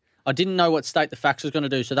Tarly. I didn't know what State the Facts was going to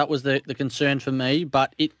do, so that was the concern for me,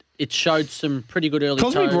 but it showed some pretty good early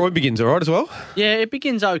Cosmic Roy begins all right as well. Yeah, it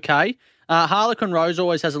begins okay. Harlequin Rose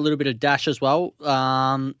always has a little bit of dash as well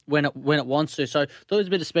when it wants to. So there was a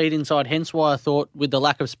bit of speed inside, hence why I thought with the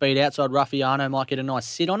lack of speed outside, Raffiano might get a nice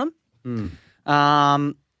sit on him.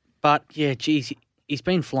 But, yeah, geez, he's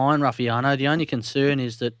been flying, Raffiano. The only concern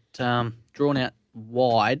is that drawn out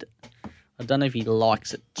wide, I don't know if he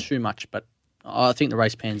likes it too much, but I think the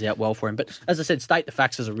race pans out well for him. But as I said, State the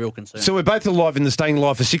Facts is a real concern. So we're both alive in the staying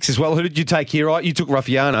alive for 6 as well. Who did you take here? You took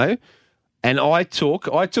Raffiano. And I took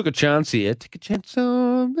a chance here. Take a chance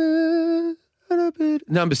on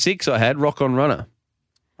number 6. I had Rock On Runner.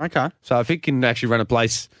 Okay. So if it can actually run a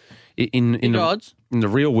place in the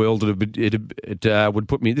real world, it would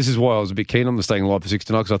put me. This is why I was a bit keen on the staying alive for 6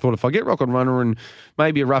 tonight, because I thought if I get Rock On Runner and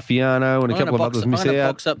maybe a Raffiano and a couple of others miss I'm going to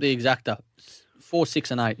out. box up the exacta 4, 6,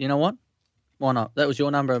 and 8. You know what? Why not? That was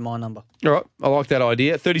your number and my number. All right, I like that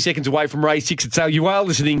idea. 30 seconds away from race 6 at Sale. You are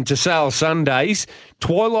listening to Sale Sundays,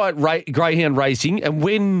 Twilight Greyhound Racing, and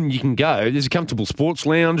when you can go, there's a comfortable sports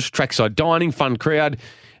lounge, trackside dining, fun crowd,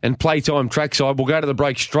 and playtime trackside. We'll go to the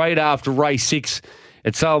break straight after race 6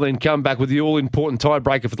 at Sale, then come back with the all-important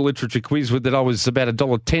tiebreaker for the literature quiz with that I was about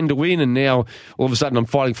 $1.10 to win, and now all of a sudden I'm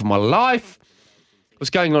fighting for my life.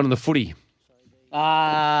 What's going on in the footy?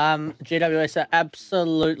 GWS are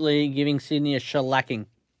absolutely giving Sydney a shellacking,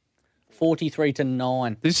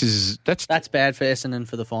 43-9. That's bad for Essendon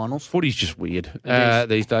for the finals. Footy's just weird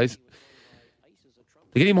these days.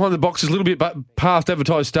 They're getting behind the boxes a little bit, but past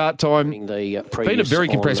advertised start time. It's been a very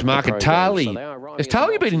compressed market. Tarly, has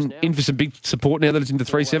Tarly been in for some big support now that it's into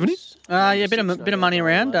 370? Yeah, a bit of money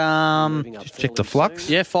around. Just check the flux.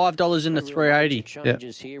 Yeah, $5 into 380.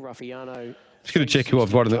 Yeah. Just going to check who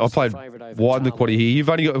I've got. I played wide in the quad here.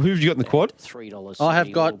 Who have you got in the quad? I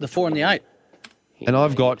have got the 4 and the 8. And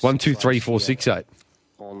I've got 1, 2, 3, 4, 6, 8.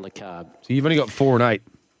 On the card. So you've only got 4 and 8.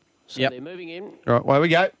 So they're moving in. All right, away we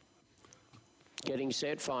go. Getting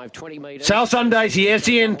set, 520 metres. Sale Sundays, the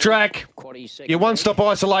SEN track. Your one-stop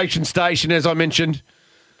isolation station, as I mentioned,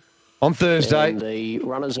 on Thursday. And the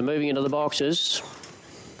runners are moving into the boxes.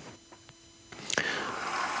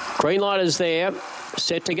 Green light is there.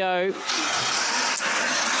 Set to go.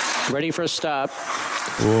 Ready for a start.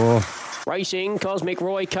 Oh. Racing, Cosmic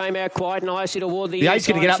Roy came out quite nicely toward the The 8's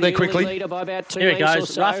going to get up there quickly. Leader by about 2 Here it lengths goes.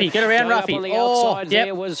 or so. Ruffy, get around Going up Ruffy. on the Oh, outside yep.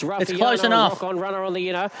 there was Ruffiano. It's close enough. Rock on runner on the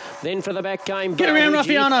inner. Then for the back came Get around Balwidgie.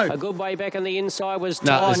 Ruffiano. A good way back on the inside was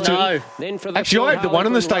No, there's two. Tyler. Then for the Actually, I had the one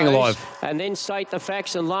and the staying alive. And then State the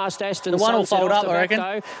Facts and last Aston The one will Sunset fold off up, the I back,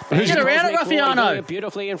 reckon. though. Get around it, Cosmic Roy Ruffiano. there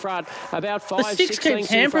beautifully in front. About 5, The 6 6 keeps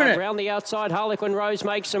lengths in hampering front. it. Round the outside, Harlequin Rose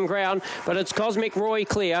makes some ground, but it's Cosmic Roy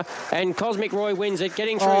clear, and Cosmic Roy wins it,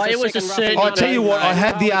 getting through Oh, for it was a second. certain- I tell you what, I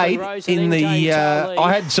had the 8 in the.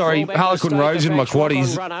 I had Harlequin Rose in my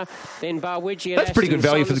quaddies. That's pretty good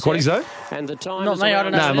value for the quaddies, though. And the time Not is me, I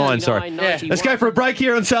around don't know. No, mine, sorry. 99.91. Let's go for a break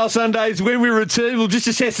here on Sale Sundays. When we return, we'll just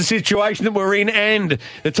assess the situation that we're in and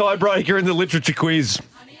the tiebreaker in the literature quiz.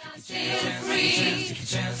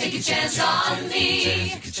 Take a chance on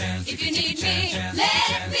me. If you need me,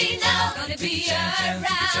 let me know. Gonna be around.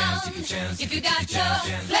 If you got no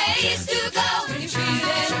place to go when you're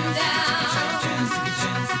feeling down.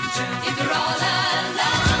 If you're all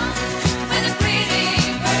alone, when the pretty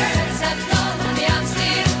birds have flown, honey, I'm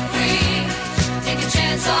still free. Take a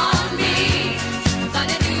chance on me.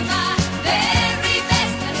 Gonna do my very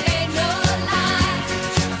best, and it ain't no lie.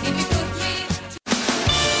 If you put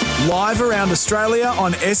me Live around Australia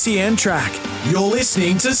on SEN Track. You're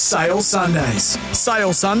listening to Sale Sundays.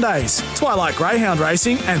 Sale Sundays, Twilight Greyhound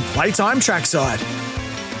Racing and Playtime Trackside.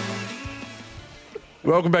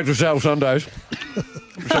 Welcome back to Sale Sundays.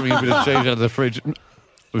 Just having a bit of cheese out of the fridge.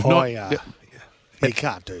 We've not. You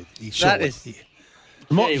can't do. That is...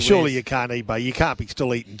 Surely you can't eat, mate. You can't be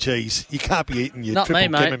still eating cheese. You can't be eating your Not triple me,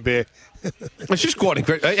 mate. camembert. It's just quite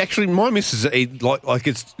incredible. Actually, my missus eat like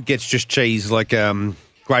gets just cheese, like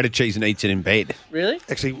grated cheese, and eats it in bed. Really?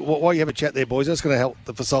 Actually, while you have a chat there, boys, that's going to help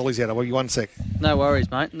the Fasolis out. I'll give you 1 sec. No worries,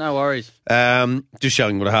 mate. No worries. Just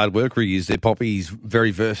showing what a hard worker he is there, Poppy. He's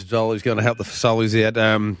very versatile. He's going to help the Fasolis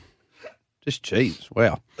out. Just cheese.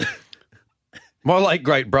 Wow. My late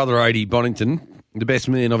great brother, Odie Bonington, the best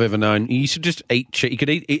man I've ever known, he used to just eat cheese. He could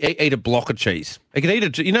eat a block of cheese. He could eat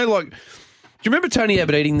do you remember Tony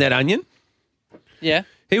Abbott eating that onion? Yeah.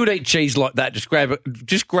 He would eat cheese like that. Just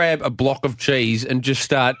grab a block of cheese and just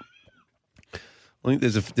start. I think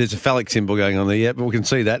there's a phallic symbol going on there. Yeah, but we can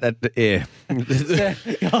see that. Yeah.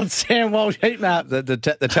 On Sam Walsh heat map. The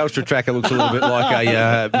Telstra tracker looks a little bit like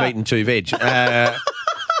a meat and 2 veg. But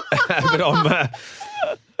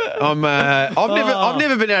I've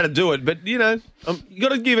never been able to do it. But you know, you got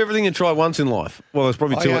to give everything a try once in life. Well, there's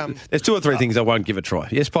probably there's 2 or 3 things I won't give a try.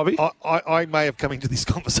 Yes, Poppy? I may have come into this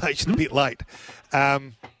conversation a bit late,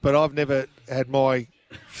 but I've never had my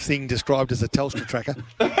thing described as a Telstra tracker.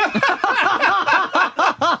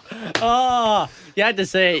 Oh, you had to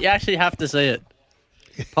see it. You actually have to see it.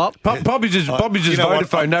 Poppy's just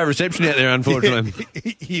Vodafone, no reception out there,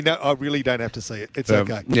 unfortunately. You know, I really don't have to see it. It's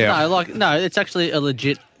okay. Yeah. No, it's actually a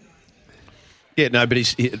legit. Yeah, no, but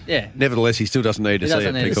nevertheless, he still doesn't need to see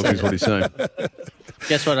it. Peacock is what he's saying.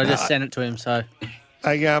 Guess what? I just sent it to him, so.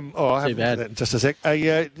 I haven't got that in just a sec.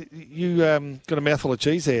 You got a mouthful of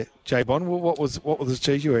cheese there, J-Bon. What was the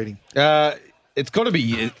cheese you were eating? It's got to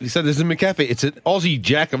be. So there's a McAfee. It's an Aussie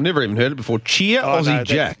Jack. I've never even heard it before. Cheer Aussie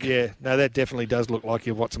Jack. That definitely does look like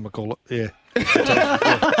your whatchamacallit. Yeah.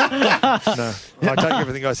 No, I take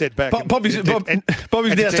everything I said back. Bobby's now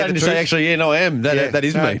starting to say, actually, yeah, no, I am. That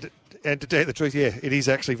is me. And to tell you the truth, yeah, it is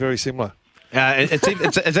actually very similar.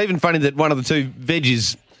 It's even funny that one of the 2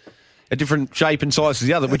 veggies a different shape and size to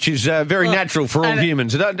the other, which is very natural for all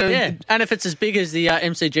humans. Yeah, and if it's as big as the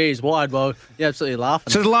MCG is wide, well, you're absolutely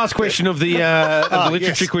laughing. So the last question of the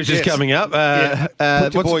literature quiz is coming up.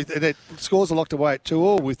 The scores are locked away at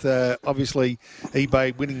 2-2 with obviously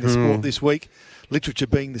eBay winning the sport this week. Literature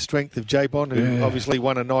being the strength of J-Bon, who obviously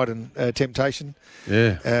won a night in Temptation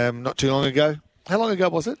not too long ago. How long ago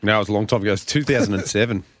was it? No, it was a long time ago. It was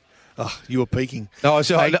 2007. Oh, you were peaking. No,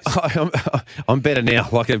 I'm better now.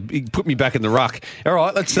 You put me back in the ruck. All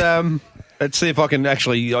right, let's see if I can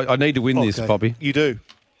actually. I need to win this, Poppy. You do.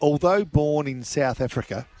 Although born in South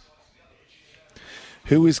Africa,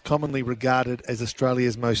 who is commonly regarded as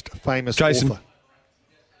Australia's most famous author?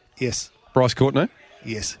 Yes. Bryce Courtenay?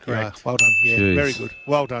 Yes, Correct. Well done. Yeah, Jeez. very good.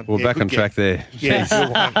 Well done. We're Yeah, back good on get. track there. Yeah, good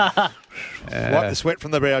one. Wipe the sweat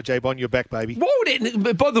from the brow, J-Bon. You're back, baby. What would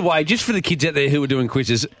it, by the way, just for the kids out there who are doing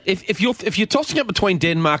quizzes, if you're tossing up between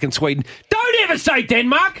Denmark and Sweden, don't ever say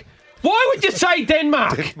Denmark. Why would you say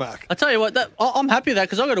Denmark? Denmark. I tell you what, I'm happy with that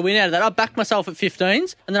because I got a win out of that. I backed myself at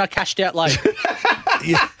 15s and then I cashed out late.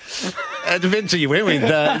 Yeah. It depends who you went with.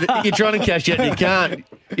 You're trying to cash out and you can't.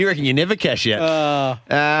 You reckon you never cash out?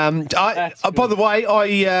 By the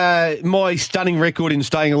way, my stunning record in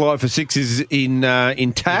staying alive for six is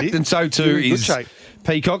intact, and so too You're in good is shape.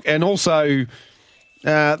 Peacock, and also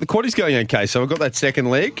the quaddy's going okay. So I've got that second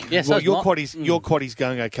leg. Yes, Well, so your quaddy's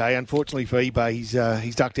going okay. Unfortunately for eBay,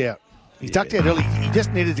 he's ducked out. He's ducked out early. He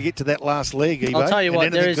just needed to get to that last leg, eBay. I'll tell you and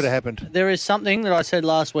what, anything could have happened. there is something that I said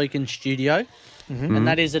last week in studio, and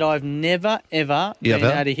that is that I've never, ever been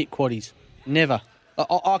able to hit quaddies. Never.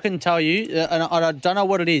 I can tell you, and I don't know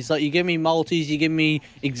what it is. Like, you give me multis, you give me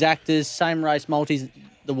exactas, same race multis,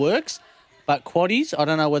 the works. But quaddies, I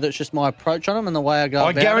don't know whether it's just my approach on them and the way I go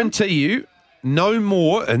I about guarantee you, no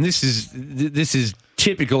more, and this is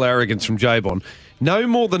typical arrogance from J-Bon, no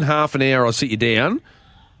more than half an hour I'll sit you down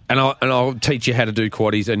and I'll teach you how to do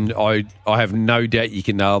quaddies, and I have no doubt you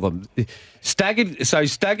can nail them.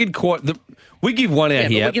 Staggered quad, we give one out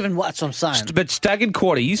but here. we're giving what I'm saying. But staggered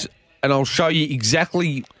quaddies, and I'll show you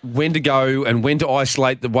exactly when to go and when to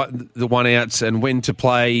isolate the one outs and when to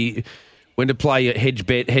play a hedge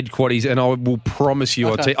bet, hedge quaddies, and I will promise you,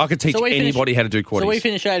 Okay. I could teach So we anybody finish- how to do quaddies. So we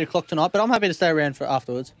finish at 8 o'clock tonight, but I'm happy to stay around for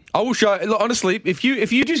afterwards. I will show. Look, honestly, if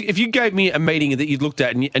you gave me a meeting that you'd looked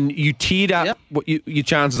at and you tiered up your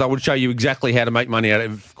chances, I would show you exactly how to make money out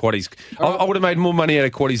of quaddies. I would have made more money out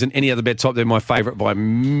of quaddies than any other bet type. They're my favourite by a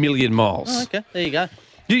million miles. Oh, okay, there you go.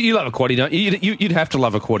 You love a quaddie, don't you? You'd have to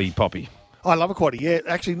love a quaddie, Poppy. I love a quaddie, yeah.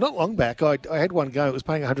 Actually, not long back, I had one go. It was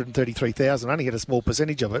paying $133,000. I only had a small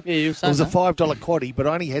percentage of it. Yeah, you were it saying was a that. $5 quaddie, but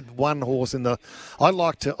I only had one horse in the. I'd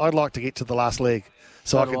like to get to the last leg,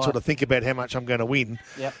 so I do can I. sort of think about how much I'm going to win.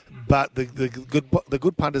 Yep. But the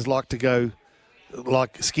good punters like to go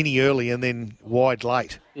like skinny early and then wide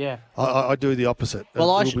late. Yeah. I do the opposite. Well,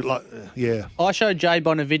 a I little bit like, yeah. I showed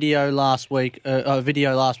J-Bon a video last week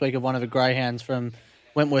of one of the greyhounds from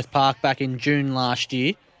Wentworth Park back in June last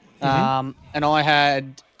year. And I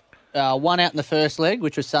had one out in the first leg,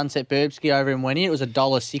 which was Sunset Burbsky over in Wenny. It was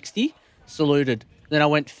 $1.60, saluted. Then I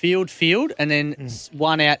went field, and then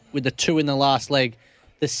one out with the two in the last leg.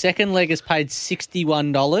 The second leg has paid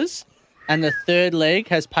 $61, and the third leg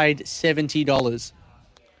has paid $70.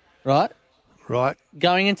 Right? Right.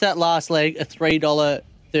 Going into that last leg, a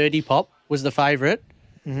 $3.30 pop was the favourite,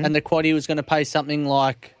 and the quaddie was going to pay something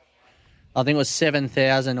like, I think it was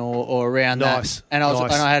 7,000 or around Nice. that. And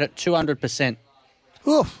I had it 200%.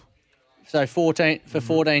 Oof. So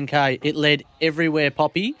 14K, it led everywhere,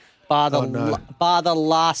 Poppy, bar the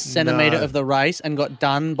last centimetre of the race, and got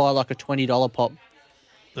done by like a $20 pop.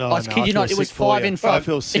 Oh, I kid you not, it was five in front. I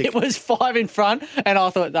feel sick. It was five in front, and I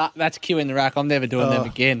thought that's Q in the rack. I'm never doing them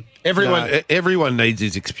again. Everyone needs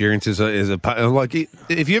his experience as a punter. Like,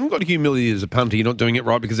 if you haven't got humility as a punter, you're not doing it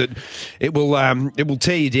right, because it will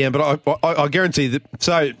tear you down. But I guarantee that.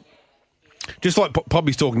 So, just like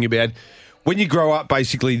Poppy's talking about, when you grow up,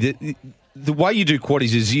 basically the way you do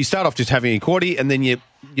quaddies is you start off just having a quaddie, and then you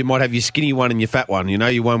might have your skinny one and your fat one. You know,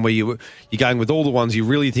 your one where you're going with all the ones you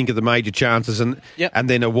really think are the major chances, and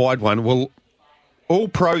then a wide one. Well, all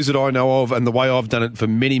pros that I know of, and the way I've done it for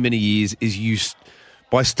many, many years, is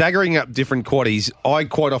by staggering up different quaddies. I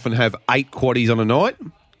quite often have 8 quaddies on a night.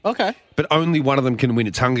 Okay. But only one of them can win.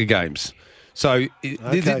 It's Hunger Games. So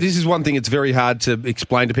this is one thing it's very hard to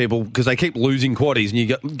explain to people, because they keep losing quaddies, and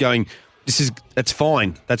you're going, that's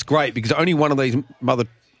fine. That's great, because only one of these mother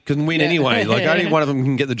can win anyway. Like, only one of them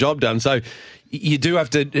can get the job done. So you do have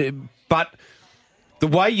to, but the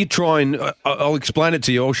way you try and, I'll explain it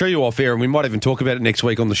to you. I'll show you off air, and we might even talk about it next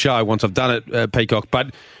week on the show once I've done it, Peacock.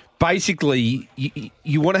 But basically,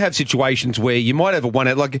 you want to have situations where you might have a one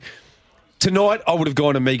out. Like tonight, I would have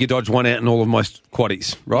gone Amiga Dodge one out in all of my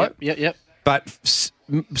quaddies, right? Yep. But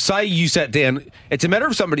say you sat down, it's a matter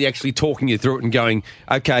of somebody actually talking you through it and going,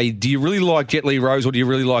 okay, do you really like Jet Li Rose, or do you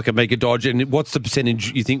really like Amiga Dodge? And what's the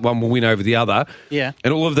percentage you think one will win over the other? Yeah.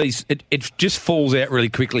 And all of these, it just falls out really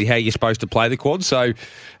quickly how you're supposed to play the quad. So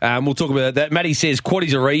we'll talk about that. Matty says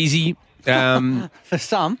quaddies are easy. For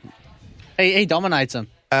some, he dominates them.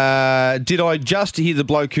 Did I just hear the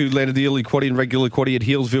bloke who landed the early quaddie and regular quaddie at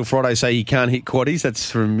Healesville Friday say he can't hit quaddies? That's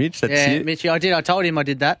from Mitch. That's it. Mitchy, I did. I told him I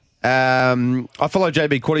did that. I follow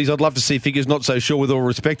JB Quaddies. I'd love to see figures, not so sure, with all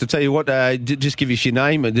respect. I'll tell you what, just give us your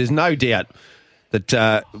name. There's no doubt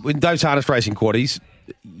that with those harness racing quaddies,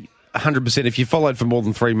 100%. If you followed for more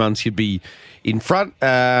than 3 months, you'd be in front.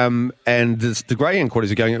 And the greyhound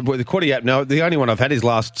quaddies are going. Well, the quaddie app, no, the only one I've had is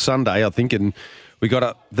last Sunday, I think, and we got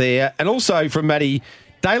it there. And also from Maddie,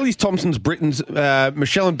 Daly's, Thompson's, Britton's,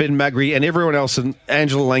 Michelle and Ben Magri, and everyone else, and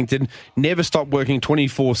Angela Langton, never stop working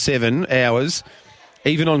 24/7 hours.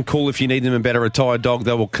 Even on call, if you need them about a retired dog,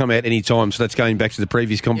 they will come out any time. So that's going back to the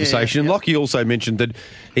previous conversation. Yeah. Lockie also mentioned that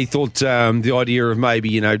he thought the idea of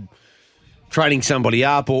maybe, training somebody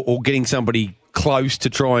up or getting somebody close to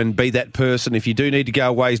try and be that person if you do need to go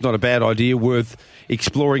away is not a bad idea, worth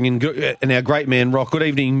exploring. And our great man, Rock, good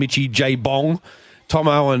evening, Mitchy J. Bong,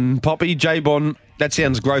 Tomo and Poppy. J. Bong, that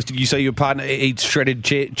sounds gross. Did you say your partner eats shredded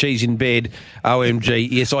cheese in bed? OMG.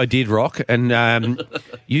 Yes, I did, Rock. And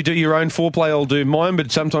you do your own foreplay, I'll do mine,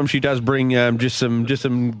 but sometimes she does bring just some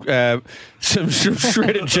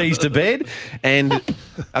shredded cheese to bed. And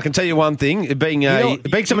I can tell you one thing, being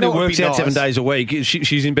somebody who works out 7 days a week,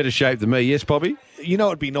 she's in better shape than me. Yes, Poppy? You know,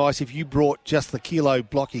 it'd be nice if you brought just the kilo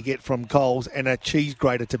block you get from Coles and a cheese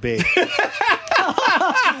grater to bed.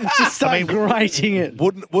 Just start grating it.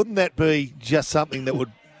 Wouldn't that be just something that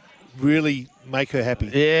would really make her happy?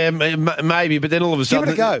 Yeah, maybe, but then all of a sudden,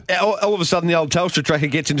 give it a go. All of a sudden, the old Telstra tracker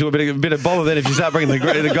gets into a bit of bother. Then, if you start bringing the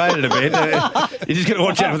grater to bed, you're just going to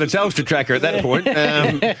watch out for the Telstra tracker at that point.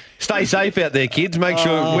 Stay safe out there, kids. Make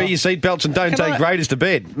sure wear your seatbelts and don't take graters to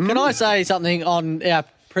bed. Can I say something on our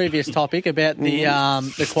previous topic about the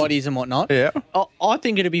quaddies and whatnot? Yeah, I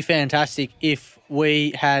think it'd be fantastic if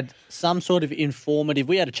we had some sort of informative.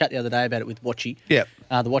 We had a chat the other day about it with Watchy. Yeah.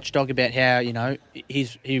 The watchdog, about how, he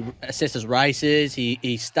assesses races,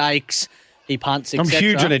 he stakes, he punts, etc. I'm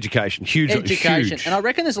huge on education. Huge. And I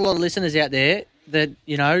reckon there's a lot of listeners out there that,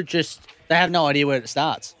 just they have no idea where it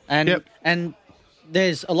starts. And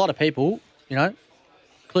there's a lot of people,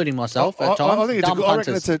 including myself at times, I think dumb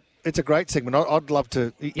reckon it's a great segment. I'd love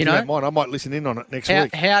to, if you don't mind, I might listen in on it next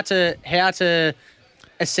week. How to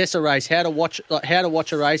assess a race, how to watch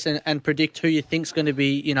a race and predict who you think's going to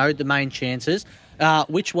be, the main chances,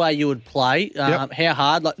 which way you would play, how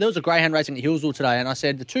hard. Like there was a greyhound racing at Hillsville today, and I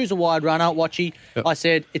said the 2's a wide runner, Watchy. Yep. I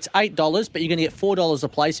said it's $8, but you're going to get $4 a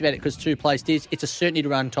place about it because 2 placed is. It's a certainty to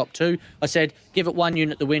run top 2. I said give it 1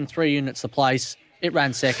 unit the win, 3 units the place. It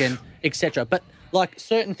ran second, etc. But like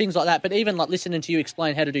certain things like that. But even like listening to you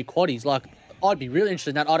explain how to do quaddies, like I'd be really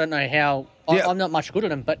interested in that. I don't know how. I'm not much good at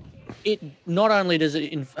them, but it not only does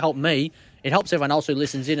it help me, it helps everyone else who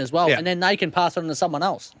listens in as well, and then they can pass it on to someone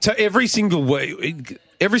else. So every single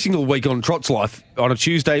week on Trot's Life, on a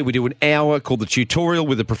Tuesday, we do an hour called the tutorial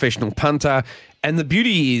with a professional punter. And the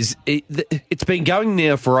beauty is it's been going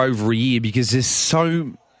now for over a year because there's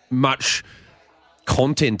so much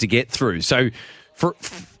content to get through. So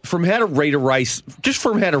from how to read a race, just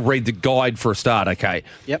from how to read the guide for a start, okay?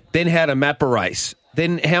 Yep. Then how to map a race.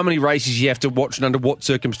 Then how many races you have to watch and under what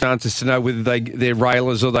circumstances to know whether they're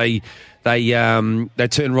railers or they turn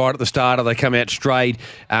right at the start or they come out straight.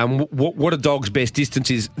 What a dog's best distance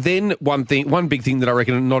is. Then one big thing that I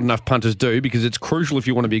reckon not enough punters do, because it's crucial if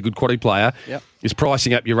you want to be a good quaddie player, is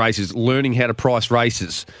pricing up your races, learning how to price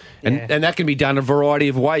races. And that can be done a variety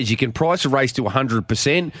of ways. You can price a race to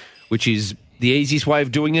 100%, which is the easiest way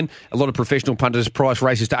of doing it. A lot of professional punters price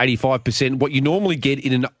races to 85%. What you normally get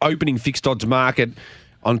in an opening fixed odds market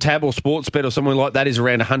on Tab or Sportsbet or somewhere like that is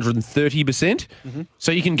around 130%. Mm-hmm.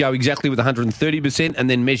 So you can go exactly with 130% and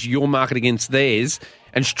then measure your market against theirs,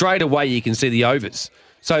 and straight away you can see the overs.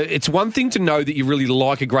 So it's one thing to know that you really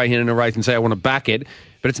like a greyhound in a race and say, I want to back it,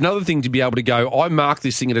 but it's another thing to be able to go, I mark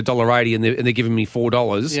this thing at $1.80 and they're giving me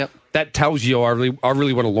 $4. Yep. That tells you I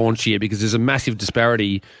really want to launch here, because there's a massive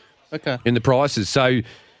disparity in the prices. So,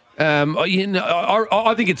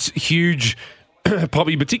 I think it's huge,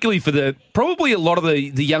 probably particularly for probably a lot of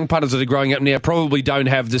the young punters that are growing up now probably don't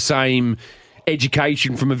have the same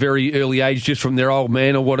education from a very early age, just from their old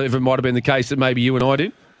man or whatever might have been the case that maybe you and I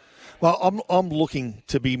did. Well, I'm looking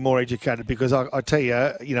to be more educated, because I tell you,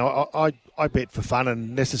 I bet for fun,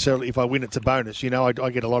 and necessarily if I win, it's a bonus. I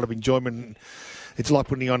get a lot of enjoyment. It's like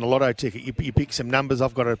putting on a lotto ticket. You pick some numbers.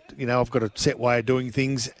 I've got a set way of doing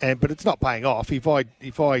things, but it's not paying off. If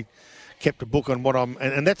I kept a book on what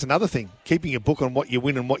and that's another thing, keeping a book on what you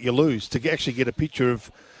win and what you lose, to actually get a picture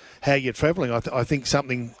of how you're travelling. I think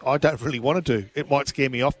something I don't really want to do. It might scare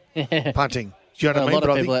me off punting. Do you know what I mean? A lot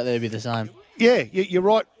of people out there would be the same. Yeah, you're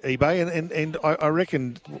right, eBay, and I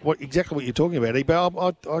reckon exactly what you're talking about,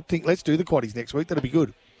 eBay. I think let's do the quaddies next week. That'll be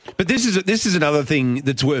good. But this is another thing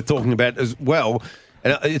that's worth talking about as well.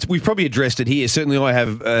 and we've probably addressed it here. Certainly, I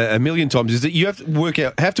have a million times. Is that you have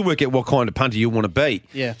to work out what kind of punter you want to be.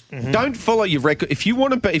 Yeah. Don't follow your record. If you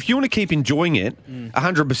want to keep enjoying it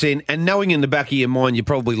 100%, and knowing in the back of your mind you're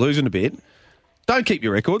probably losing a bit, don't keep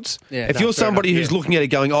your records. Yeah, if you're somebody who's looking at it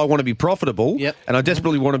going, I want to be profitable, and I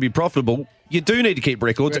desperately want to be profitable, you do need to keep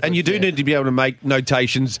records and you do need to be able to make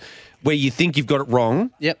notations where you think you've got it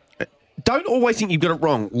wrong. Yep. Don't always think you've got it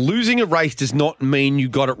wrong. Losing a race does not mean you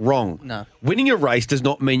got it wrong. No. Winning a race does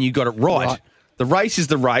not mean you got it right. The race is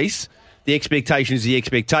the race. The expectation is the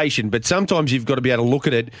expectation. But sometimes you've got to be able to look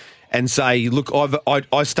at it and say, look,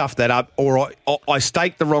 I stuffed that up, or I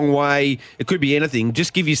staked the wrong way. It could be anything.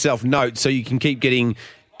 Just give yourself notes so you can keep getting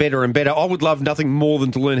better and better. I would love nothing more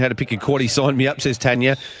than to learn how to pick a quaddie. Sign me up, says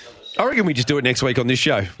Tanya. I reckon we just do it next week on this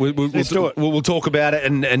show. Let's do it. We'll talk about it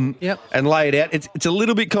and lay it out. It's a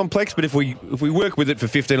little bit complex, but if we work with it for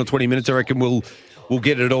 15 or 20 minutes, I reckon we'll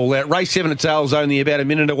get it all out. Race 7 at Sale's only about a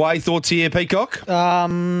minute away. Thoughts here, Peacock?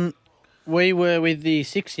 We were with the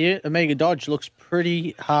 6 here. Omega Dodge looks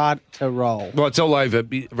pretty hard to roll. Well, it's all over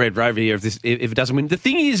Red Rover here if it doesn't win. The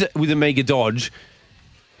thing is with Omega Dodge,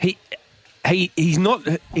 he's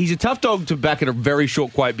a tough dog to back at a very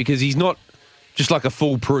short quote because he's not just like a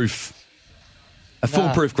foolproof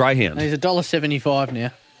greyhound. He's $1.75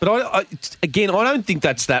 now. But I don't think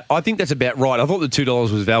that's that. I think that's about right. I thought the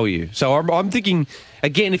 $2 was value. So I'm thinking,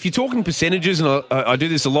 again, if you're talking percentages, and I do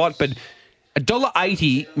this a lot, but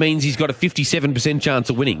 $1.80 means he's got a 57% chance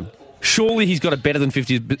of winning. Surely he's got a better than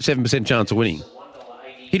 57% chance of winning.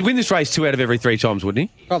 He'd win this race 2 out of every 3 times, wouldn't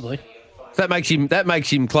he? Probably. That makes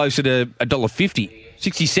him closer to $1.50.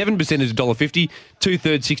 67% is $1.50,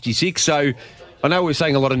 2/3 66. So I know we're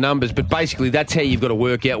saying a lot of numbers, but basically that's how you've got to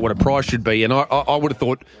work out what a price should be. And I would have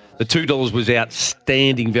thought the $2 was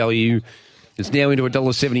outstanding value. It's now into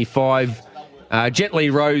 $1.75. Jet Li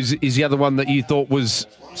Rose is the other one that you thought was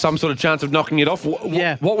some sort of chance of knocking it off.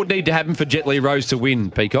 What would need to happen for Jet Li Rose to win,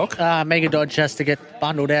 Peacock? Mega Dodge has to get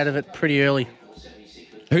bundled out of it pretty early.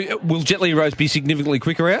 Will Jet Li Rose be significantly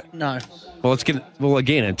quicker out? No. Well,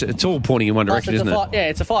 it's all pointing in one direction, isn't it?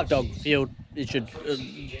 It's a 5-dog field. It should,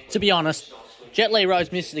 to be honest. Jet Li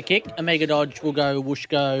Rose misses the kick. Omega Dodge will go whoosh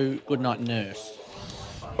go, good night nurse.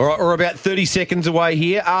 All right, we're about 30 seconds away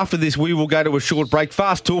here. After this, we will go to a short break.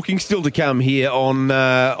 Fast talking still to come here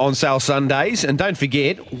on Sale Sundays. And don't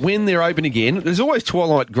forget, when they're open again, there's always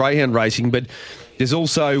Twilight Greyhound racing, but there's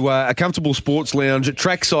also a comfortable sports lounge,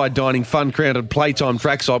 trackside dining, fun crowded playtime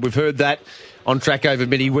trackside. We've heard that on track over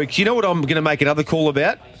many weeks. You know what I'm going to make another call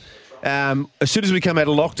about? As soon as we come out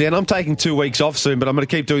of lockdown, I'm taking 2 weeks off soon, but I'm going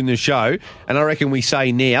to keep doing this show. And I reckon we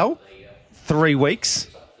say now 3 weeks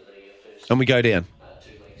and we go down.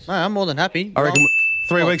 No, I'm more than happy. I reckon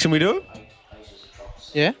 3 weeks and we do it?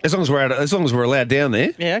 Yeah. As long as we're allowed down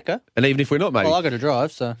there. Yeah, okay. And even if we're not, maybe. Well, I got to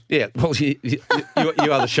drive, so. Yeah, well, you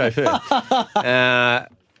are the chauffeur.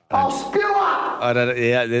 I'll spew up! I don't.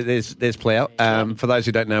 Yeah, there's plough. For those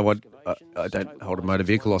who don't know what, I don't hold a motor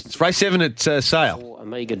vehicle license. Race 7 at Sale.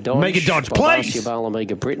 Omega Dodge. Omega Dodge, please.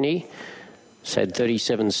 Omega Brittany. It's had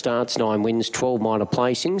 37 starts, 9 wins, 12 minor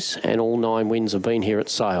placings, and all 9 wins have been here at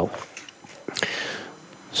Sale.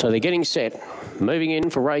 So they're getting set. Moving in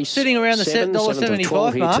for race sitting around the $7,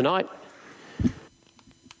 $7.75 here mark tonight.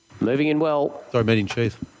 Moving in well. Sorry, meeting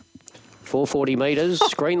chief. 440 metres.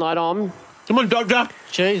 Green light on. Come on, Doctor.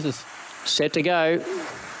 Jesus. Set to go.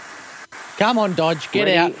 Come on, Dodge. Get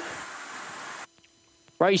Ready. out.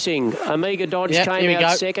 Racing. Omega Dodge came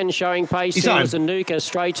out second, showing pace. He's There on. was Anuka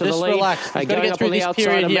straight to Just the lead. relax. He's gotta Going get up through on the this outside,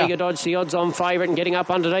 period Omega here. Dodge, the odds-on favourite, and getting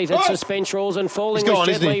up underneath. It's suspense rules and falling He's with gone,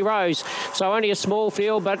 Jet isn't he? Li Rose. So only a small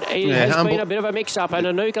field, but it Yeah, has humble. been a bit of a mix-up. And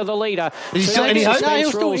Anuka the leader. Is he still any hope?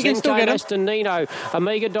 No, he can still get him. Aston Nino.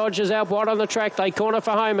 Omega Dodge is out wide on the track. They corner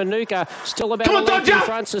for home. Anuka still about Come on, a length in Dodger!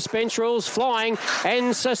 front. Suspense rules flying,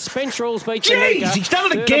 and suspense rules beats Jeez, Anuka. he's done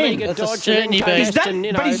it Third, again. Omega That's a Dodge, certainty and then beat. Aston Is that-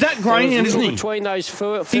 Nino. but he's that There was greyhound, little isn't he? Between those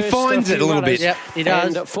first He finds it a little runners. bit. Yep, he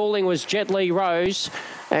does. And falling was Jet Li Rose.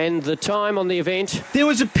 And the time on the event There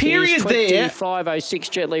was a period there 25:06.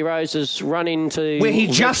 Jet Li Rose has run into where he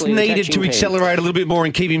just virtually the needed catching to pen. accelerate a little bit more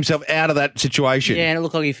and keep himself out of that situation. Yeah, and it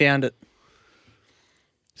looked like he found it.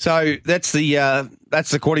 So that's the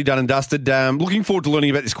quaddie done and dusted. Looking forward to learning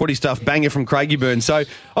about this quaddie stuff. Banger from Craigieburn. So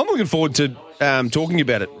I'm looking forward to talking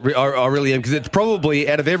about it. I really am, because it's probably,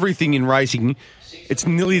 out of everything in racing, it's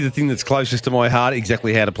nearly the thing that's closest to my heart,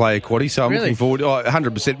 exactly how to play a quaddie. So I'm Really? looking forward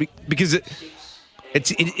 100%, because it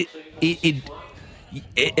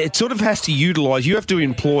sort of has to utilise. You have to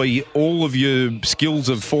employ all of your skills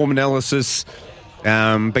of form analysis,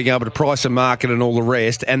 being able to price a market and all the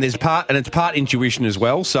rest, and it's part intuition as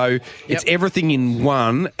well. So it's everything in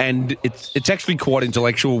one, and it's actually quite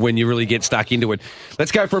intellectual when you really get stuck into it.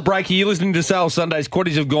 Let's go for a break here. You're listening to Sale Sundays.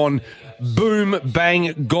 Quaddies have gone boom,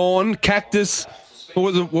 bang, gone. Cactus.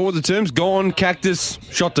 What were the terms? Gone, cactus,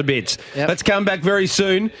 shot to bits. Yep. Let's come back very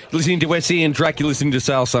soon. You're listening to SEN Track. You're listening to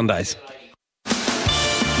Sale Sundays.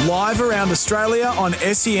 Live around Australia on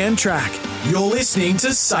SEN Track. You're listening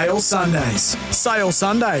to Sale Sundays. Sale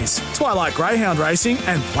Sundays, Twilight Greyhound Racing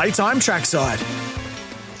and Playtime Trackside.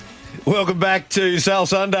 Welcome back to Sale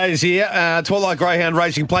Sundays here. Twilight Greyhound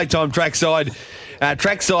Racing, Playtime Trackside.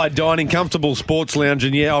 Trackside dining, comfortable sports lounge.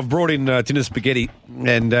 And I've brought in Tinner Spaghetti.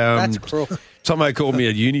 And That's cruel. Somebody called me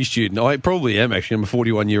a uni student. I probably am, actually. I'm a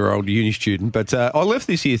 41-year-old uni student. But I left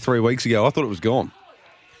this here 3 weeks ago. I thought it was gone.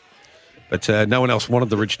 But no one else wanted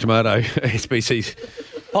the rich tomato SBC's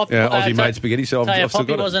Aussie made spaghetti, so I've still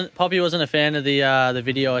got it. Poppy wasn't a fan of the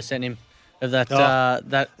video I sent him of that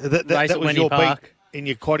race at was Wendy your Park. beat in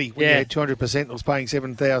your quaddie when you had 200%. I was paying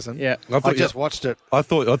 7,000. Yeah, I just watched it. I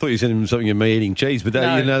thought you sent him something of me eating cheese, but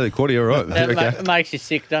No. the quaddie, all right. That Okay. makes you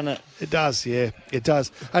sick, doesn't it? It does, yeah, it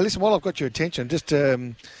does. Hey, listen, while I've got your attention, just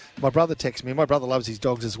my brother texted me. My brother loves his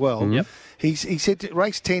dogs as well. Yep. He said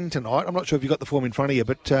race 10 tonight. I'm not sure if you got the form in front of you,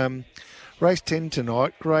 but race 10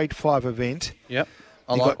 tonight, grade 5 event. Yep.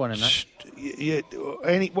 I You like got- one in that. Yeah,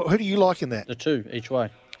 who do you like in that? The two each way.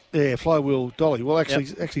 Yeah, Flywheel Dolly. Well,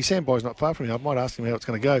 actually, Samboy's not far from me. I might ask him how it's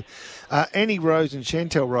going to go. Annie Rose and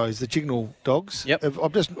Chantel Rose, the Chignal dogs. Yep.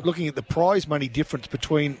 I'm just looking at the prize money difference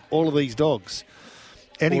between all of these dogs.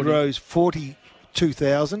 Annie 40. Rose,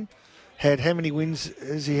 42,000. Had how many wins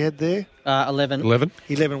has he had there? 11.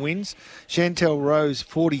 11 wins. Chantel Rose,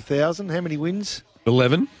 40,000. How many wins?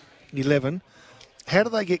 11. 11. How do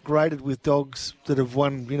they get graded with dogs that have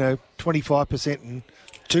won, 25% and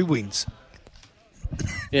 2 wins?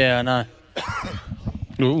 Yeah, I know.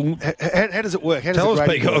 How does it work? How does Tell it us,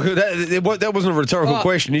 grade Peacock. That wasn't a rhetorical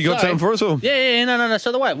question. You got something for us? Or? Yeah, no.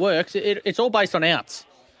 So the way it works, it's all based on outs.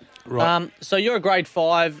 Right. So you're a grade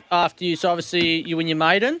 5 after you. So obviously you win your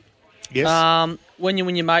maiden. Yes. When you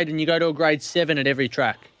win your maiden, you go to a grade 7 at every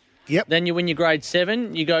track. Yep. Then you win your grade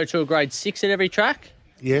 7, you go to a grade 6 at every track.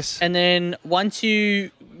 Yes. And then once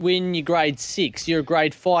you win your grade 6, you're a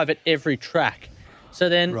grade 5 at every track. So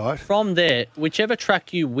then from there, whichever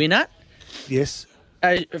track you win at, yes,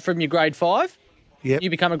 from your grade 5, yep, you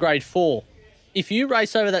become a grade 4. If you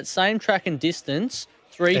race over that same track and distance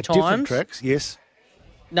 3 at times, different tracks, yes.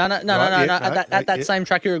 No. At that same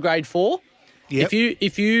track, you're a grade 4. Yep.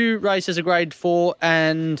 If you race as a grade 4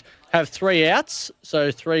 and have 3 outs,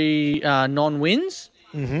 so 3 non-wins,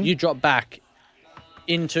 you drop back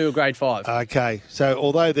into a grade 5. Okay, so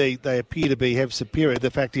although they appear to have superior, the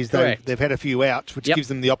fact is they've had a few outs, which gives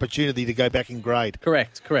them the opportunity to go back in grade.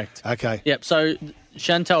 Correct. Okay. Yep. So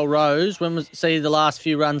Chantel Rose, the last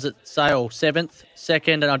few runs at Sale, 7th,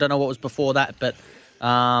 2nd, and I don't know what was before that, but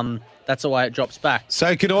that's the way it drops back.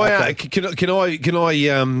 So can I can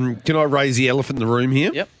I raise the elephant in the room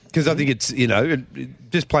here? Yep. Because I think it's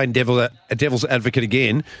just playing devil's advocate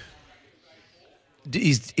again.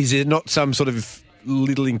 Is there not some sort of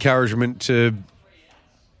little encouragement to?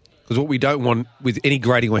 Because what we don't want with any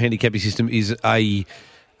grading or handicapping system is an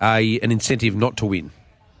incentive not to win.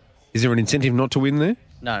 Is there an incentive not to win there?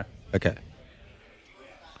 No. Okay.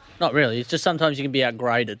 Not really. It's just sometimes you can be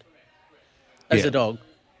outgraded as a dog.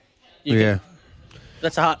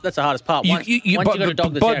 That's the hardest part. Once you got a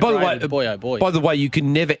dog that's outgraded, boy oh boy. By the way, you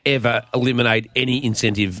can never ever eliminate any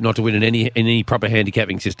incentive not to win in any proper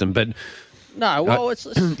handicapping system. But no, well, it's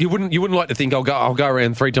you wouldn't like to think I'll go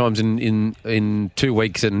around 3 times in 2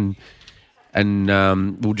 weeks and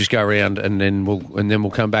we'll just go around and then we'll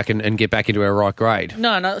come back and get back into our right grade.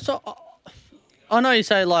 No. So I know you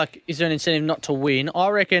say is there an incentive not to win? I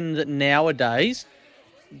reckon that nowadays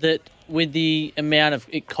that with the amount of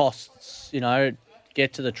it costs,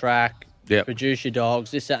 get to the track, produce your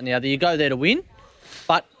dogs, this, that, and the other. You go there to win.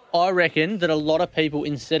 But I reckon that a lot of people,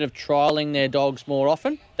 instead of trialling their dogs more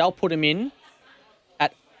often, they'll put them in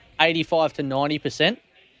at 85 to 90%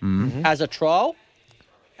 as a trial.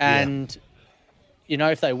 And,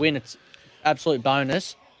 if they win, it's absolute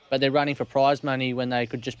bonus. But they're running for prize money when they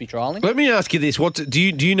could just be trialling. Let me ask you this: do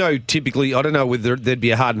you know typically? I don't know whether there'd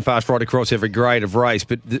be a hard and fast right across every grade of race,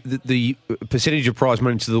 but the percentage of prize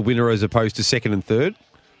money to the winner as opposed to second and third.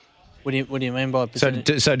 What do you mean by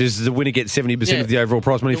percentage? So does the winner get 70% of the overall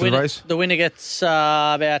prize money for the race? The winner gets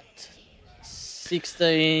about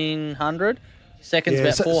 1,600. Second's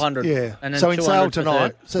about 400. Yeah. And then So in 200 sale for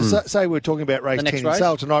tonight, third. so say we're talking about race The next 10. race?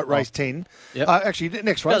 Sale tonight, race 10. Yep. Actually,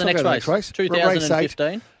 next race. Go to the I'll next race. Race 2015. Race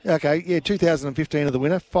 8. Okay, yeah, 2015 are the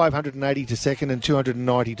winner. 580 to second and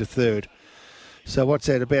 290 to third. So what's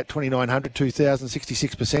that? About 2,900, 2,000,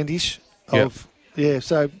 66%-ish of... Yeah,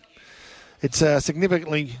 so it's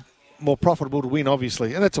significantly more profitable to win,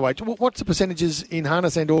 obviously. And that's the way. What's the percentages in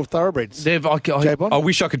harness and or thoroughbreds? I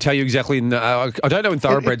wish I could tell you exactly. I don't know in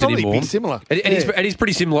thoroughbreds It'd anymore. probably be similar. It is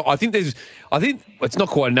pretty similar. I think it's not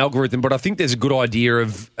quite an algorithm, but I think there's a good idea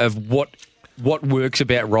of what works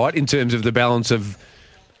about right in terms of the balance of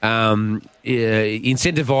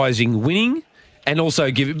incentivising winning and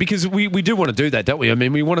also because we do want to do that, don't we? I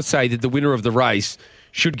mean, we want to say that the winner of the race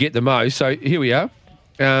should get the most. So here we are.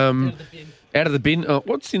 Out of the bin. Oh,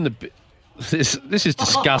 what's in the bin? This is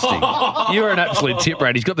disgusting. You're an absolute tip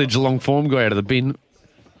rat. He's got the Geelong form guy out of the bin.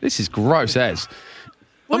 This is gross as.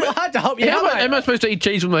 Well, I had to help you How out, am I supposed to eat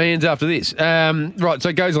cheese with my hands after this? Right, so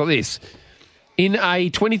it goes like this. In a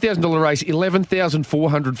 $20,000 race,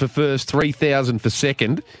 $11,400 for first, $3,000 for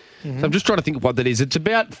second. So I'm just trying to think of what that is. It's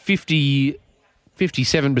about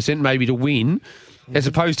 57% maybe to win. As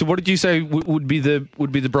opposed to, what did you say would be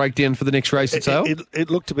the breakdown for the next race at sale? It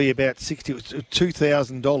looked to be about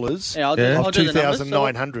 $2,000. Yeah, I'll do the numbers.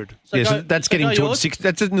 2,900. So that's getting go towards yours? 6.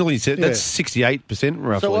 That's nearly that's 68%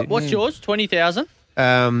 roughly. So what's yours? 20,000.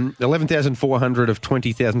 $11,400 of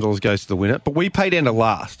 $20,000 goes to the winner, but we pay down to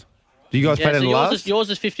last. Do you guys pay down to last? Yours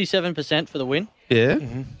is 57% for the win. Yeah.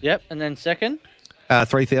 Yep, and then second.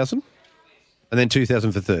 3,000, and then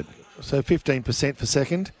 2,000 for third. So 15% for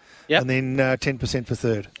second. Yep. And then 10% for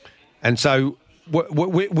third. And so,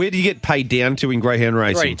 where do you get paid down to in greyhound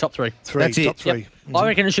racing? Top three. That's top it. three. Yep. I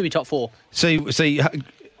reckon it should be top four. See,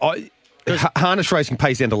 harness racing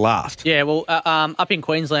pays down to last. Yeah, well, up in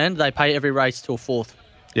Queensland, they pay every race till fourth.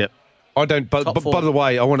 Yep. I don't. But by the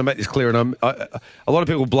way, I want to make this clear, and a lot of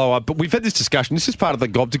people blow up. But we've had this discussion. This is part of the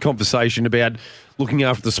Gobter conversation about looking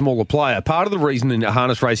after the smaller player. Part of the reason in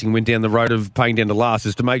harness racing went down the road of paying down to last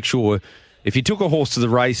is to make sure if you took a horse to the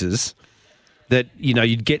races, that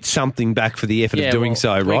you'd get something back for the effort of doing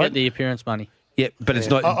so, right? We get the appearance money. Yeah, but it's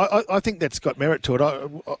not. I think that's got merit to it.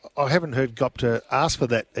 I haven't heard Gopter ask for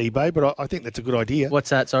that eBay, but I think that's a good idea. What's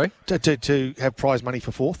that? Sorry, to have prize money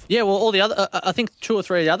for fourth. Yeah, well, all the other, I think 2 or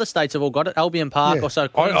 3 of the other states have all got it. Albion Park, also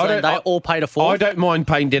Queensland, they all pay to fourth. I don't mind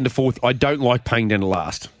paying down to fourth. I don't like paying down to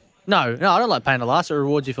last. No, I don't like paying to last. It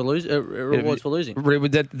rewards you for losing. For losing.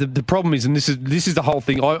 The problem is, and this is the whole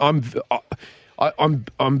thing. I'm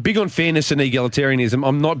big on fairness and egalitarianism.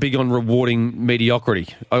 I'm not big on rewarding mediocrity.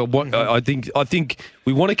 I think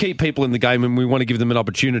we want to keep people in the game and we want to give them an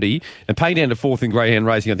opportunity. And paying down to fourth in greyhound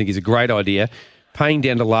racing, I think, is a great idea. Paying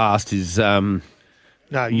down to last is not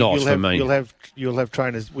for me. You'll have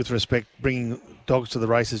trainers with respect bringing dogs to the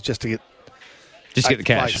races just to get the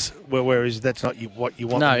cash. Whereas that's not what you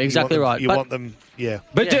want. No, exactly right. You want them, yeah.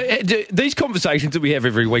 But these conversations that we have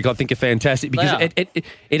every week, I think, are fantastic because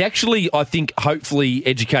it actually, I think, hopefully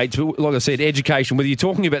educates. Like I said, education. Whether you're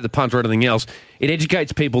talking about the punt or anything else, it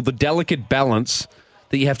educates people the delicate balance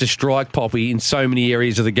that you have to strike, Poppy, in so many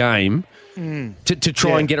areas of the game to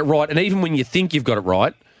try and get it right. And even when you think you've got it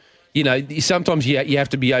right, sometimes you have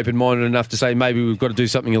to be open-minded enough to say maybe we've got to do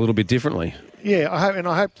something a little bit differently. Yeah,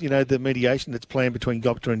 I hope the mediation that's planned between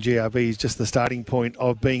Gopter and GRV is just the starting point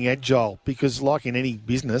of being agile because, like in any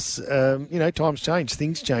business, times change,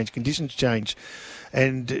 things change, conditions change,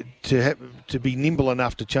 and to be nimble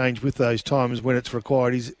enough to change with those times when it's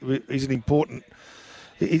required is an important.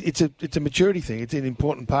 It's a maturity thing. It's an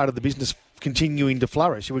important part of the business continuing to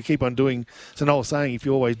flourish. We keep on doing. It's an old saying: if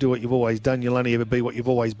you always do what you've always done, you'll only ever be what you've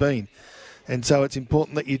always been. And so it's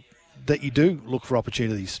important that you do look for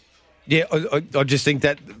opportunities. Yeah, I just think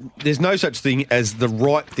that there's no such thing as the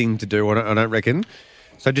right thing to do, I don't reckon.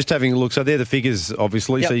 So just having a look. So they're the figures,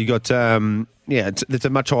 obviously. Yep. So you got, it's a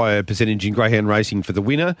much higher percentage in greyhound racing for the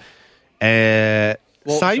winner.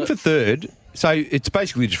 Same for third. So it's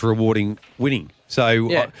basically just rewarding winning.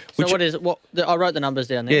 So what is it? I wrote the numbers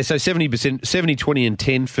down there. Yeah, so 70%, 70, 20 and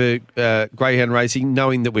 10 for greyhound racing,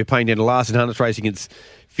 knowing that we're paying down to last in harness racing, it's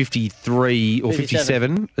 53 or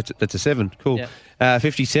 57. That's a 7. Cool. Yeah.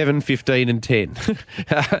 57, 15 and 10.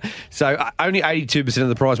 So only 82% of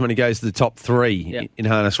the prize money goes to the top 3 in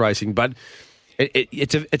harness racing. But it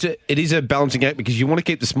is a balancing act because you want to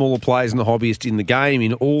keep the smaller players and the hobbyists in the game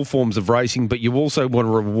in all forms of racing, but you also want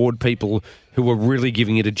to reward people who are really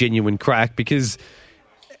giving it a genuine crack because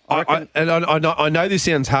I know this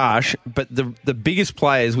sounds harsh, but the biggest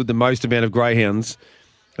players with the most amount of greyhounds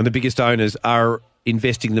and the biggest owners are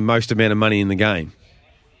investing the most amount of money in the game.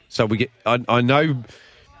 So I know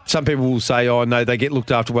some people will say, oh, no, they get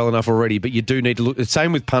looked after well enough already, but you do need to look. The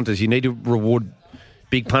same with punters. You need to reward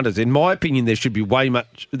big punters. In my opinion, there should be way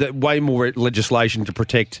more legislation to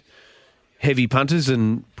protect heavy punters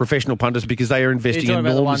and professional punters because they are investing You're talking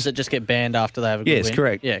enormous... about the ones that just get banned after they have a good Yes, win.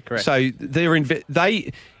 correct. Yeah, correct. So they're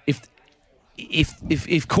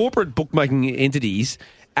if corporate bookmaking entities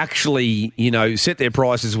actually, set their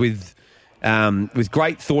prices with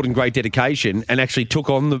great thought and great dedication and actually took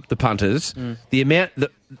on the punters, the amount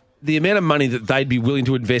of money that they'd be willing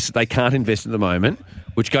to invest that they can't invest at the moment,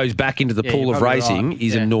 which goes back into the pool you're of probably racing, right.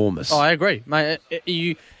 is enormous. Oh, I agree, mate.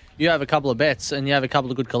 You have a couple of bets and you have a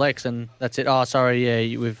couple of good collects, and that's it. Oh,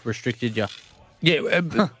 sorry, we've restricted you. Yeah,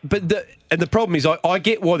 but the problem is I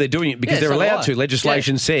get why they're doing it because they're allowed to.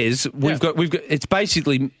 Legislation says we've got. It's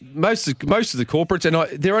basically most of the corporates,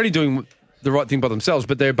 and they're only doing the right thing by themselves,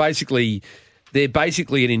 but they're basically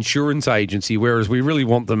an insurance agency. Whereas we really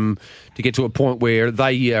want them to get to a point where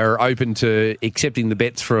they are open to accepting the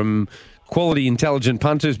bets from quality, intelligent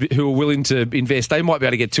punters who are willing to invest. They might be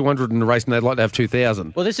able to get 200 in a race, and they'd like to have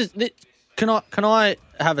 2,000. Well, can I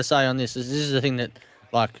have a say on this? This is the thing that,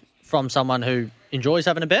 like, from someone who enjoys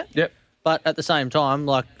having a bet. Yep. But at the same time,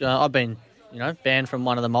 like, I've been, banned from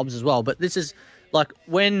one of the mobs as well. But this is like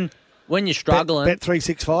when you're struggling. Bet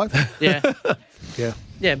 365. Yeah. Yeah.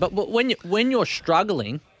 Yeah, but when you're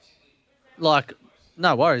struggling, like,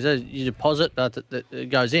 no worries, you deposit, but it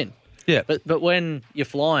goes in. Yeah. But when you're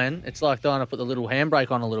flying, it's like trying to put the little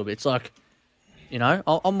handbrake on a little bit. It's like,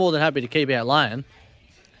 I'm more than happy to keep out laying.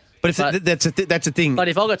 But that's a thing. But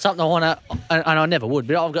if I've got something I want to, and I never would,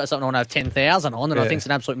 but I've got something I want to have 10,000 on that I think's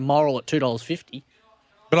an absolute moral at $2.50.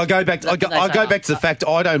 But I go back to the fact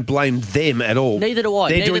I don't blame them at all. Neither do I.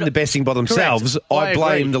 They're doing the besting by themselves. I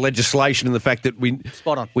blame agree. the legislation and the fact that we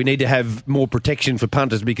need to have more protection for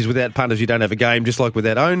punters because without punters you don't have a game, just like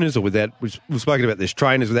without owners or without, we've spoken about this,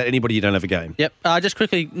 trainers, without anybody you don't have a game. Yep. Just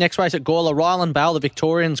quickly, next race at Gawler, Ryland Bale, the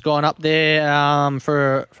Victorian's gone up there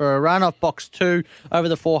for a run off box 2 over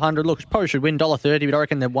the 400. Look, probably should win $1.30, but I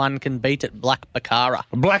reckon the one can beat it. Black Baccara.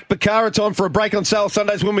 Black Baccara, time for a break on Sale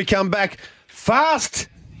Sundays. When we come back, fast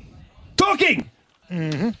talking.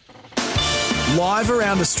 Live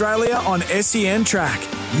around Australia on SEN Track.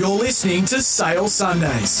 You're listening to Sale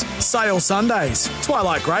Sundays. Sale Sundays,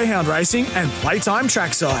 Twilight Greyhound Racing and Playtime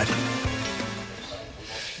Trackside.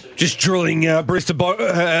 Just drilling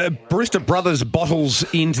Barista Brothers bottles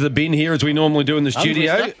into the bin here as we normally do in the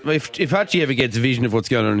studio. If Hutchie ever gets a vision of what's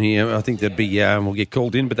going on here, I think there'd be we'll get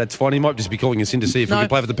called in, but that's fine. He might just be calling us in to see if we can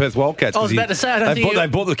play for the Perth Wildcats. I was about to say, they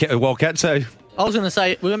bought the Wildcats, so... I was going to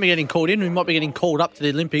say, we won't be getting called in. We might be getting called up to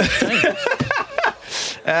the Olympic team.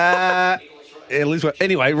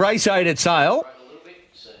 Anyway, race 8 at Sale.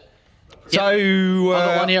 Yep. So... I've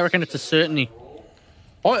got one here, I reckon it's a certainty.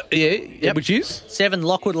 Which is? 7,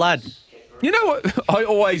 Lockwood Lad. You know what?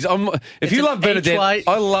 If you love Bernadette,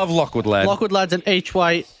 I love Lockwood Lad. Lockwood Lad's an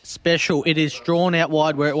each-way special. It is drawn out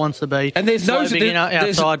wide where it wants to be. And there's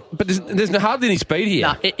outside. But there's hardly any speed here.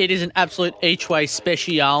 No, it is an absolute each-way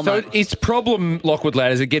special. So its problem, Lockwood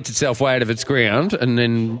Lad, is it gets itself way out of its ground and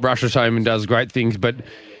then rushes home and does great things, but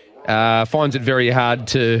finds it very hard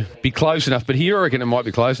to be close enough. But here I reckon it might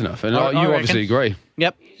be close enough. And you obviously agree.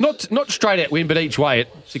 Yep. Not straight out win, but each way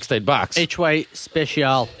at $16. Each-way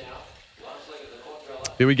special.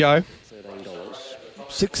 Here we go.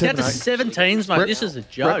 6, 7, Down to 17s, mate. This is a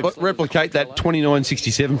joke. Replicate that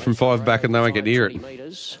 29.67 from 5 back and no one can hear it.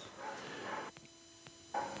 Meters.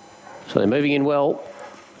 So they're moving in well.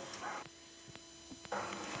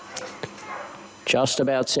 Just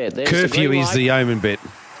about set. There's Curfew is the Omen bet.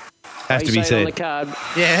 Has to be said. On the card.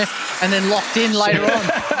 Yeah, and then locked in later on.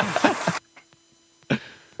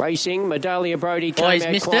 Racing, Medalia Brody came he's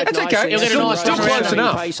out missed quite it. That's nicely. okay. He'll get a nice still run close around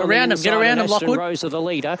enough. him. Around him. Get around him, Aston Lockwood. Rose of the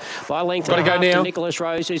leader. By length Gotta and a go half now. to Nicholas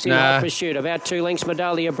Rose, who's in hot pursuit. About 2 lengths,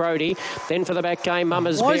 Medalia Brody. Then for the back came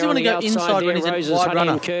Mama's Why does Bear he on want to the go outside. inside when Then he's a Rose is wide hunting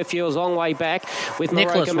runner? Curfew is a long way back with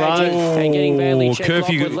Nicholas Morocco Magic Rose. and getting badly checked.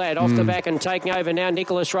 Curfew. Lockwood Lad off the back and taking over now.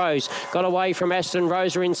 Nicholas Rose got away from Aston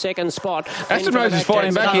Rosa in second spot. Aston Rose is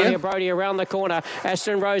fighting back here. Brody around the corner.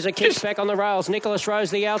 Aston Rosa kicks back on the rails. Nicholas Rose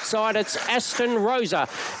the outside. It's Aston Rosa.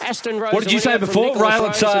 Aston Rosa. What did you say before? Rail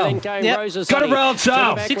at Sale. Yep. Got a rail at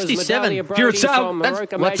Sale. 67. If you're at Sale,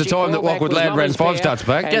 that's the time that Lockwood Lad ran 5 starts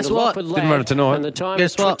back. Guess what? Didn't run it tonight. And the time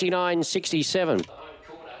Guess is what? 29.67.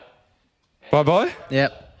 Bye-bye?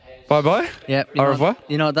 Yep. Bye-bye? Yep. Au revoir?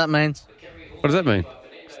 You know what that means? What does that mean?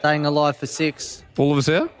 Staying alive for 6. All of us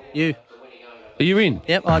here? You. Are you in?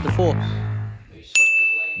 Yep, I had the 4.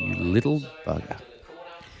 You little bugger.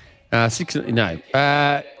 6... No.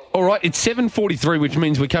 All right, it's 7:43, which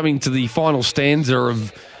means we're coming to the final stanza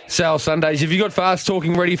of Sale Sundays. Have you got fast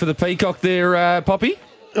talking ready for the Peacock there, Poppy?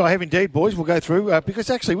 I have indeed, boys. We'll go through because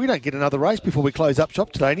actually we don't get another race before we close up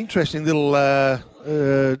shop today. An interesting little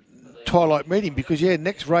twilight meeting because,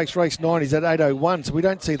 next race 9, is at 8:01, so we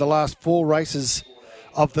don't see the last 4 races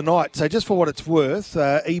of the night. So just for what it's worth,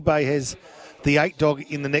 eBay has the 8 dog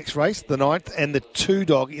in the next race, the 9th, and the 2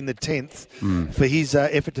 dog in the 10th for his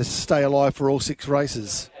effort to stay alive for all 6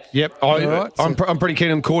 races. Yep, I'm pretty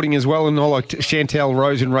keen on courting as well, and I like Chantel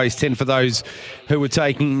Rose in race 10 for those who were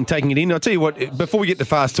taking it in. I'll tell you what, before we get to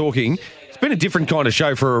fast talking, it's been a different kind of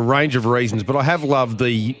show for a range of reasons, but I have loved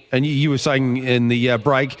and you were saying in the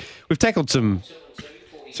break, we've tackled some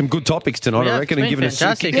good topics tonight, I reckon, and given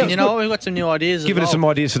fantastic. And we've got some new ideas. Giving us some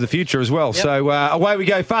ideas for the future as well. Yep. So away we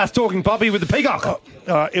go, fast talking, Poppy, with the Peacock. All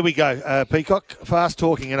right, here we go. Peacock, fast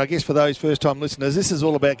talking, and I guess for those first-time listeners, this is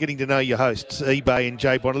all about getting to know your hosts, eBay and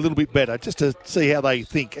J-Bond, a little bit better, just to see how they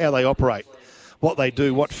think, how they operate, what they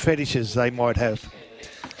do, what fetishes they might have.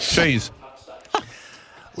 Cheese.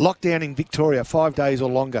 Lockdown in Victoria, 5 days or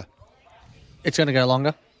longer. It's going to go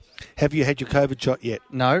longer. Have you had your COVID shot yet?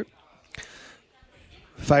 No.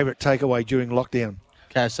 Favourite takeaway during lockdown?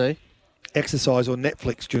 KFC. Exercise or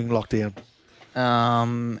Netflix during lockdown?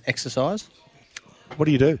 Exercise. What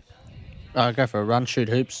do you do? I go for a run, shoot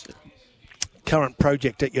hoops. Current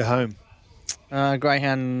project at your home?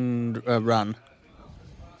 Greyhound run.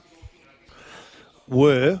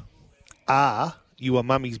 Are you a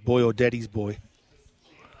mummy's boy or daddy's boy?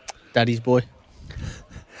 Daddy's boy.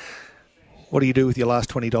 What do you do with your last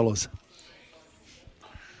 $20?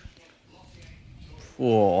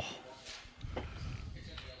 Whoa.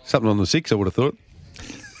 Something on the 6, I would have thought.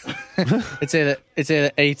 It's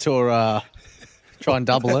either eat or try and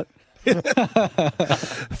double it.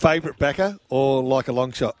 Favourite backer or like a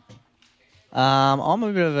long shot? I'm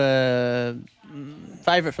a bit of a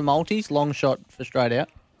favourite for multis, long shot for straight out.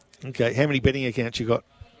 Okay, how many betting accounts you got?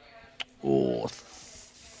 4.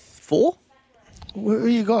 Who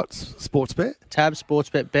you got? Sportsbet? Tab,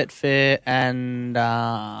 Sportsbet, Betfair, and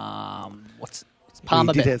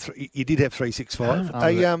Palmer Bet. You did have 365.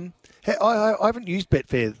 I haven't used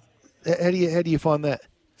Betfair. How do you find that?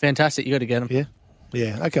 Fantastic. You got to get them.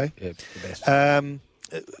 Yeah. Okay. Yeah, the best.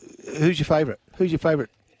 Who's your favourite? Who's your favourite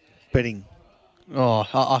betting?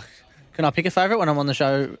 Oh, can I pick a favourite when I'm on the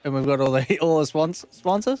show and we've got all the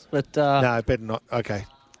sponsors? But no, better not. Okay.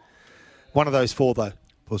 One of those 4 though.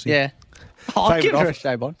 Pussy. Yeah. I'll give her a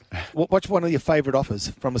shave on. What's one of your favourite offers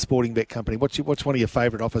from a sporting bet company? What's one of your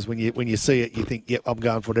favourite offers when you see it? You think, yep, I'm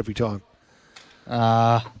going for it every time.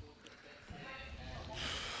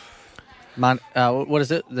 What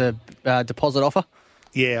is it? The deposit offer.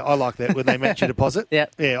 Yeah, I like that when they match your deposit. Yeah,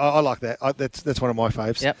 I like that. That's one of my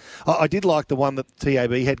faves. Yep. I did like the one that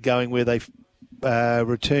TAB had going where they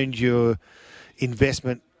returned your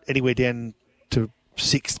investment anywhere down to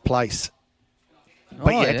 6th place.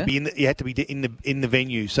 But you had to be in the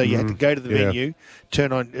venue, so you had to go to the venue,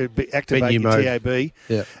 turn on, activate venue your mode. TAB,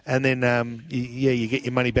 and then you get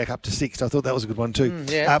your money back up to 6th. I thought that was a good one too.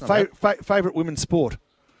 Favourite women's sport?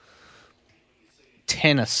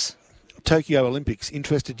 Tennis. Tokyo Olympics.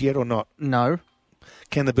 Interested yet or not? No.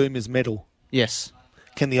 Can the Boomers medal? Yes.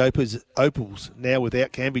 Can the Opals now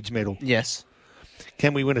without Cambridge medal? Yes.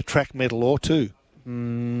 Can we win a track medal or 2?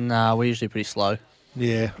 No, we're usually pretty slow.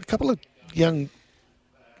 Yeah, a couple of young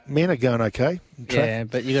men are going okay. Yeah,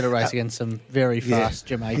 but you got to race against some very fast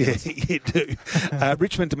Jamaicans. Yeah, you do.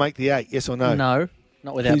 Richmond to make the 8, yes or no? No,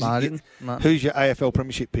 not without Martin. Who's your AFL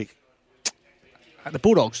premiership pick? The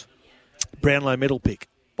Bulldogs. Brownlow medal pick?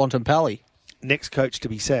 Bontempelli. Next coach to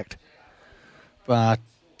be sacked? The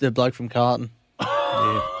bloke from Carlton.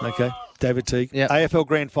 Yeah, okay. David Teague. Yep. AFL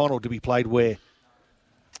Grand Final to be played where?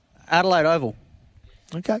 Adelaide Oval.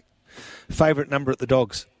 Okay. Favourite number at the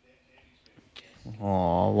Dogs?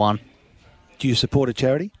 1. Do you support a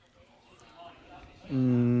charity?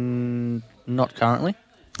 Not currently.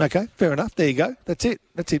 Okay, fair enough. There you go. That's it,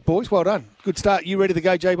 boys. Well done. Good start. You ready to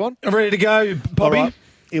go, J-Bond? I'm ready to go, Poppy. All right,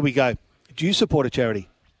 here we go. Do you support a charity?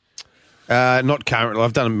 Not currently.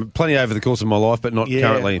 I've done plenty over the course of my life, but not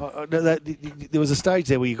currently. There was a stage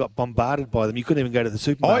there where you got bombarded by them. You couldn't even go to the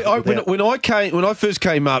supermarket. When I first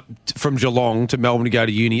came up from Geelong to Melbourne to go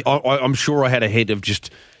to uni, I'm sure I had a head of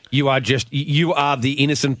you are the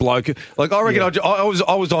innocent bloke. Like I reckon, I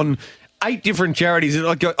was on 8 different charities.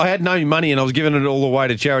 Like I had no money and I was giving it all away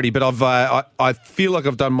to charity. But I feel like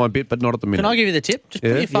I've done my bit, but not at the minute. Can I give you the tip? Just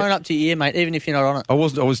put your phone up to your ear, mate, even if you're not on it. I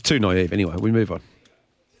was too naive. Anyway, we move on.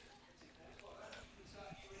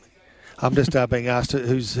 I'm just being asked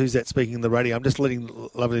who's that speaking in the radio. I'm just letting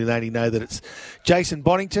lovely lady know that it's Jason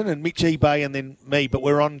Bonington and Mitch eBay and then me, but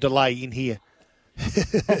we're on delay in here.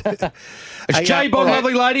 It's J-Bong,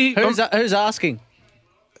 lovely lady. Who's asking?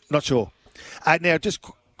 Not sure. Now, just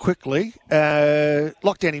quickly,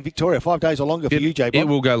 lockdown in Victoria, 5 days or longer for you, J-Bong. It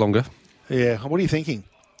will go longer. Yeah. What are you thinking?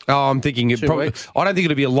 Oh, I'm thinking it 2 probably. weeks. I don't think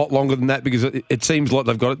it'll be a lot longer than that because it seems like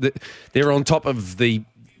they've got it. They're on top of the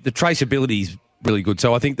traceability is really good.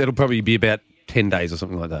 So I think that'll probably be about 10 days or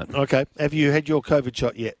something like that. Okay. Have you had your COVID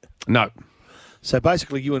shot yet? No. So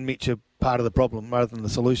basically, you and Mitch are part of the problem rather than the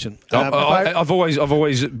solution. I've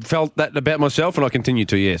always felt that about myself, and I continue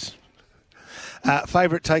to. Yes.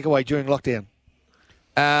 Favourite takeaway during lockdown?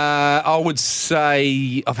 I would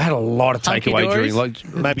say I've had a lot of Hunky takeaway dories?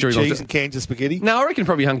 during Maybe during cheese lockdown. and cans of spaghetti? No, I reckon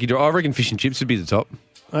probably hunky dory. I reckon fish and chips would be the top.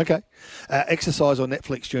 Okay. Exercise or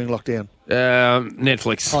Netflix during lockdown?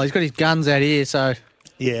 Netflix. Oh, he's got his guns out here, so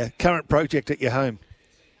Yeah. Current project at your home?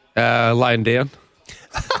 Laying down.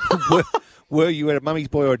 Were you a mummy's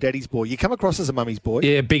boy or a daddy's boy? You come across as a mummy's boy.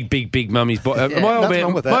 Yeah, big mummy's boy. Yeah, my old nothing man,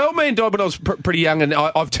 wrong with that. my old man died when I was pretty young, and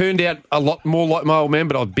I've turned out a lot more like my old man,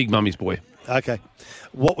 but I'm a big mummy's boy. Okay.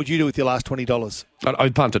 What would you do with your last $20?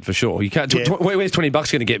 I'd punt it for sure. You can't. Yeah. Where's $20 going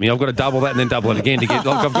to get me? I've got to double that and then double it again to get.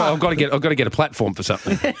 Like, I've got to get a platform for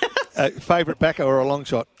something. Favourite backer or a long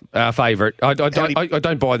shot? Favourite. I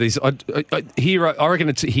don't buy these. I reckon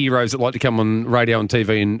it's heroes that like to come on radio and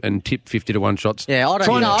TV and tip 50 to 1 shots. yeah, I don't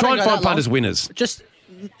Try I don't and go find that long. punters winners. Just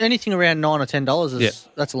anything around $9 or $10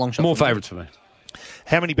 that's a long shot. More for me. favourites for me.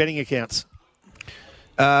 How many betting accounts?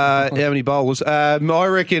 How many bowlers? I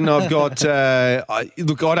reckon I've got.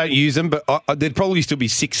 Look, I don't use them, but there'd probably still be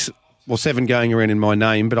 6 or 7 going around in my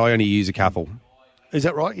name, but I only use a couple. Is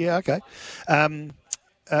that right? Yeah, okay.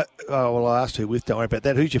 Well, I asked who with. Don't worry about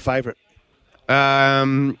that. Who's your favourite?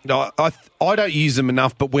 I don't use them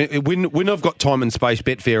enough, but when I've got time and space,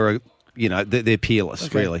 Betfair are, they're peerless,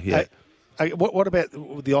 Okay. really. Yeah. What about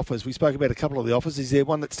the offers? We spoke about a couple of the offers. Is there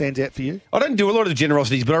one that stands out for you? I don't do a lot of the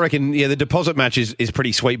generosities, but I reckon, the deposit match is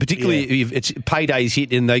pretty sweet, particularly if it's paydays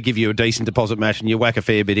hit and they give you a decent deposit match and you whack a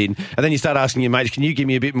fair bit in. And then you start asking your mates, can you give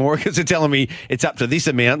me a bit more? Because they're telling me it's up to this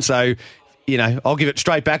amount. So, I'll give it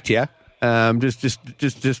straight back to you.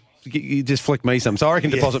 Just flick me some. So I reckon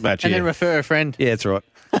deposit match, And then refer a friend. Yeah, that's right.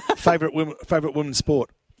 Favourite women's sport?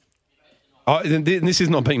 And this is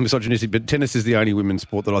not being misogynistic, but tennis is the only women's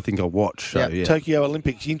sport that I think I watch. So, yeah. Tokyo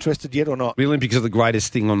Olympics. You interested yet or not? The Olympics are the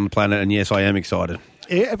greatest thing on the planet, and yes, I am excited.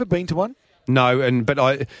 Yeah, ever been to one? No, but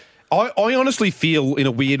I honestly feel, in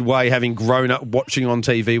a weird way, having grown up watching on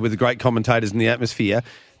TV with the great commentators and the atmosphere,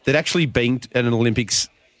 that actually being at an Olympics,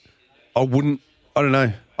 I don't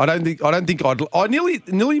know. I don't think I'd. I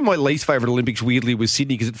nearly my least favourite Olympics weirdly was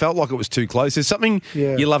Sydney because it felt like it was too close. There's something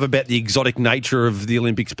you love about the exotic nature of the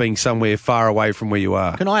Olympics being somewhere far away from where you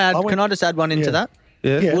are. Can I just add one into that?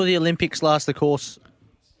 Yeah. Will the Olympics last the course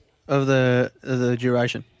of the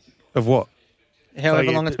duration? Of what?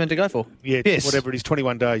 However long it's meant to go for. Yeah, Yes. whatever it is,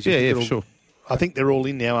 21 days. Yeah, for sure. I think they're all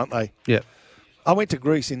in now, aren't they? Yeah. I went to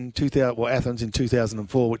Greece in Athens in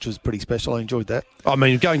 2004, which was pretty special. I enjoyed that. I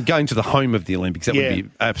mean, going to the home of the Olympics, that would be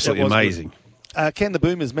absolutely amazing. Can the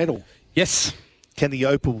Boomers medal? Yes. Can the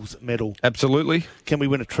Opals medal? Absolutely. Can we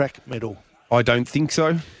win a track medal? I don't think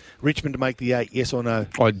so. Richmond to make the 8, yes or no?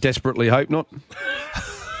 I desperately hope not.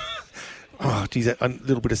 Oh, geez, a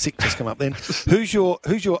little bit of sick just come up then. Who's your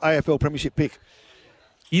AFL Premiership pick?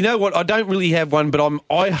 You know what? I don't really have one, but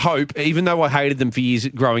I hope, even though I hated them for years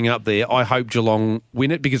growing up there, I hope Geelong win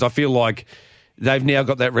it because I feel like they've now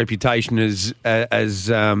got that reputation as they've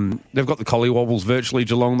got the collywobbles virtually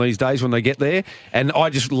Geelong these days when they get there, and I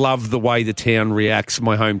just love the way the town reacts,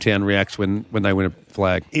 my hometown reacts when they win a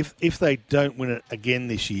flag. If they don't win it again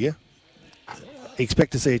this year,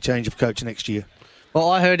 expect to see a change of coach next year. Well,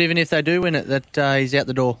 I heard even if they do win it, that he's out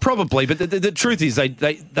the door. Probably, but the truth is they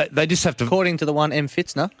just have to. According to the one M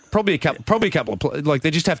Fitzner, probably a couple of like they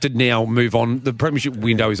just have to now move on. The premiership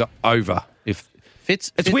window is over. If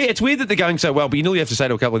Fitz, it's weird that they're going so well, but you nearly have to say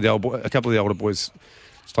to a couple of the older boys,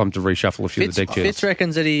 it's time to reshuffle a few of the deck chairs. Fitz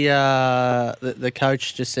reckons that he the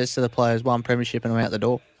coach just says to the players, "One premiership and I'm out the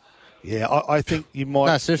door." Yeah, I think you might.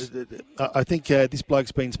 I think this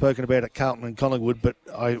bloke's been spoken about at Carlton and Collingwood, but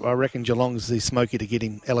I reckon Geelong's the smoky to get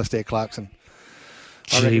him, Alastair Clarkson.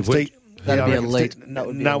 That'd be elite.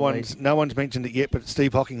 No one's mentioned it yet, but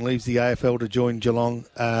Steve Hocking leaves the AFL to join Geelong.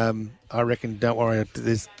 I reckon. Don't worry.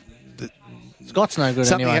 Scott's no good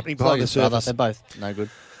something anyway. happening behind the surface. They're both no good.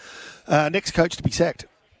 Next coach to be sacked.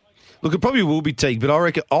 Look, it probably will be Teague, but I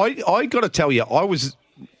reckon I got to tell you, I was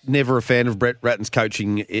never a fan of Brett Ratton's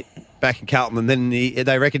coaching back in Carlton, and then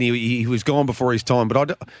they reckon he was gone before his time.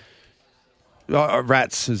 But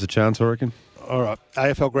Rats is a chance, I reckon. All right,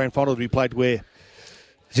 AFL Grand Final to be played where?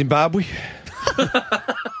 Zimbabwe.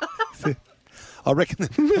 I reckon.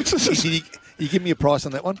 You give me a price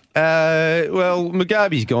on that one? Well,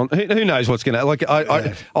 Mugabe's gone. Who knows what's going to... Like,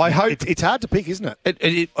 I hope... It's hard to pick, isn't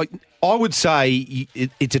it? I would say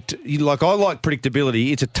it's like I like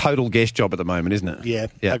predictability. It's a total guess job at the moment, isn't it?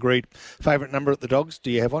 Yeah. Agreed. Favourite number at the Dogs?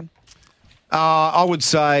 Do you have one? I would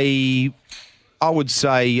say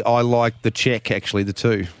I like the check, actually, the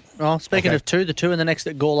 2. Well, speaking of 2, the 2 and the next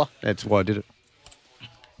at Gawler. That's why I did it.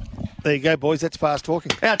 There you go, boys. That's fast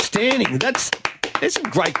talking. Outstanding. There's some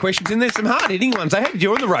great questions and there's some hard-hitting ones. They had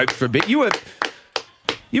you on the ropes for a bit. You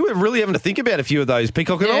were really having to think about a few of those,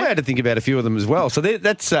 Peacock, and I had to think about a few of them as well. So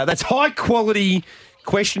that's high-quality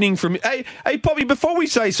questioning from... Hey, Poppy, before we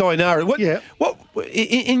say sayonara, what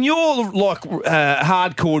in your,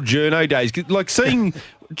 hardcore journo days, like seeing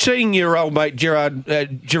your old mate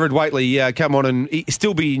Gerard Whateley come on and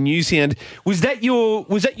still be in Newsound, was that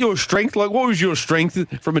your strength? Like, what was your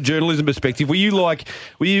strength from a journalism perspective? Were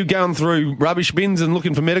you going through rubbish bins and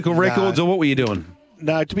looking for medical records, or what were you doing?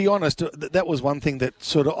 No, to be honest, that was one thing that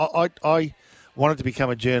sort of I wanted to become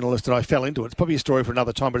a journalist and I fell into it. It's probably a story for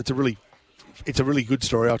another time, but it's a really good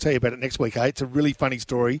story. I'll tell you about it next week, It's a really funny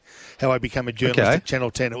story, how I became a journalist at Channel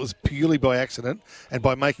 10. It was purely by accident and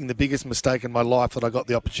by making the biggest mistake in my life that I got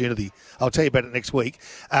the opportunity. I'll tell you about it next week.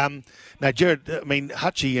 Now,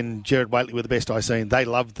 Hutchie and Gerard Whateley were the best I've seen. They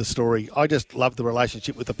loved the story. I just loved the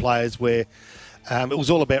relationship with the players where it was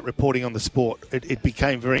all about reporting on the sport. It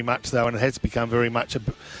became very much, though, and it has become very much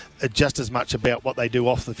just as much about what they do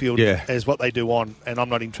off the field as what they do on, and I'm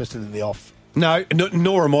not interested in the off. No,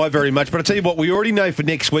 nor am I very much. But I tell you what, we already know for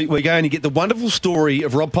next week we're going to get the wonderful story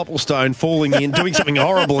of Rob Popplestone falling in, doing something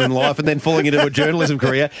horrible in life and then falling into a journalism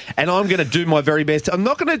career. And I'm going to do my very best. I'm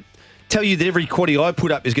not going to tell you that every quaddie I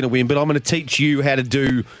put up is going to win, but I'm going to teach you how to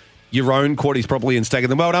do your own quaddies properly and stagger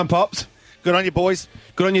them. Well done, Pops. Good on you, boys.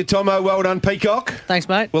 Good on you, Tomo. Well done, Peacock. Thanks,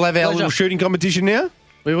 mate. We'll have our little shooting competition now.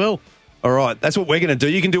 We will. All right, that's what we're going to do.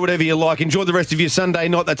 You can do whatever you like. Enjoy the rest of your Sunday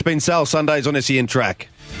night. That's been Sale Sundays on SEN Track.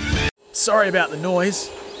 Sorry about the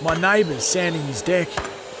noise. My neighbour's sanding his deck.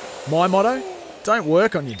 My motto? Don't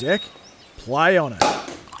work on your deck. Play on it.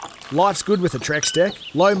 Life's good with a Trex deck.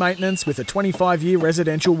 Low maintenance with a 25-year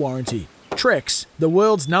residential warranty. Trex, the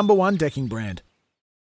world's #1 decking brand.